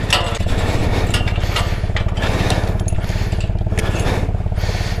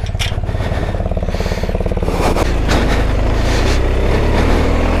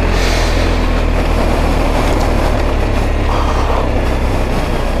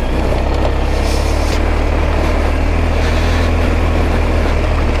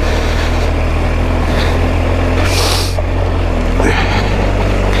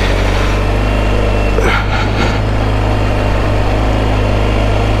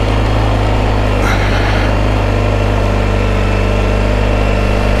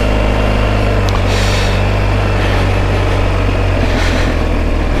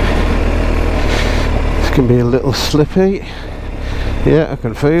 Can be a little slippy. Yeah, I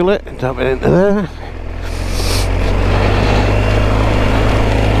can feel it. Tap it into there.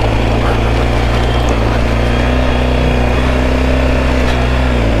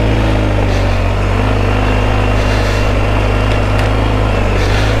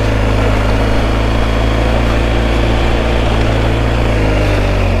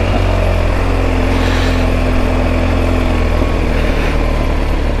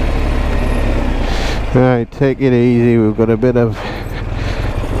 Right, take it easy, we've got a bit of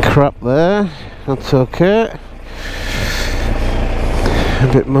crap there, that's okay. A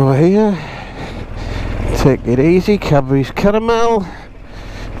bit more here. Take it easy, Cadbury's caramel.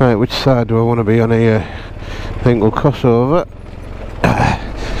 Right, which side do I want to be on here? I think we'll cross over.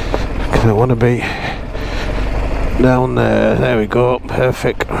 Because I want to be down there. There we go,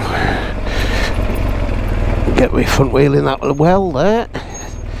 perfect. Get my front wheel in that well there.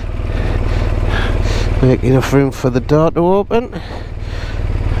 Make enough room for the door to open.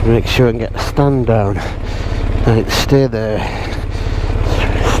 Make sure I can get the stand down. Right, stay there.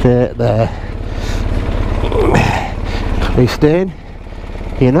 Stay there. Are you staying?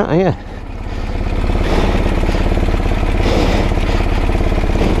 You're not, are you?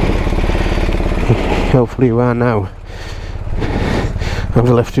 Hopefully you are now. I've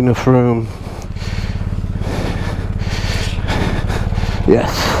left enough room.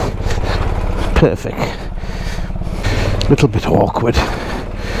 Yes. Perfect. Little bit awkward.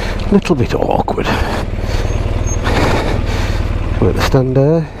 Little bit awkward. With the stand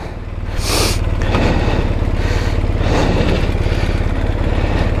there.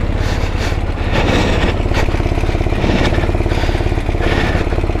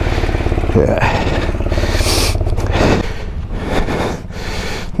 Yeah.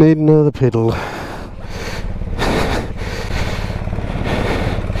 Need another pedal.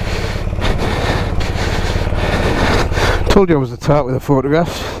 Told you I was a tart with the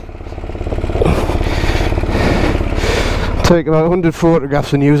photographs. Take about 100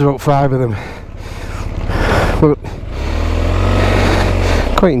 photographs and use about 5 of them. But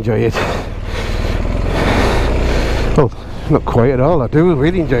quite enjoy it. Well, not quite at all. I do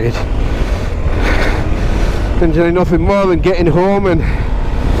really enjoy it. Enjoy nothing more than getting home and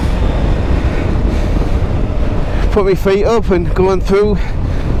put my feet up and going through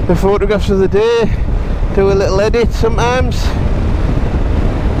the photographs of the day. Do a little edit sometimes.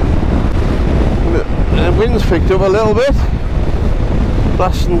 The wind's picked up a little bit,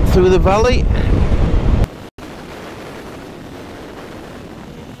 blasting through the valley.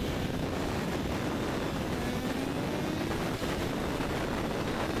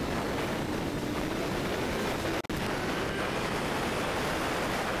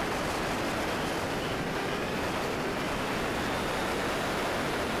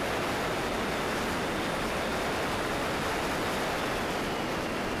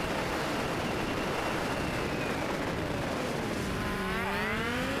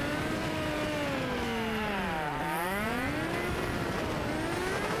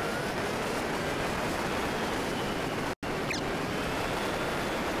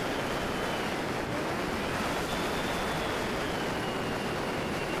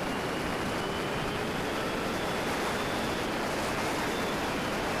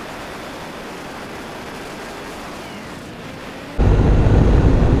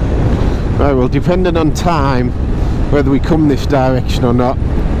 Right, well, depending on time, whether we come this direction or not.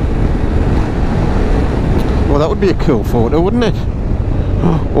 Well, that would be a cool photo, wouldn't it?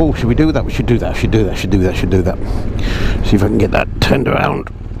 Oh, should we do that? We should do that, should do that, should do that, should do that. See if I can get that turned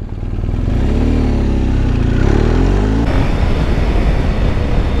around.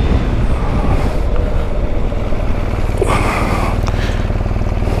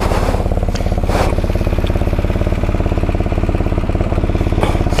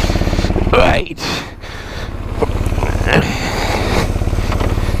 Right.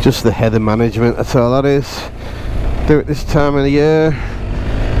 Just the heather management, that's all that is. Do it this time of the year.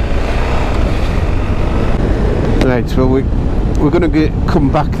 Right, so we're going to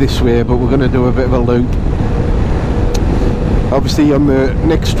come back this way, but we're going to do a bit of a loop. Obviously on the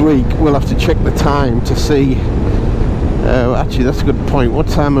next week we'll have to check the time to see. Actually, that's a good point. What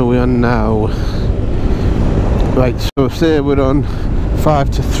time are we on now? Right, so say we're on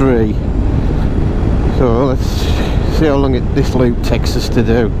 5 to 3. So let's see how long this loop takes us to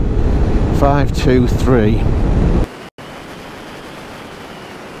do. 5, 2, 3.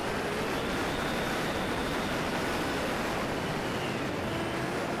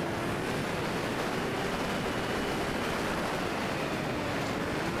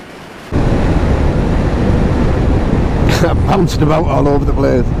 I'm bouncing about all over the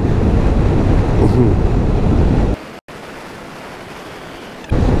place.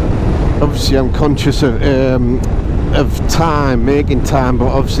 Obviously I'm conscious of time, making time, but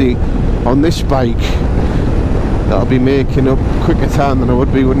obviously on this bike that'll be making up quicker time than I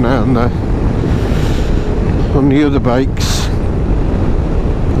would be, wouldn't I, on the other bikes.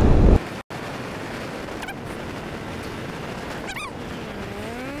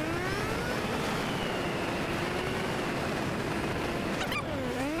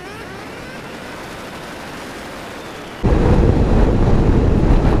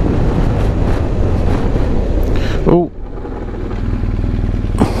 Oh,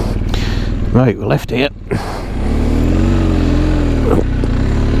 Right, we're left here.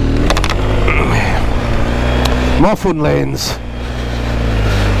 More fun lanes.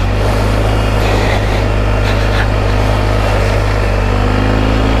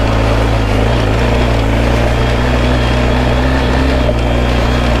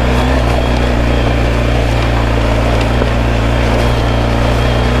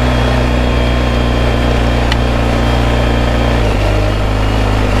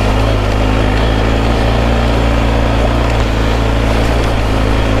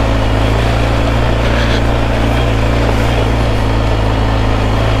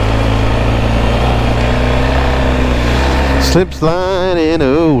 Slip sliding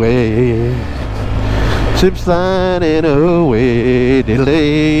away, slip sliding away,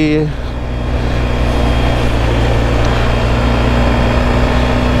 delay.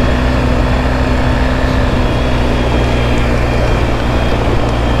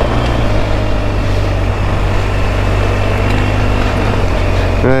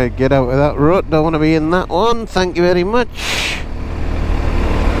 Right, get out of that rut, don't want to be in that one, thank you very much.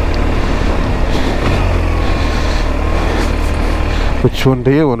 Which one do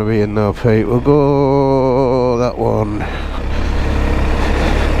you want to be in now, Pete? We'll go that one.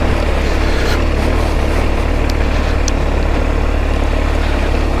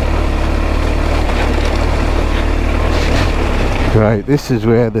 Right, this is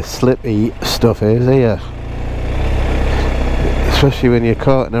where the slippy stuff is here. Especially when you're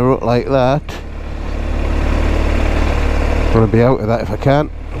caught in a rut like that. I want to be out of that if I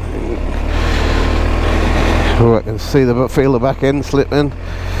can. Oh, I can see feel the back end slipping.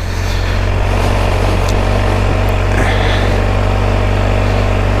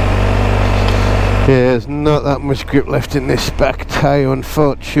 Yeah, there's not that much grip left in this back tyre,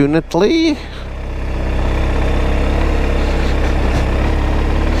 unfortunately.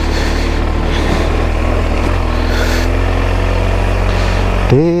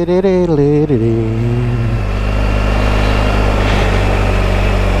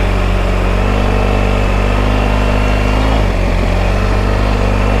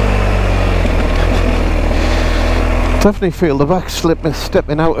 Definitely feel the back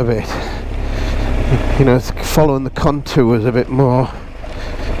stepping out of it. You know, it's following the contours a bit more.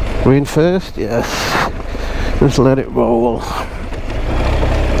 We're in first? Yes. Just let it roll.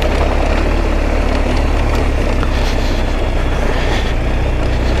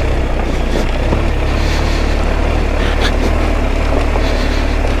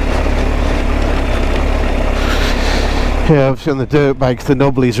 Yeah, obviously on the dirt bikes the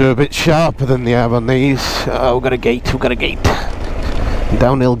knobblies are a bit sharper than they are on these. Oh, we've got a gate,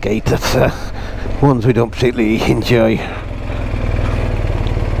 Downhill gate, that's ones we don't particularly enjoy.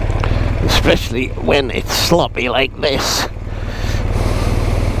 Especially when it's sloppy like this.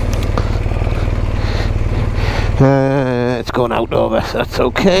 It's going out over, so that's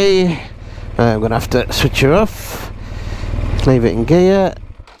okay. I'm going to have to switch her off. Leave it in gear.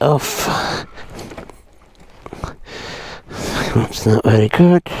 Off. That's not very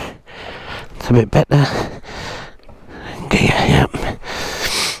good. It's a bit better. Okay, yep.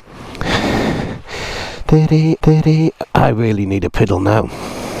 I really need a pedal now.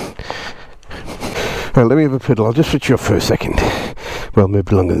 Well, let me have a pedal. I'll just switch you off for a second. Well,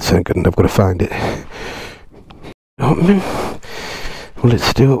 maybe longer than a second. I've got to find it. Open. Well,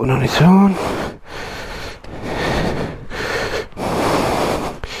 let's do it one on its own.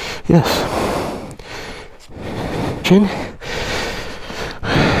 Yes. Chin.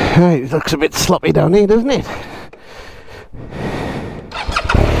 Right, it looks a bit sloppy down here, doesn't it?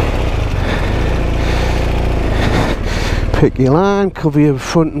 Pick your line, cover your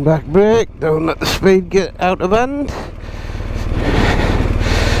front and back brake, don't let the speed get out of hand.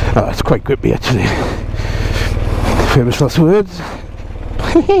 Oh, it's quite grippy actually. Famous last words.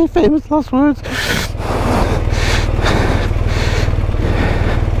 Famous last words.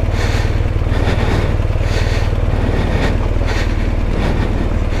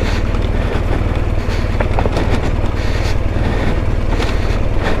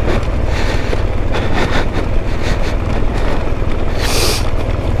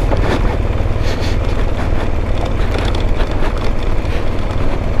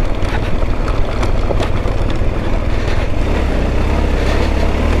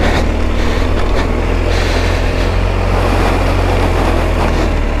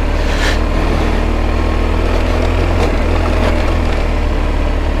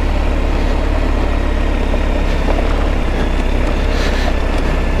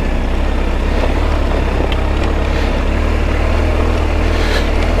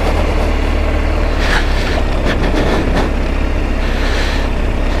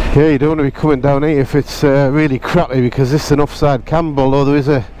 Yeah, you don't want to be coming down here if it's really crappy, because this is an offside camber, although there is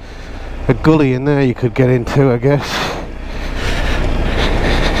a gully in there you could get into, I guess.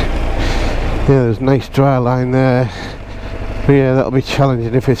 Yeah, there's a nice dry line there. But yeah, that'll be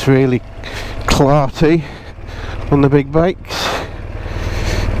challenging if it's really clarty on the big bikes.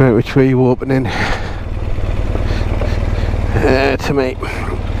 Right, which way are you opening? To me.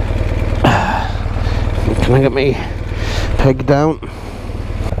 Can I get me peg down?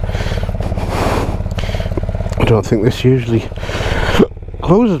 I don't think this usually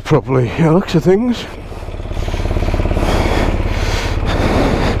closes properly. Yeah, looks of things.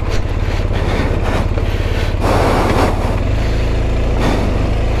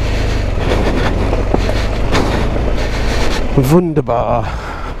 Wunderbar.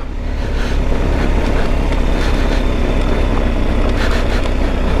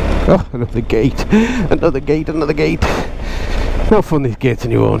 Oh, another gate. Another gate, another gate. No fun these gates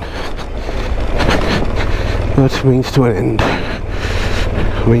on your own. That means to an end.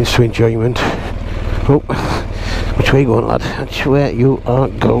 Means to enjoyment. Oh, which way you going, lad? That's where you are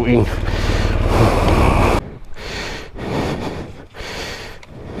going.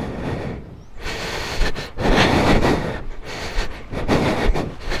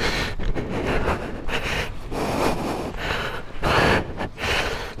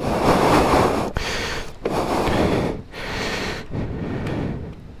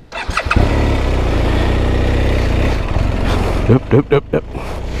 Nope.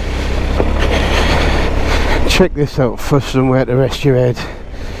 Check this out for somewhere to rest your head.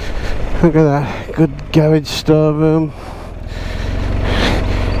 Look at that, good garage storeroom,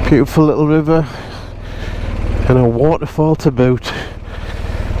 beautiful little river, and a waterfall to boot.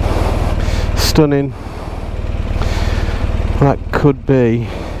 Stunning. That could be.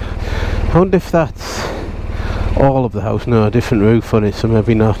 I wonder if that's all of the house. No, a different roof on it, so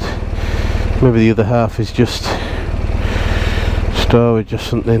maybe not. Maybe the other half is just storage or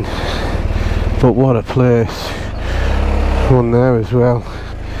something. But what a place. One there as well.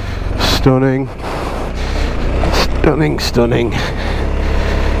 Stunning. Stunning.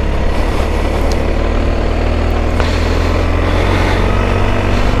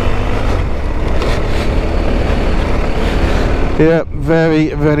 Yeah,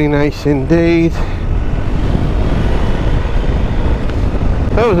 very nice indeed.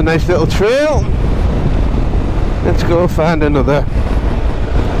 That was a nice little trail. Let's go find another.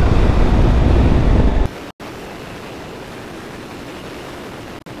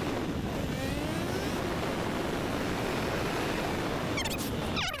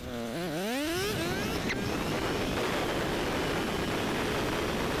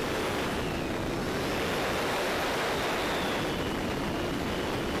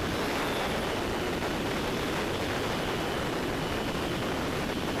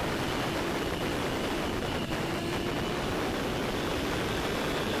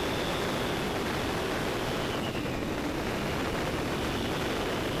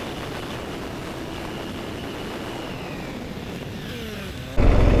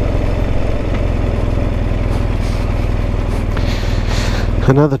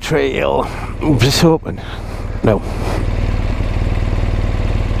 Another trail. Just open. No.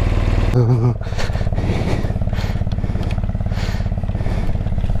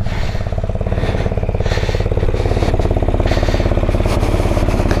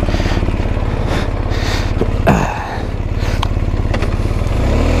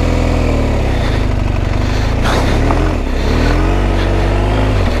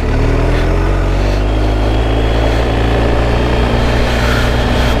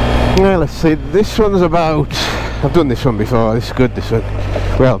 Well, let's see, this one's about, I've done this one before, this is good, this one.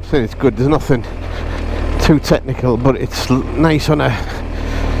 Well, I'm saying it's good, there's nothing too technical, but it's nice on a,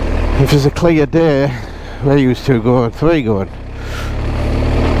 if there's a clear day, where you used to go on 3 going.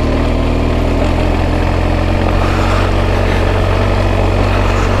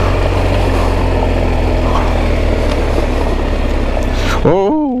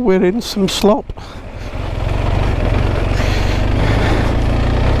 Oh, we're in some slop.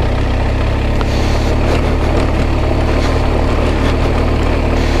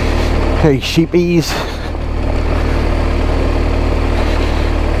 Hey sheepies,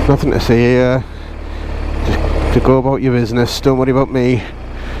 nothing to say here, just to go about your business, don't worry about me.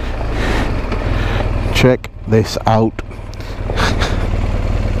 Check this out.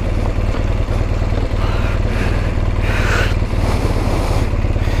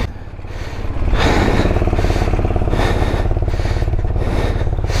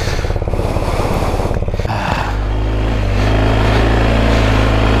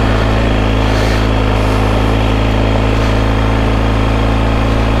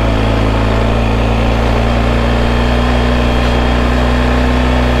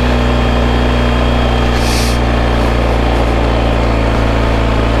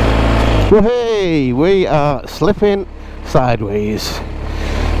 Well, hey, we are slipping sideways.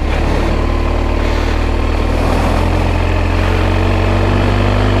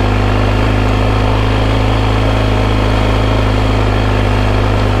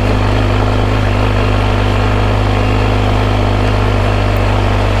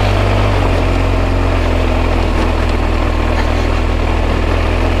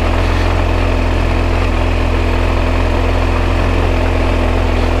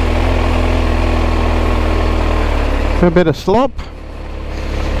 A bit of slop,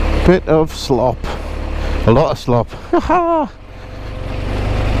 a lot of slop.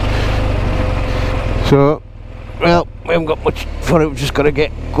 So, well, we haven't got much for it, we've just got to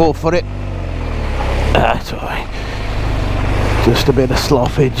go for it. That's alright. Just a bit of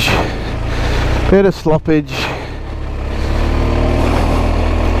sloppage.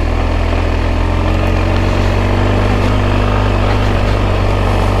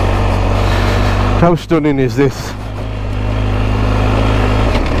 How stunning is this?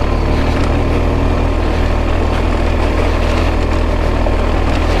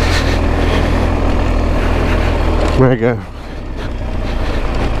 Mega.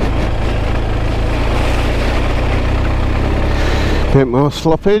 Bit more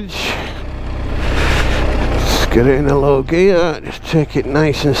sloppage. Just get it in a low gear, just take it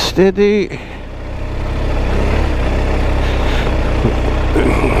nice and steady.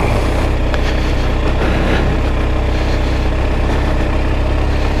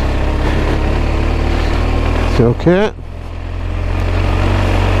 It's okay.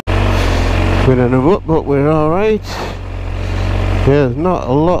 Bit of a up, but we're alright. Yeah, there's not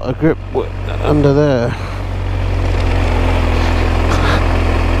a lot of grip under there.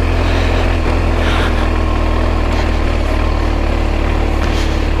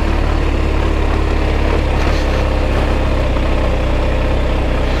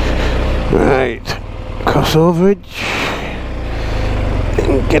 Right, cross overage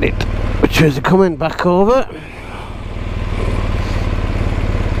and get it, which is coming back over.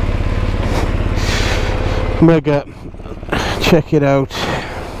 Mega, check it out.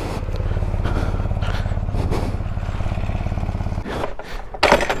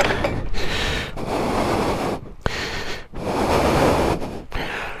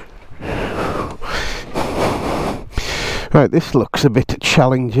 Right, this looks a bit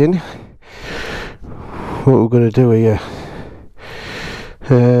challenging. What we're going to do here,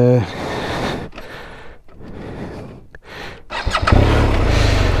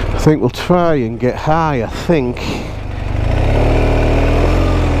 I think we'll try and get high, I think.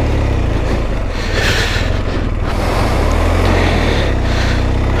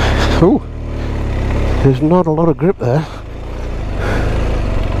 Oh, there's not a lot of grip there.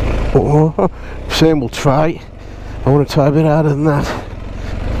 Oh, same, we'll try. I want to try a bit harder than that.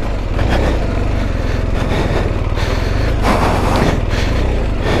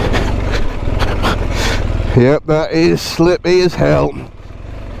 Yep, that is slippy as hell.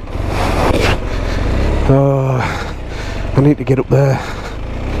 Oh, I need to get up there.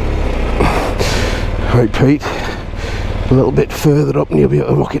 Right, Pete, a little bit further up and you'll be able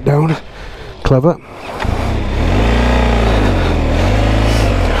to rock it down. Clever.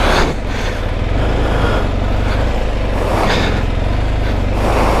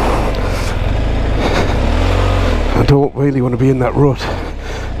 I don't really want to be in that rut.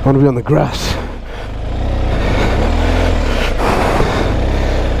 I want to be on the grass.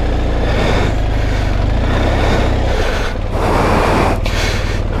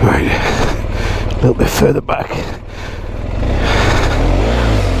 A little bit further back.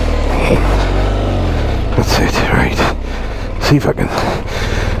 That's it, right. See if I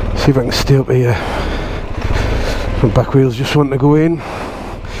can stay up here. My back wheels just want to go in.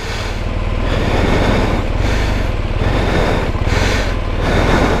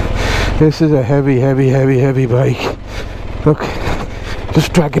 This is a heavy bike. Look,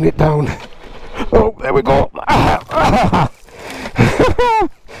 just dragging it down. Oh, there we go.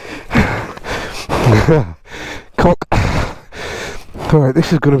 Cock. Alright,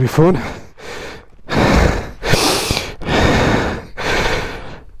 this is going to be fun.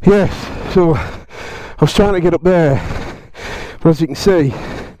 Yes, so I was trying to get up there, but as you can see,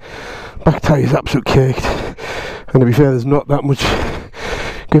 back tyre is absolutely caked, and to be fair, there's not that much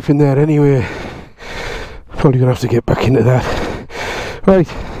grip in there anyway. Probably going to have to get back into that. Right,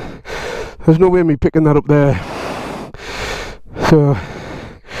 there's no way of me picking that up there, so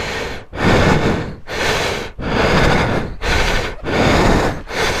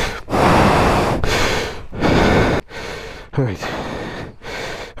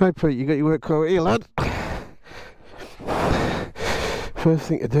right, Pete, you got your work car here, lad. First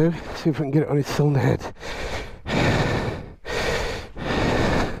thing to do, see if we can get it on its cylinder head.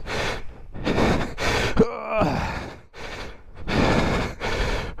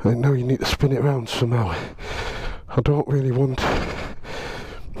 Right, now you need to spin it around somehow. I don't really want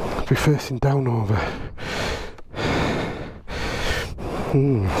to be facing down over.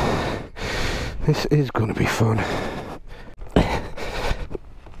 This is going to be fun.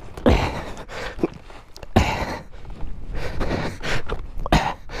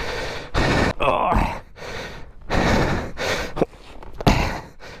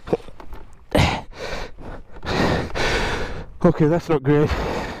 Okay, that's not great.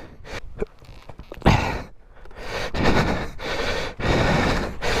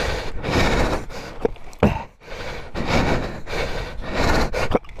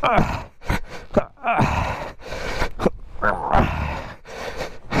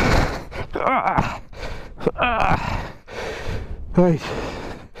 Right,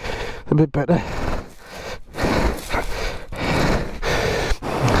 a bit better.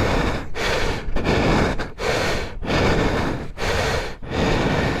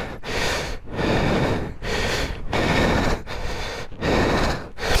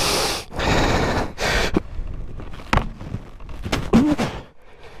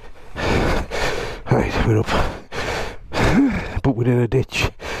 Right, we're up, but we're in a ditch.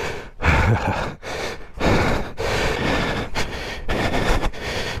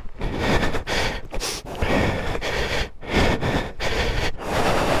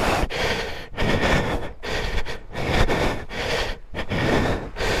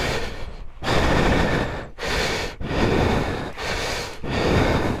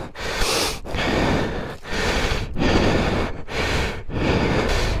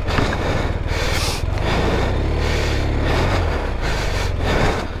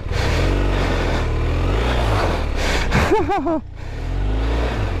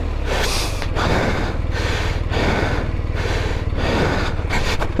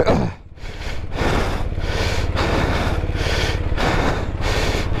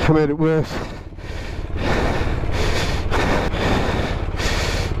 I made it worse.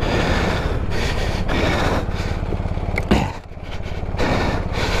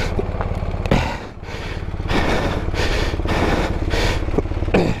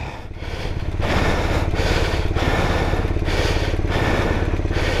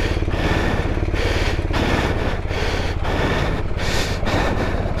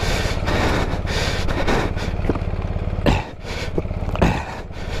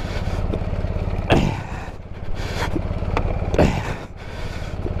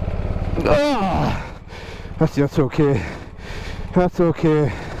 That's okay. That's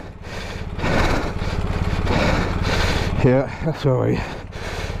okay. Yeah, that's alright.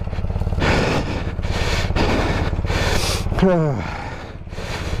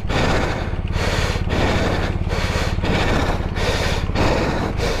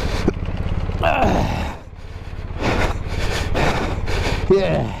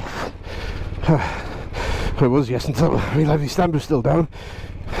 Yeah. It was yes until I realised the stand was still down.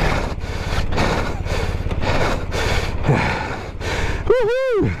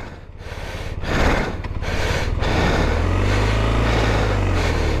 Woohoo!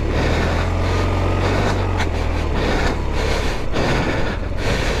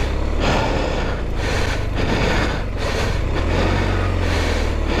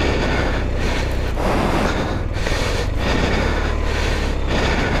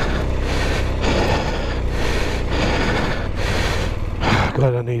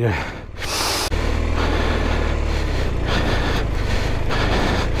 Glad I need it.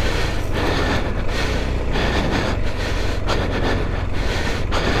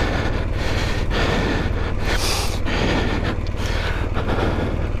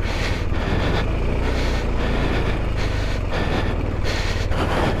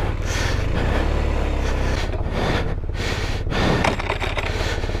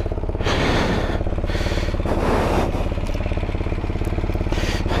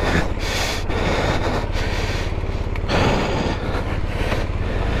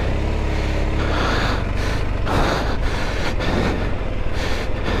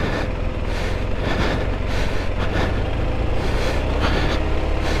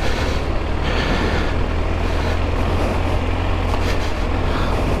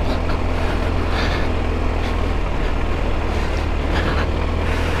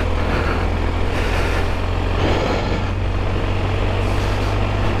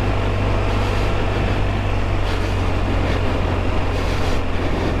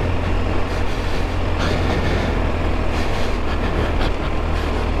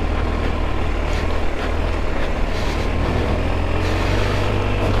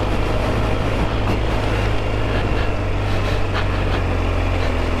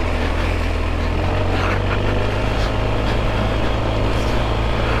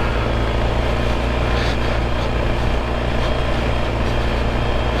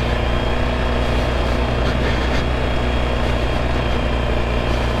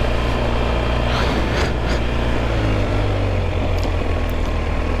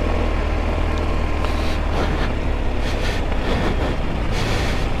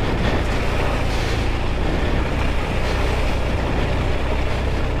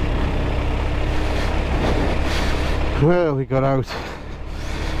 Well, we got out.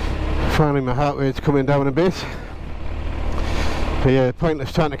 Finally my heart rate's coming down a bit. But yeah,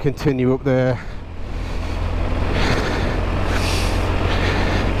 pointless trying to continue up there.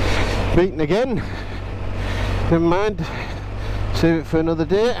 Beaten again. Never mind. Save it for another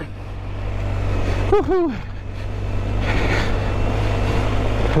day. Woohoo!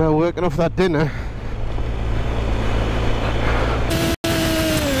 Well, working off that dinner.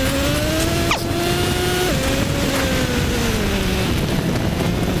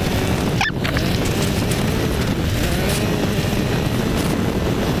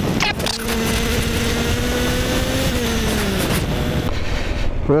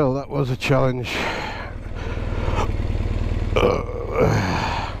 Well, that was a challenge.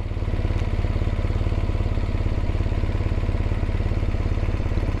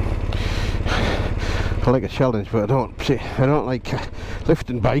 I like a challenge, but I don't like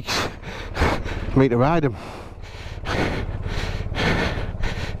lifting bikes. I mean to ride them.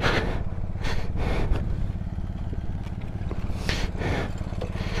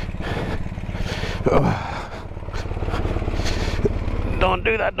 Don't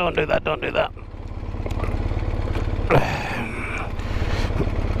do that, don't do that, don't do that.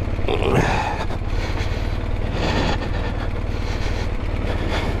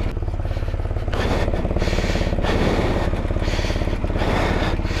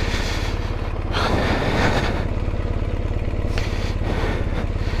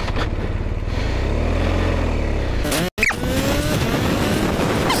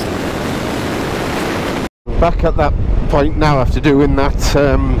 Back at that point now after doing that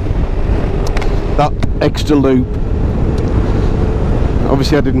that extra loop.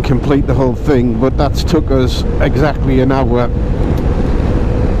 Obviously I didn't complete the whole thing, but that's took us exactly an hour.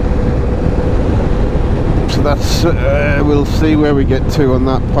 So that's we'll see where we get to on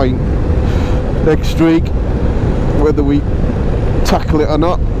that point next week, whether we tackle it or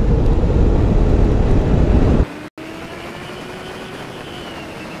not.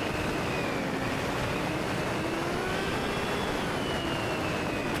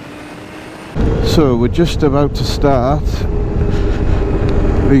 So we're just about to start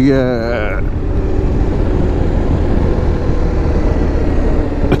the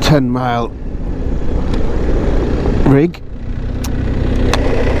 10-mile rig.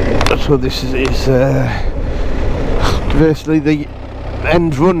 So this is basically the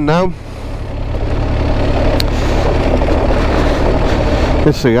end run now.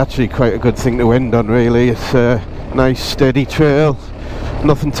 This is actually quite a good thing to end on, really. It's a nice steady trail.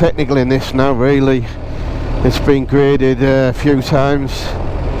 Nothing technical in this now, really. It's been graded a few times.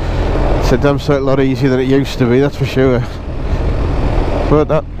 It's a damn sight a lot easier than it used to be, that's for sure. But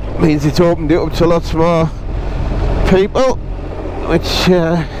that means it's opened it up to lots more people, which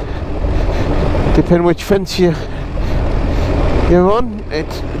depending which fence you're on,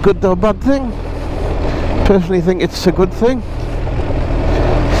 it's a good or bad thing. Personally think it's a good thing.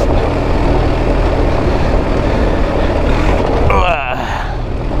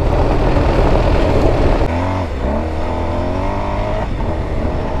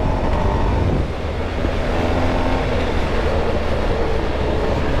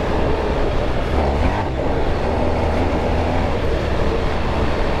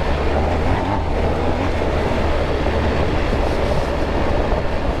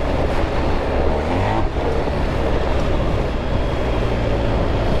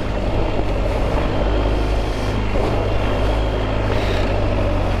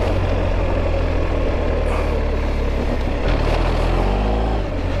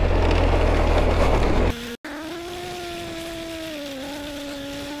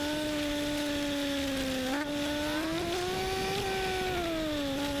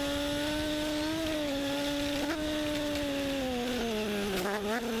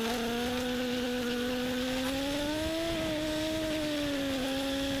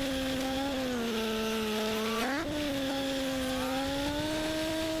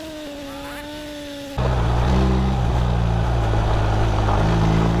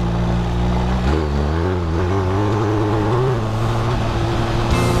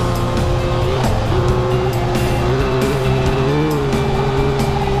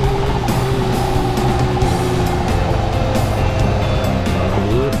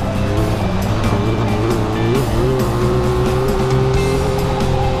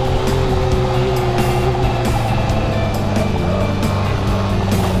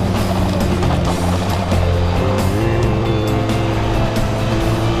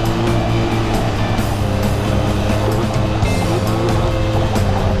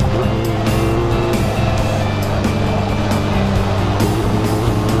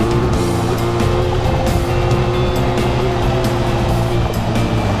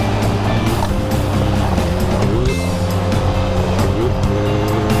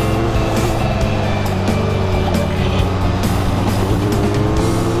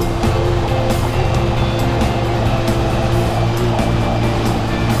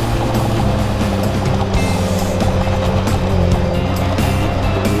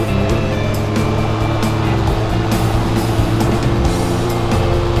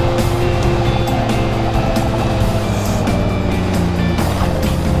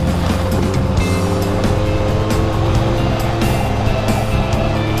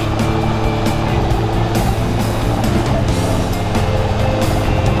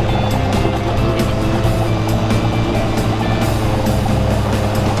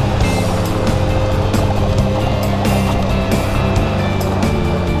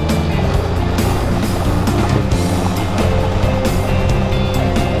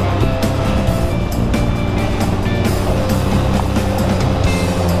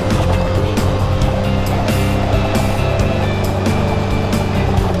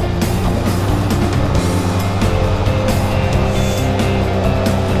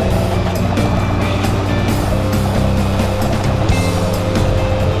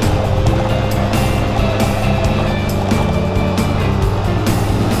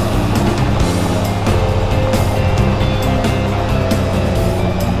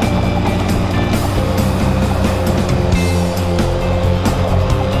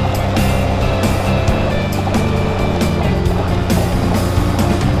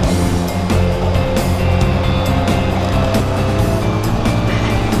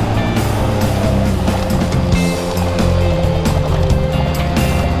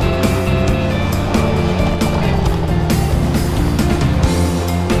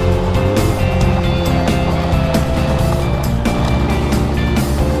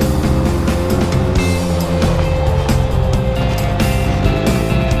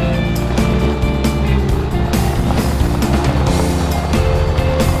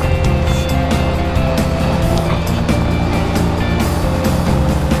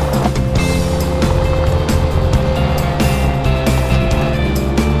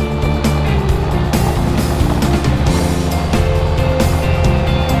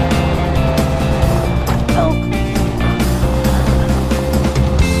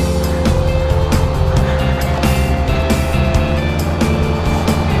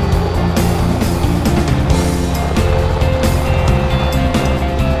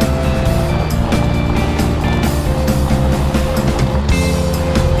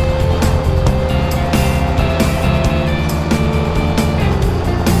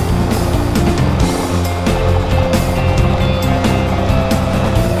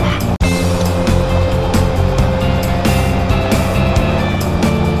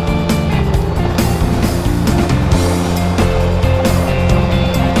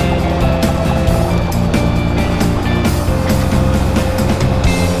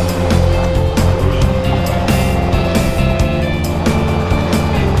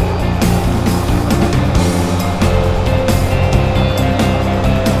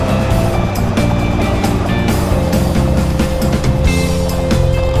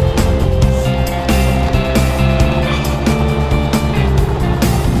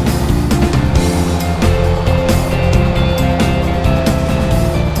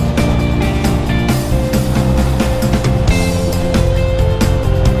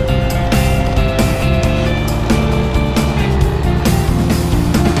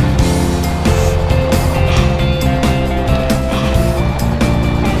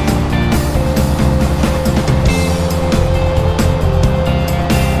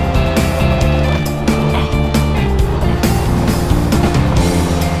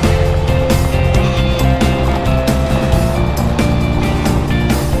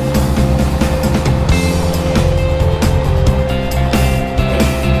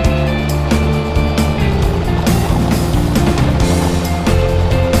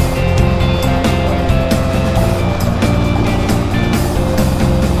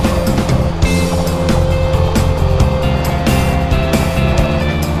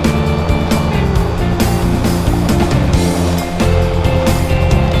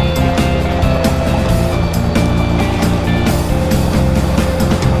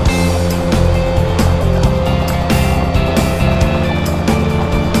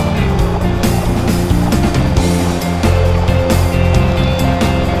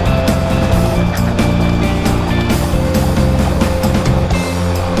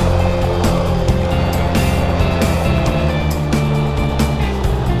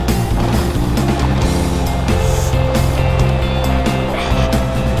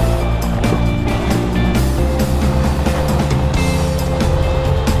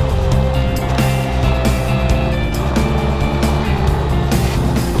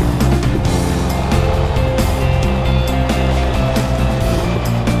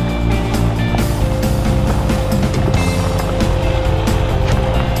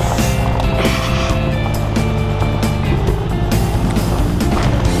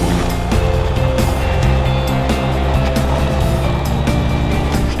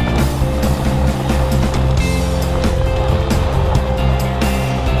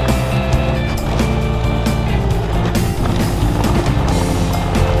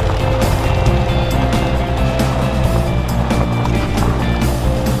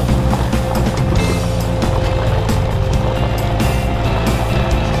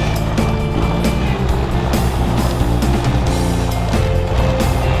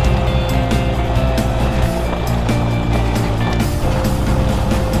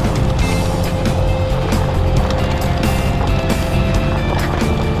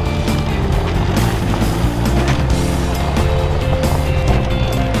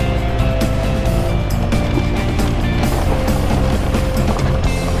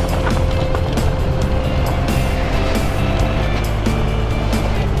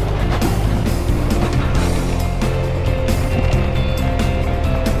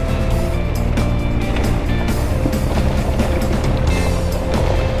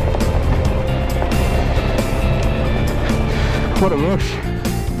 rush.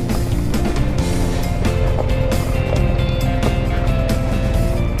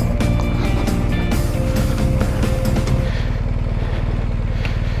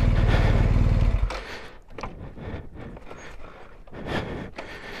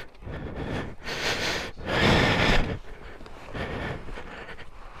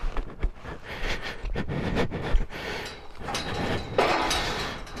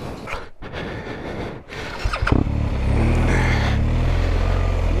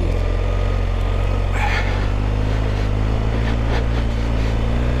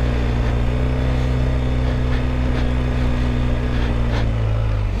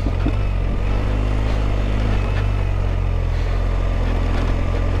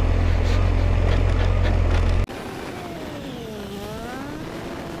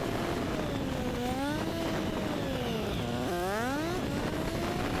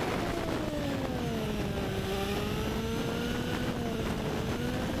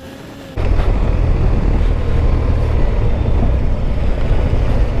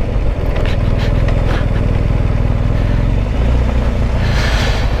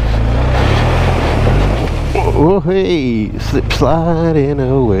 Oh hey, slip sliding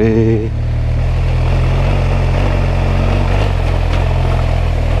away.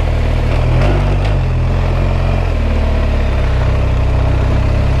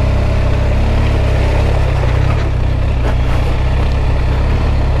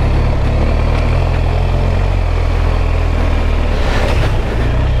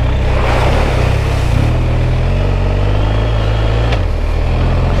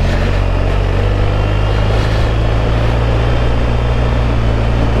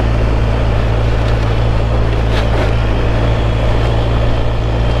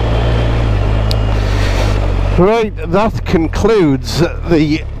 Right, that concludes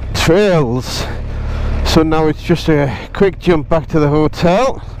the trails. So now it's just a quick jump back to the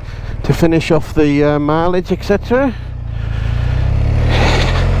hotel to finish off the mileage, etc.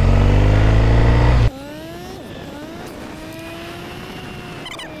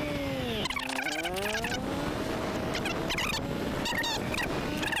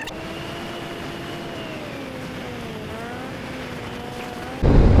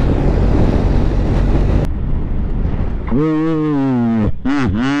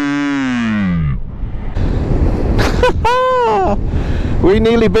 We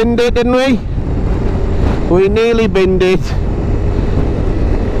nearly binned it, didn't we? We nearly binned it.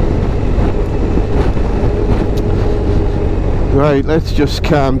 Right, let's just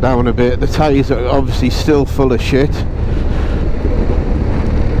calm down a bit. The tyres are obviously still full of shit.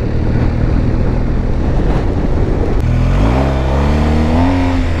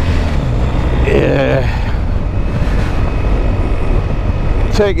 Yeah.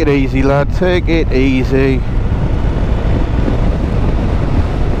 Take it easy, lad, take it easy.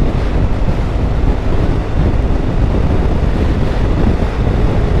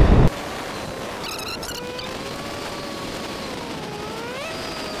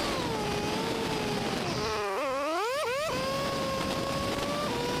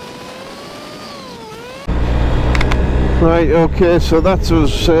 Right, okay, so that's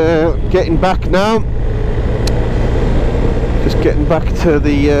us getting back now. Just getting back to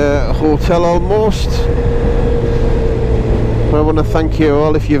the hotel almost. I want to thank you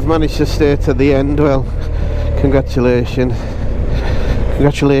all. If you've managed to stay to the end, well, congratulations.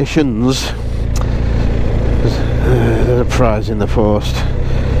 Congratulations. There's a prize in the post.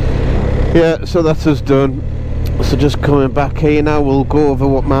 Yeah, so that's us done. So just coming back here now, we'll go over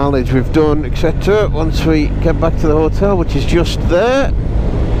what mileage we've done, etc. once we get back to the hotel, which is just there.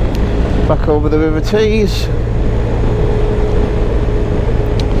 Back over the River Tees.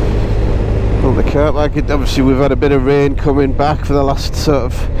 Well, the car park, obviously we've had a bit of rain coming back for the last sort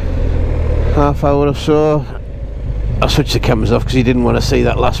of half hour or so. I switched the cameras off because he didn't want to see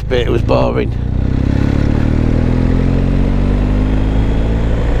that last bit, it was boring.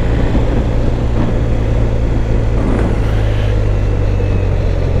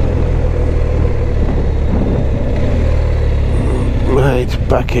 Right,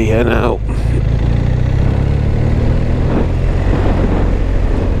 back here now.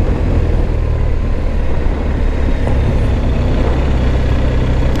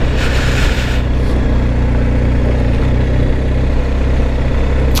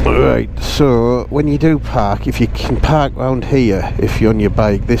 Right, so when you do park, if you can park round here, if you're on your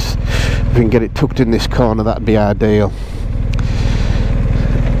bike, this, if you can get it tucked in this corner, that'd be ideal.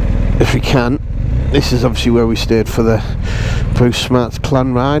 If we can. This is obviously where we stayed for the Bruce Smart's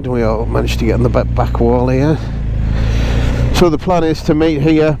clan ride. We all managed to get on the back wall here. So the plan is to meet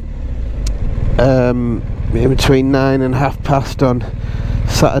here, in between 9 and 30 on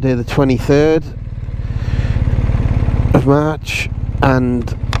Saturday the 23rd of March, and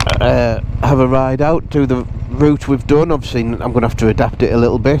have a ride out, do the route we've done. Obviously I'm going to have to adapt it a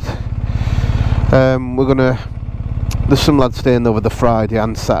little bit. There's some lads staying over the Friday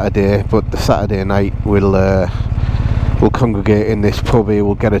and Saturday, but the Saturday night we'll congregate in this pub here.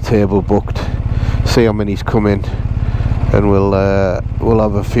 We'll get a table booked, see how many's coming, and we'll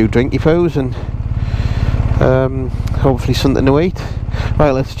have a few drinky poos and hopefully something to eat.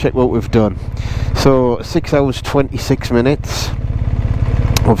 Right, let's check what we've done. So 6 hours 26 minutes.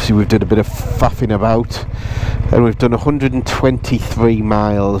 Obviously we've done a bit of faffing about, and we've done 123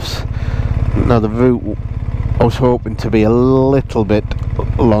 miles. Now the route I was hoping to be a little bit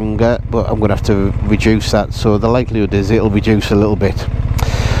longer, but I'm going to have to reduce that, so the likelihood is it'll reduce a little bit.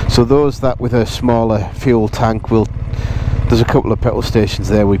 So those that with a smaller fuel tank there's a couple of petrol stations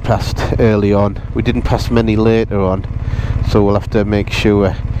there we passed early on. We didn't pass many later on, so we'll have to make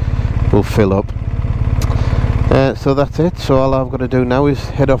sure we'll fill up. So that's it. So all I've got to do now is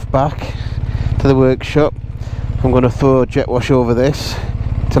head off back to the workshop. I'm going to throw a jet wash over this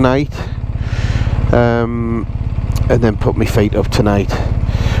tonight, and then put my feet up tonight.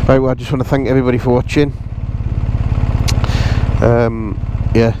 Right, well, I just want to thank everybody for watching.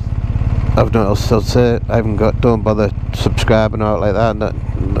 Yeah, I've nothing else to say. I haven't got, don't bother subscribing or like that, not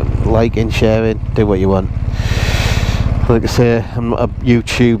liking, sharing, do what you want. Like I say, I'm not a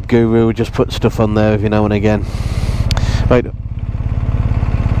YouTube guru, just put stuff on there every now and again. Right,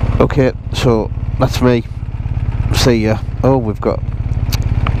 okay, so that's me. See ya. Oh, we've got,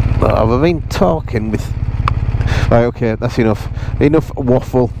 have I been talking with, right, okay, that's enough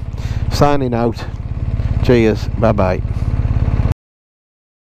waffle. Signing out. Cheers, bye bye.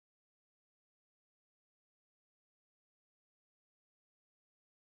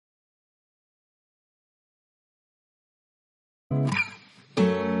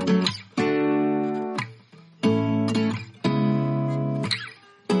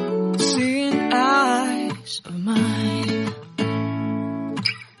 Seeing eyes of mine,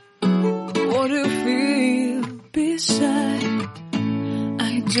 what do you feel beside?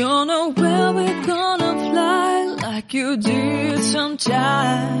 I don't know where we're gonna fly like you did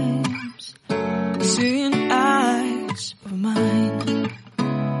sometimes. Seeing eyes of mine.